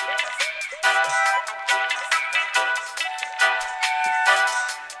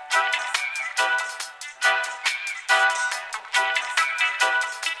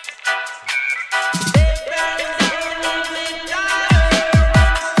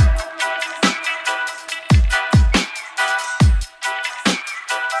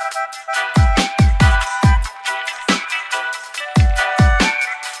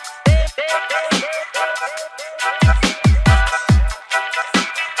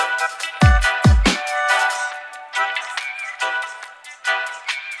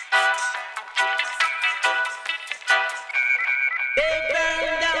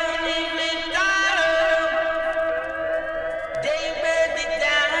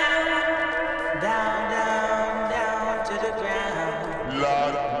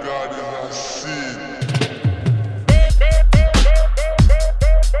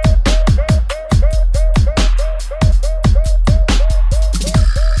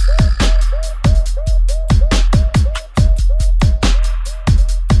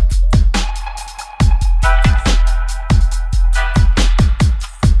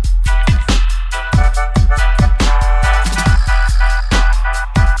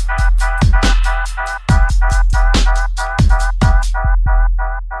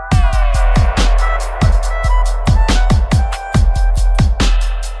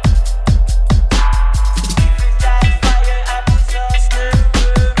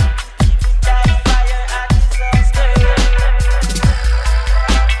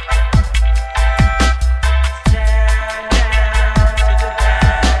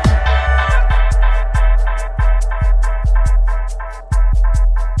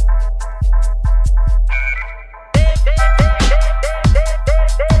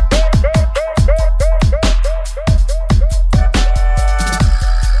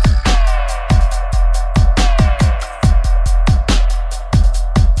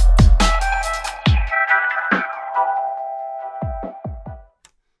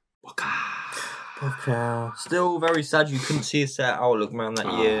 Still very sad you couldn't see a set Outlook around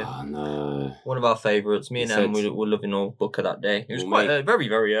that year. Oh, no. One of our favourites. Me and Em were loving all Booker that day. It was very,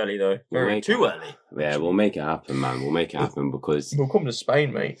 very early though. Too early. Yeah, we'll make it happen, man. We'll make it happen because... We'll come to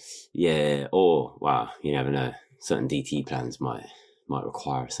Spain, mate. Yeah, or, wow, you never know. Certain DT plans might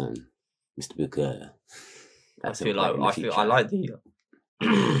require certain Mr. Booker. I like the...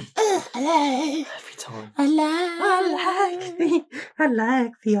 every time. I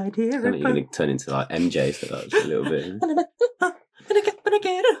like the idea of... You're going to turn into like MJ for that just a little bit. Gonna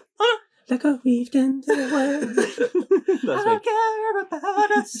get it. Like a we've done to the world. I don't care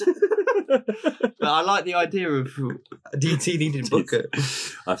about us. But I like the idea of DT needing Booker.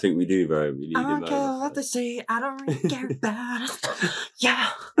 I think we do, bro. We need I don't care what they say. I don't really care about us. Yeah.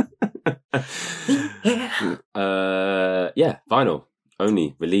 Yeah, vinyl.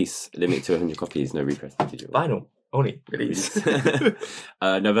 Only release, limit to 100 copies, no repress. Vinyl, only release.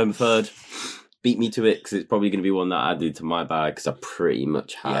 November 3rd. Beat me to it because it's probably going to be one that I added to my bag because I pretty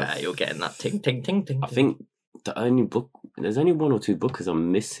much have. Yeah, you're getting that ting ting ting ting. I think there's only one or two bookers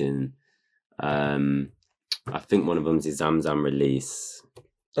I'm missing. I think one of them's the Zamzam release.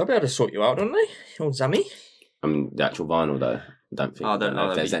 They'll be able to sort you out, don't they? Old Zammy. I mean, the actual vinyl though. I don't know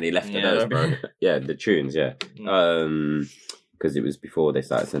if there's any left of those, bro. Yeah, the tunes, yeah. Because it was before they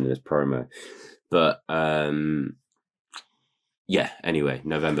started sending us promo. But yeah, anyway,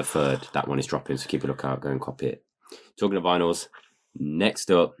 November 3rd, that one is dropping, so keep a lookout, go and copy it. Talking of vinyls, next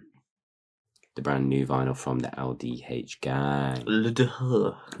up, the brand new vinyl from the LDH gang.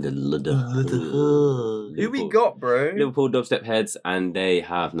 Who we got, bro? Liverpool dubstep heads, and they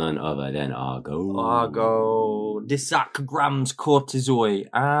have none other than Argo. Disac Grams Cortisoi,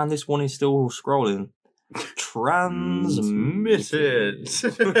 and this one is still scrolling. Transmitted.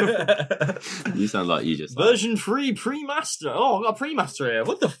 You sound like you just version 3 pre-master. Oh, I got a pre-master here.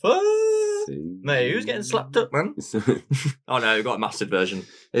 What the fuck? Mate, who's getting slapped up, man? Oh no, we got a mastered version.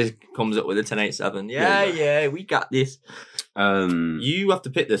 It comes up with a 1087. Yeah, we got this. You have to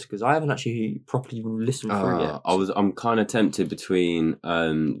pick this because I haven't actually properly listened through it yet. I'm kind of tempted between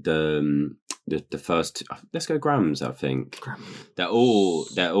the first. Let's go Grams. I think they're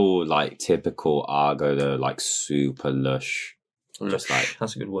all like typical Argo. They're like super lush. Just like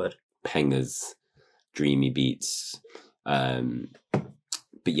that's a good word. Pengers, dreamy beats.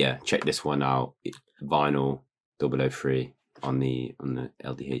 But yeah, check this one out. Vinyl 003. on the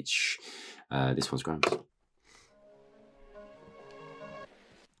LDH. This one's grams.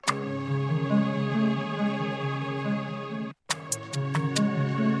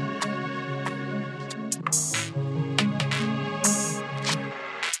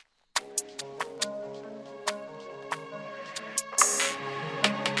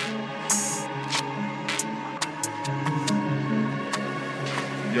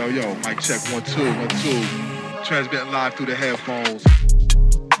 Yo, mic check 1 2 1 2. Transmitting live through the headphones.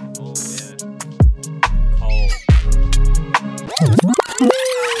 Oh yeah.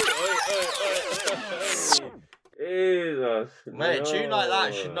 Jesus, Mate, a tune like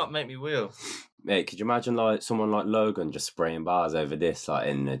that should not make me wheel. Mate, could you imagine like someone like Logan just spraying bars over this, like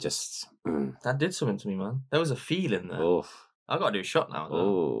in just? That did something to me, man. There was a feeling there. Oof. I got to do a shot now.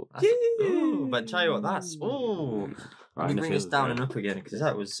 Oh. But tell you what, that's Right, let me bring us down and up again because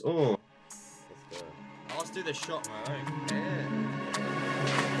that was Let's do the shot, man.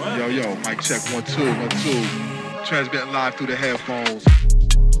 Yeah. Yo, mic check 1 2 1 2. Transmitting live through the headphones.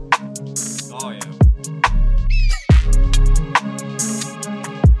 Oh yeah.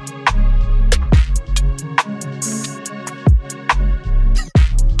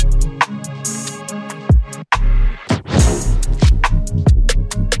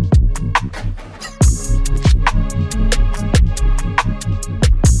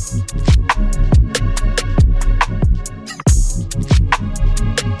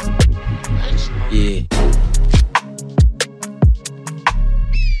 Yeah.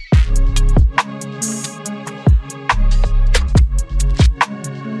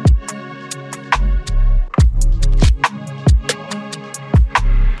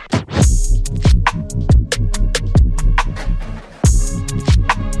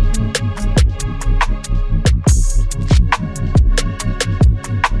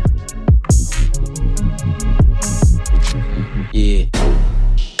 Yeah.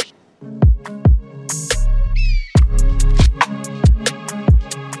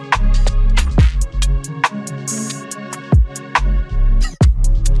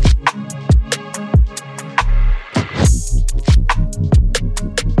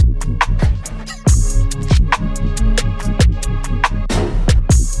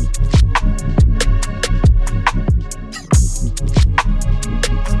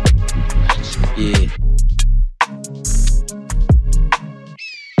 Yeah.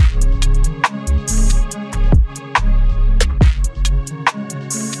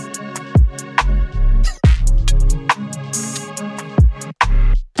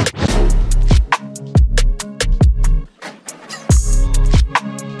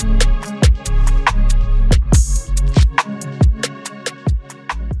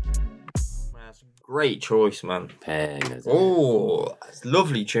 Great choice, man. Bangers. Oh, it's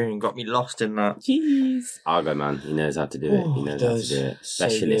lovely tune. Got me lost in that. Jeez. Argo, man. He knows how to do it. He knows how to do it.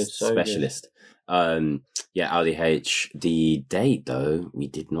 Specialist. So good. Specialist. Yeah, LDH. The date, though, we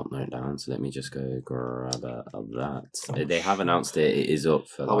did not note down. So let me just go grab that. They have announced it. It is up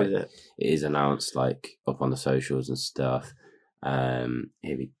for How like. is it? It is announced like up on the socials and stuff. Here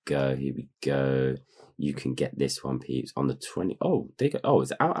we go. You can get this one, peeps, on the 20. Oh, it's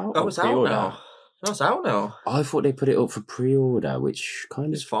out. Oh, it's out now. No, it's out now. I thought they put it up for pre-order, which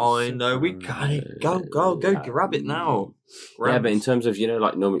kind It's of fine though. We go grab it now. Yeah, but in terms of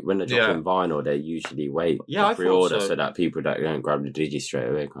normally when they're dropping vinyl, they usually wait I for pre-order thought so. so that people that don't grab the digi straight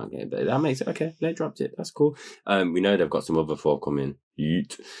away can't get it. But that makes it okay. They dropped it. That's cool. We know they've got some other forthcoming from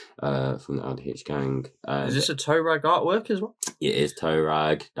the LDH gang. Is this a toe rag artwork as well? It is Toe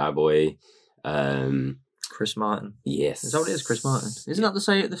Rag, that boy. Chris Martin. Yes, Is that what it is, Chris Martin? Isn't that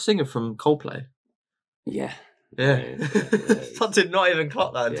the singer from Coldplay? Yeah. Yeah. Yeah. I did not even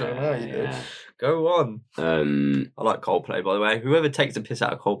clock that until now. You did. Go on. I like Coldplay, by the way. Whoever takes the piss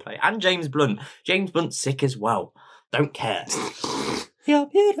out of Coldplay. And James Blunt. James Blunt's sick as well. Don't care. You're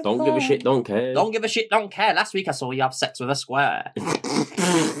beautiful. Don't give a shit, don't care. Don't give a shit, don't care. Last week I saw you have sex with a square.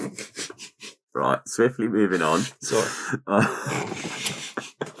 Right, swiftly moving on. Sorry.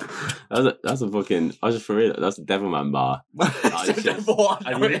 That's a fucking. I just for real. That's a Devilman bar.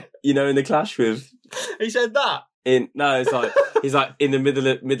 You know, in the Clash with. He said that. It's like he's like in the middle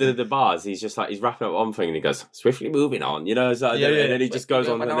of the bars. He's just like he's wrapping up one thing and he goes swiftly moving on. You know, so and then he just goes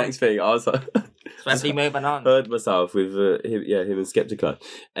on to the next thing. I was like, swiftly moving on. Heard myself with him and Skeptical.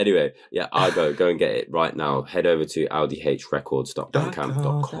 Anyway, I go and get it right now. Head over to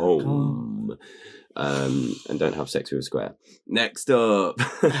aldhrecords.bandcamp.com. And don't have sex with a square. Next up.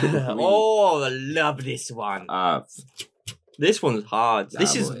 I love this one. This one's hard.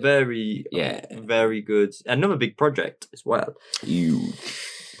 This is very good. Another big project as well. Huge.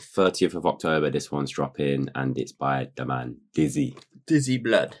 30th of October. This one's dropping, and it's by the man Dizzy. Dizzy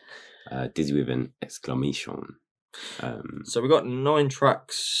Blood. Dizzy with an exclamation. So we got 9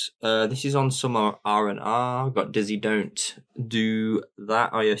 tracks. This is on Summer R&R. We've got Dizzy Don't Do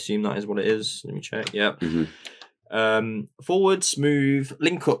That. I assume that is what it is. Let me check. Yep. Forward, Smooth,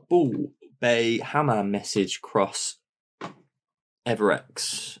 Link Up, Bull, Bay, Hammer, Message, Cross,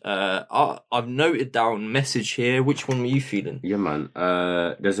 Everex. I've noted down Message here. Which one were you feeling? Yeah, man.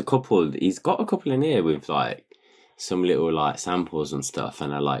 There's a couple. He's got a couple in here with like some little like samples and stuff,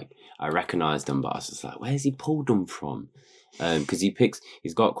 and I recognised them, but I was just like, where's he pulled them from? Because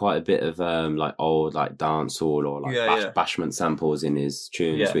he's got quite a bit of like old like dancehall or like bashment samples in his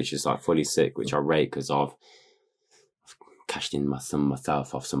tunes, which is like fully sick, which I rate because I've cashed in some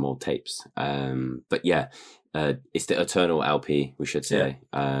myself off some old tapes. But yeah, it's the Eternal LP, we should say.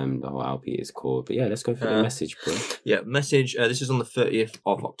 The whole LP is cool. But yeah, let's go for the Message, bro. Yeah, Message. This is on the 30th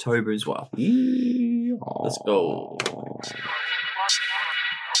of October as well. Let's go.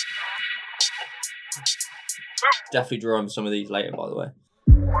 Definitely drawing some of these later, by the way.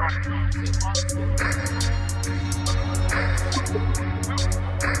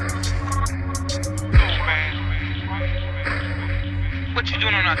 What you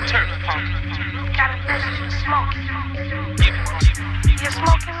doing on that turf, punk? Got a message for smoke. You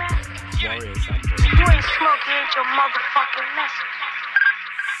smoking, man? You ain't smoking, ain't your motherfucking message.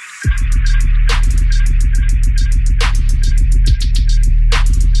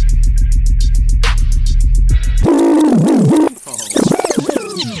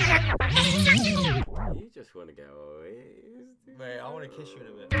 You just want to go away. Mate, I want to kiss you in a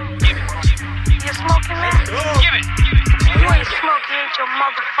bit. You smoking, man? Give it. You ain't smoking, ain't your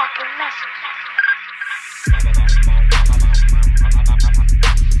motherfucking message.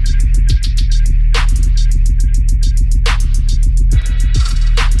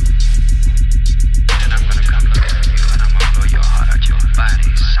 And I'm gonna come look at you and I'm gonna blow your heart out your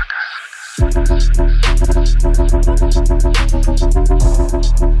body, sucker.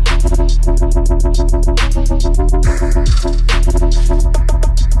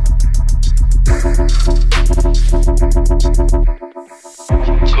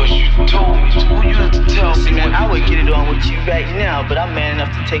 Cause you told me to. You have to tell me Man, I would get it on with you right now, but I'm man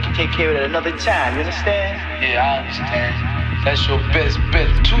enough to take care of it at another time, you understand? Yeah, I understand. That's your best bet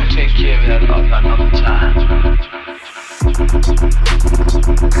to take care of it at another time.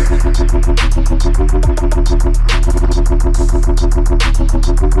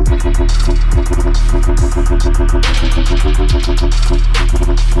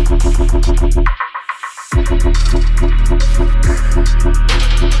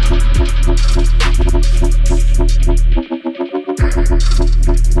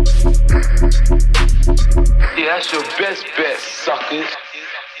 Yeah, that's your best bet, suckers.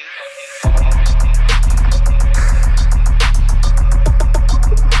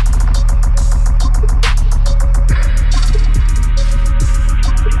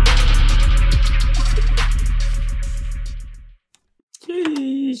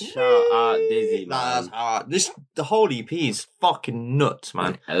 Shout out Dizzy, man. That's hard. The whole EP is fucking nuts,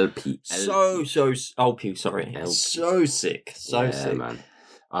 man. LP. So LP, sorry. LP. So sick. So sick, man.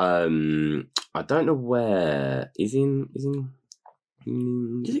 I don't know where is in.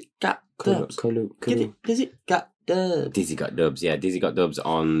 Does it got Dubz? Does it got Dubz? Dizzy got Dubz. Yeah, Dizzy got Dubz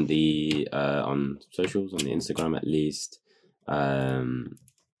on the on socials, on the Instagram at least.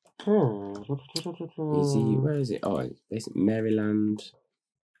 Is he? Where is it? Oh, it's Maryland.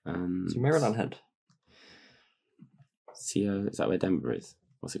 It's Maryland head. CO, is that where Denver is?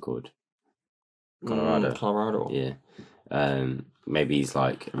 What's it called? Colorado. Colorado. Yeah. Maybe he's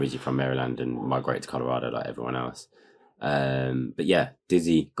like originally from Maryland and migrated to Colorado like everyone else. But yeah,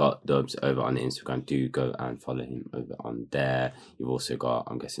 Dizzy got Dubz over on Instagram. Do go and follow him over on there. You've also got,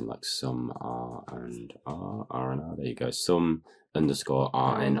 I'm guessing, like some R&R. There you go. Some _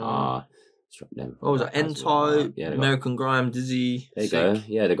 R&R. What was that? N-Type, yeah, American Grime, Dizzy. There you go.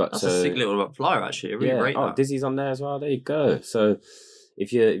 Yeah, they got. That's a sick little flyer actually. I really rate that. Dizzy's on there as well. There you go. So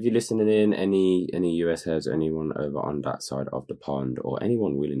if you're listening in, any US heads or anyone over on that side of the pond, or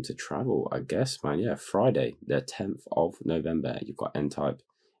anyone willing to travel, I guess, man. Yeah, Friday, the 10th of November, you've got N-Type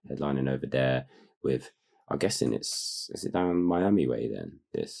headlining over there with. I'm guessing is it down Miami way then?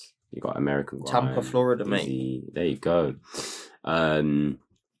 This you got American Grime, Tampa, Florida, Dizzy. Mate. There you go.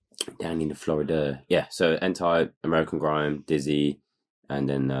 Down in the Florida, yeah. So N-Type, American Grime, Dizzy, and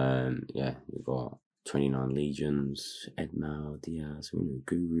then you've got 29 Legions, Edmao, Diaz,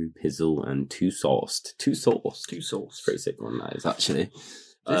 Guru, Pizzle, and Two Sauced. Pretty sick one that is actually.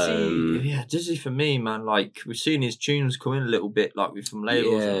 Dizzy for me, man. Like we've seen his tunes come in a little bit, like with some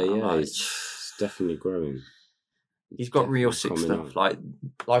labels. It's definitely growing. He's got real sick stuff. Like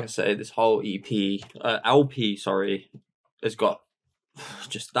I say, this whole LP, has got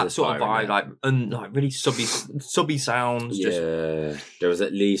just that sort of vibe, like really subby sounds. Yeah, there was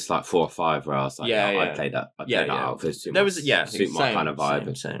at least like 4 or 5 where I was like, I played that. I played that out for suit my kind of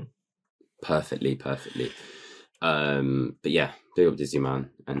vibe. Same. Perfectly. But yeah, big up Dizzy, man.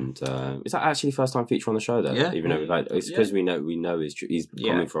 And is that actually first time feature on the show though? Yeah. Even though we've had, it's because we know he's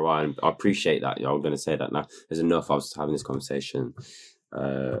coming for a while, and I appreciate that. I'm going to say that now. There's enough. I was having this conversation.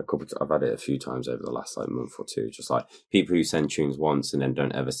 I've had it a few times over the last month or two. Just like people who send tunes once and then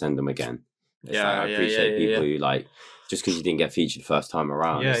don't ever send them again. I appreciate people who like just because you didn't get featured the first time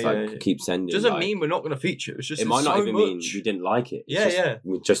around. Keep sending. Doesn't mean we're not going to feature. It's just it might not even mean we didn't like it.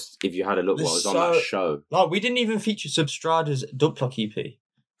 It's just if you had a look what was on that show. Like we didn't even feature Substrada's Dubz EP.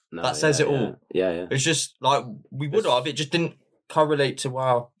 No, that says it all. Yeah. It's just like we would have. It just didn't correlate to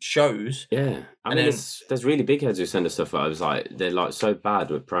our shows. Yeah. I mean, there's really big heads who send us stuff. I was like, they're like so bad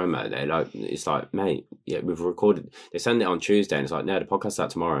with promo. They're like, it's like, mate, we've recorded. They send it on Tuesday, and it's like, no, the podcast's out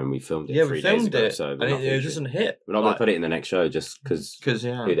tomorrow, and we filmed it 3 days ago. So and it doesn't hit. We're not going to put it in the next show just because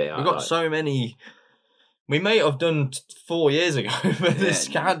who they are. We've got so many. We may have done 4 years ago, but this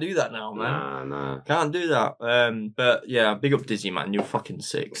can't do that now, man. Nah. Can't do that. But yeah, big up Dizzy, man. You're fucking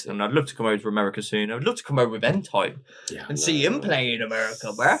sick. And I'd love to come over to America soon. I'd love to come over with N-Type and see him play in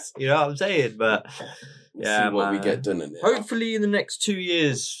America, bruh. You know what I'm saying? But see what we get done in there. Hopefully in the next 2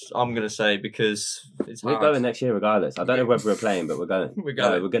 years, I'm going to say, because it's hard. We're going next year regardless. I don't know whether we're playing, but we're going. We're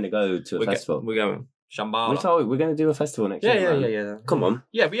going. We're going to go to a festival. We're going. Shambhala. We're going to do a festival next year. Yeah. Come on.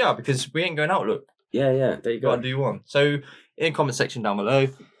 Yeah, we are, because we ain't going out, look. Yeah, there you go. Gotta do one. So, in the comment section down below,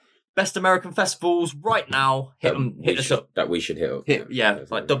 best American festivals right now, hit us up. That we should hit up.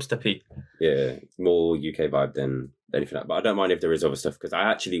 Like dubsteppy. Yeah, more UK vibe than anything else. But I don't mind if there is other stuff, because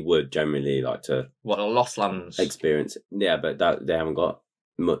I actually would generally like to... What, the Lost Lands? Experience. Yeah, but they haven't got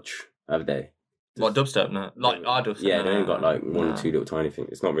much, have they? What, dubstep? No. Like our dubstep? Yeah, they only got like 1 or 2 little tiny things.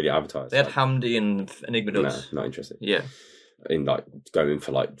 It's not really advertised. They had Hamdi and Enigma Dubz. No, not interested. Yeah. In like going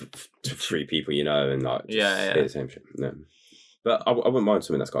for like 3 people, you know, and like the same shit. No, but I wouldn't mind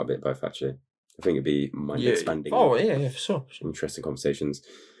something that's got a bit of both. Actually, I think it'd be mind expanding. Oh yeah, for sure. Interesting conversations.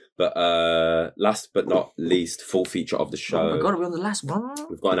 But last but not least, full feature of the show. Oh my god, we're on the last one.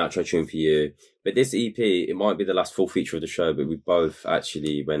 We've got an outro tune for you. But this EP, it might be the last full feature of the show. But we both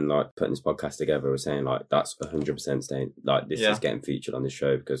actually, when like putting this podcast together, were saying like that's 100% staying. Like this is getting featured on this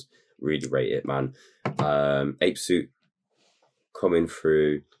show because really rate it, man. Ape Suit coming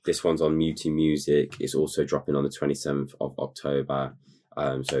through. This one's on Muty Music. It's also dropping on the 27th of October.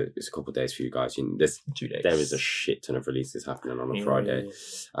 So it's a couple of days for you guys. 2 days. There is a shit ton of releases happening on a Friday,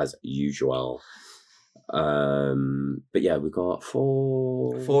 as usual. But yeah, we've got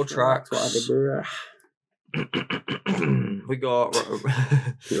 4 tracks. We got.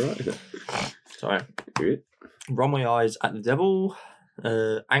 You're right. Sorry. Good. Run My Eyes at the Devil.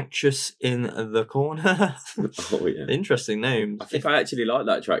 Anxious in the Corner. Oh yeah, interesting names. I think I actually like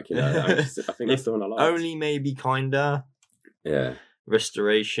that track. You know, I think that's the one I like. Only Maybe Kinda. Yeah.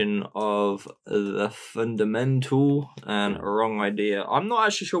 Restoration of the Fundamental and Wrong Idea. I'm not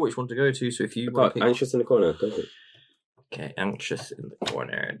actually sure which one to go to. So if you want Anxious in the Corner, go for it. Okay, Anxious in the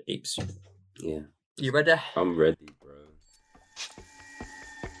Corner and Ape Suit. Yeah. You ready? I'm ready, bro.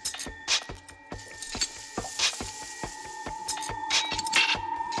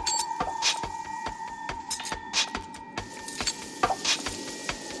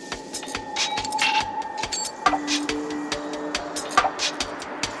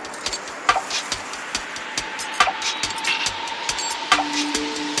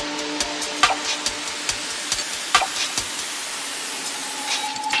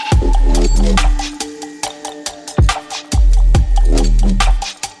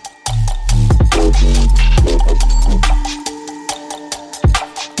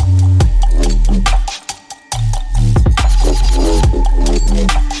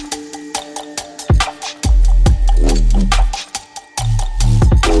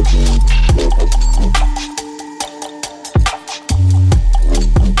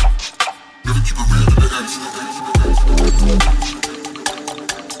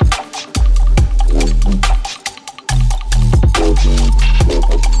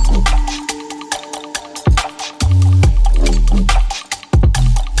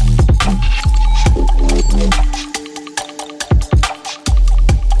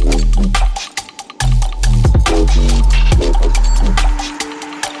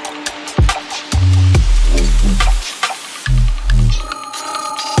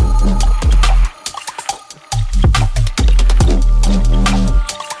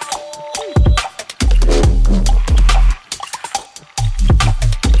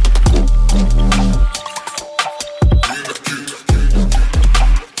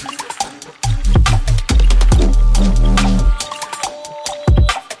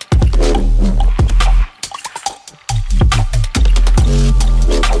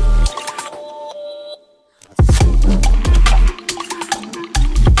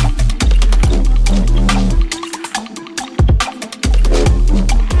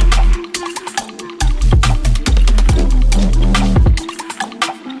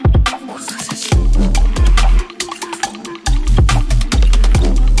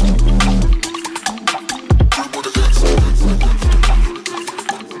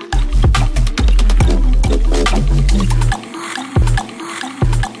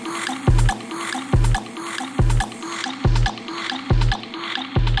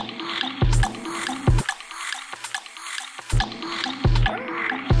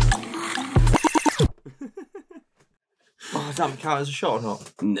 Damn, count as a shot or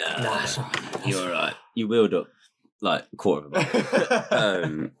not? Nah, you're alright. You wheeled up like a quarter of a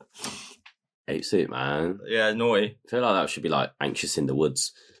bottle. Ape suit, man. Yeah, naughty. I feel like that should be like Anxious in the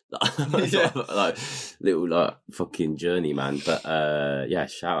Woods. Like little like fucking journey, man. But yeah,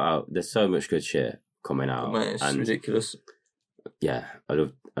 shout out. There's so much good shit coming out. Mate, it's ridiculous. Yeah, I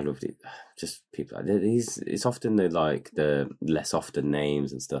loved it. Just people like these. It's often the less often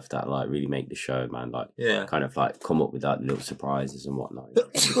names and stuff that like really make the show, man. Like, kind of like come up with that little surprises and whatnot.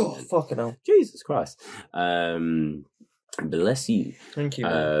 Oh, fucking hell! Jesus Christ. Bless you. Thank you.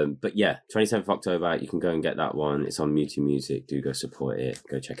 But yeah, 27th October, you can go and get that one. It's on Mewtwo Music. Do go support it.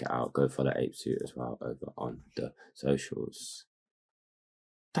 Go check it out. Go follow Ape Suit as well over on the socials.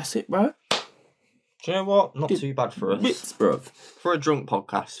 That's it, bro. Do you know what? Not too bad for us. Bits, bruv. For a drunk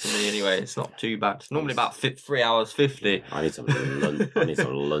podcast, for me anyway, it's not too bad. It's normally about 3 hours 50. I need some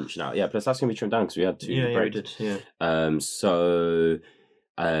lunch now. Yeah, plus that's going to be trimmed down because we had 2 breaks. We did,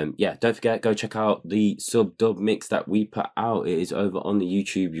 yeah, don't forget, go check out the sub-dub mix that we put out. It is over on the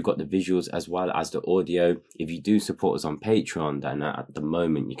YouTube. You've got the visuals as well as the audio. If you do support us on Patreon, then at the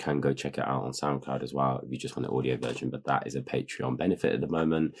moment you can go check it out on SoundCloud as well if you just want the audio version, but that is a Patreon benefit at the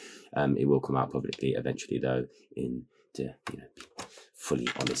moment. It will come out publicly eventually though, fully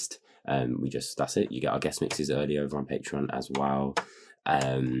honest. That's it. You get our guest mixes early over on Patreon as well.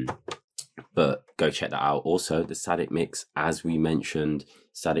 But go check that out. Also, the Sadik mix, as we mentioned,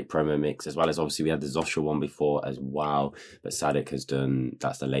 Sadik promo mix, as well as obviously we had the Zosha one before as well. But Sadik has done,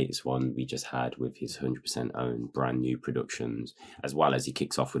 that's the latest one we just had with his 100% own brand new productions, as well as he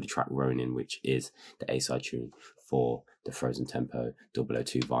kicks off with the track Ronin, which is the A-side tune for the Frozen Tempo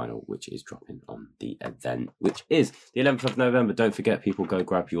 002 vinyl, which is dropping on the event, which is the 11th of November. Don't forget, people, go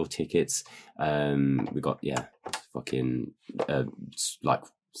grab your tickets. We got, fucking,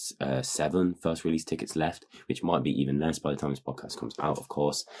 7 first release tickets left, which might be even less by the time this podcast comes out, of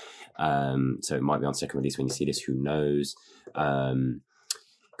course. So it might be on second release when you see this, who knows.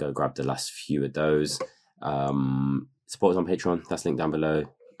 Go grab the last few of those. Support us on Patreon, that's linked down below.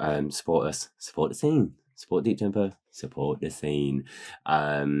 Support us, support the scene, support Deep Tempo, support the scene.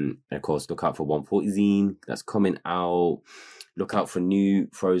 And of course, look out for 140 Zine that's coming out. Look out for new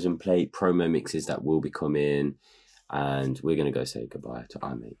Frozen Plate promo mixes that will be coming. And we're going to go say goodbye to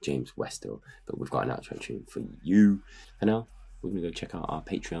our mate James Westill, but we've got an outro tune for you. For now, we're going to go check out our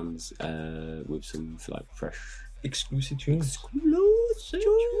Patreons with some fresh exclusive tunes.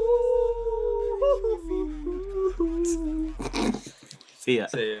 See ya.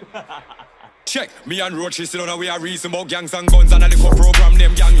 Check, me and Roach still on we are reason about gangs and guns and a little program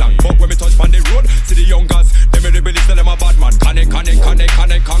named Gang Lang. But when we touch on the road, see the young guys, them in the billies tell them a bad man. Can.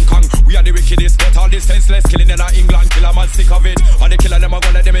 We are the wickedest, but all this senseless killing in England, kill a man sick of it. And the killer them a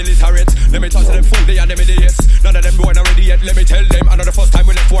gun at them illiterate. Let me talk to them fool, they and them idiots. None of them going already yet, let me tell them. I know the first time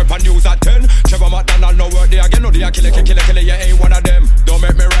we left work on news at 10. Trevor McDonald no work there again, no they are killer, you ain't one of them. Don't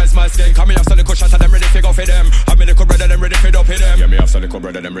make me rise my skin, come me have some little shot at them ready to go for them. Have me little brother them ready to up with them. Yeah, me have some little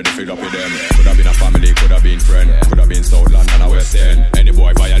brother them ready to up with them. Could have been a family, could have been friend, could have been South London or West End. Any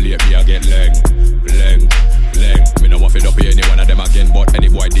boy violate me, I get leg. Me no want to up any one of them again, but any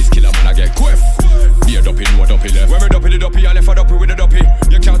boy this killer man I get quiff. Be a duppy, no a duppy left. When me duppy the duppy, I left a duppy with a duppy.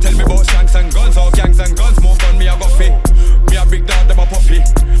 You can't tell me about shanks and guns or gangs and guns. More gun me a guffy. Me a big dog, them a puppy.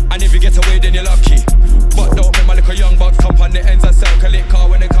 And if you get away, then you're lucky. But don't make my little young bucks come on the ends and circle it, car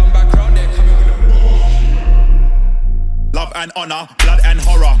when they come back round, they coming with love and honor, blood and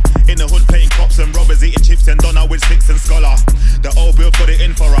horror. In the hood playing cops and robbers, eating chips and doner with sticks and scholar. The old bill put it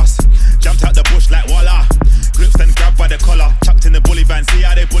in for us. Jumped out the bush like voila. Grips and grabbed by the collar. Chucked in the bully van, see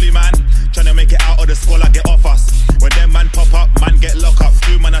how they bully man. Tryna make it out of the squalor, get off us. When them man pop up, man get locked up.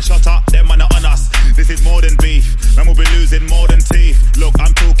 2 man are shot up, them man are on us. This is more than beef, man will be losing more than teeth. Look,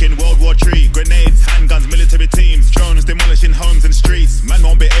 I'm talking World War III. Grenades, handguns, military teams. Drones demolishing homes and streets. Man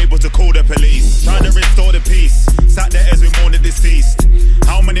won't be able to call the police. Trying to restore the peace. Sat there as we mourn the deceased.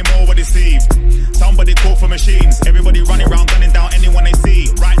 How many more were deceived? Somebody call for machines. Everybody running around gunning down anyone they see.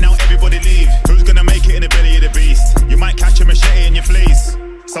 Right now everybody leave. Who's gonna make it in the belly of the beast? You might catch a machete in your fleece.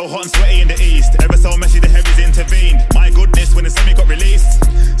 So hot and sweaty in the east. Ever so messy the heavies intervened. My goodness, when the semi got released,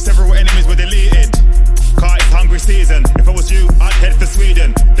 several enemies were deleted. Car it's hungry season. If I was you, I'd head for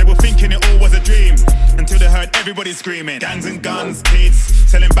Sweden. They were thinking it all was a dream until they heard everybody screaming. Gangs and guns, kids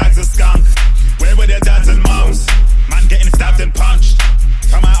selling bags of skunk.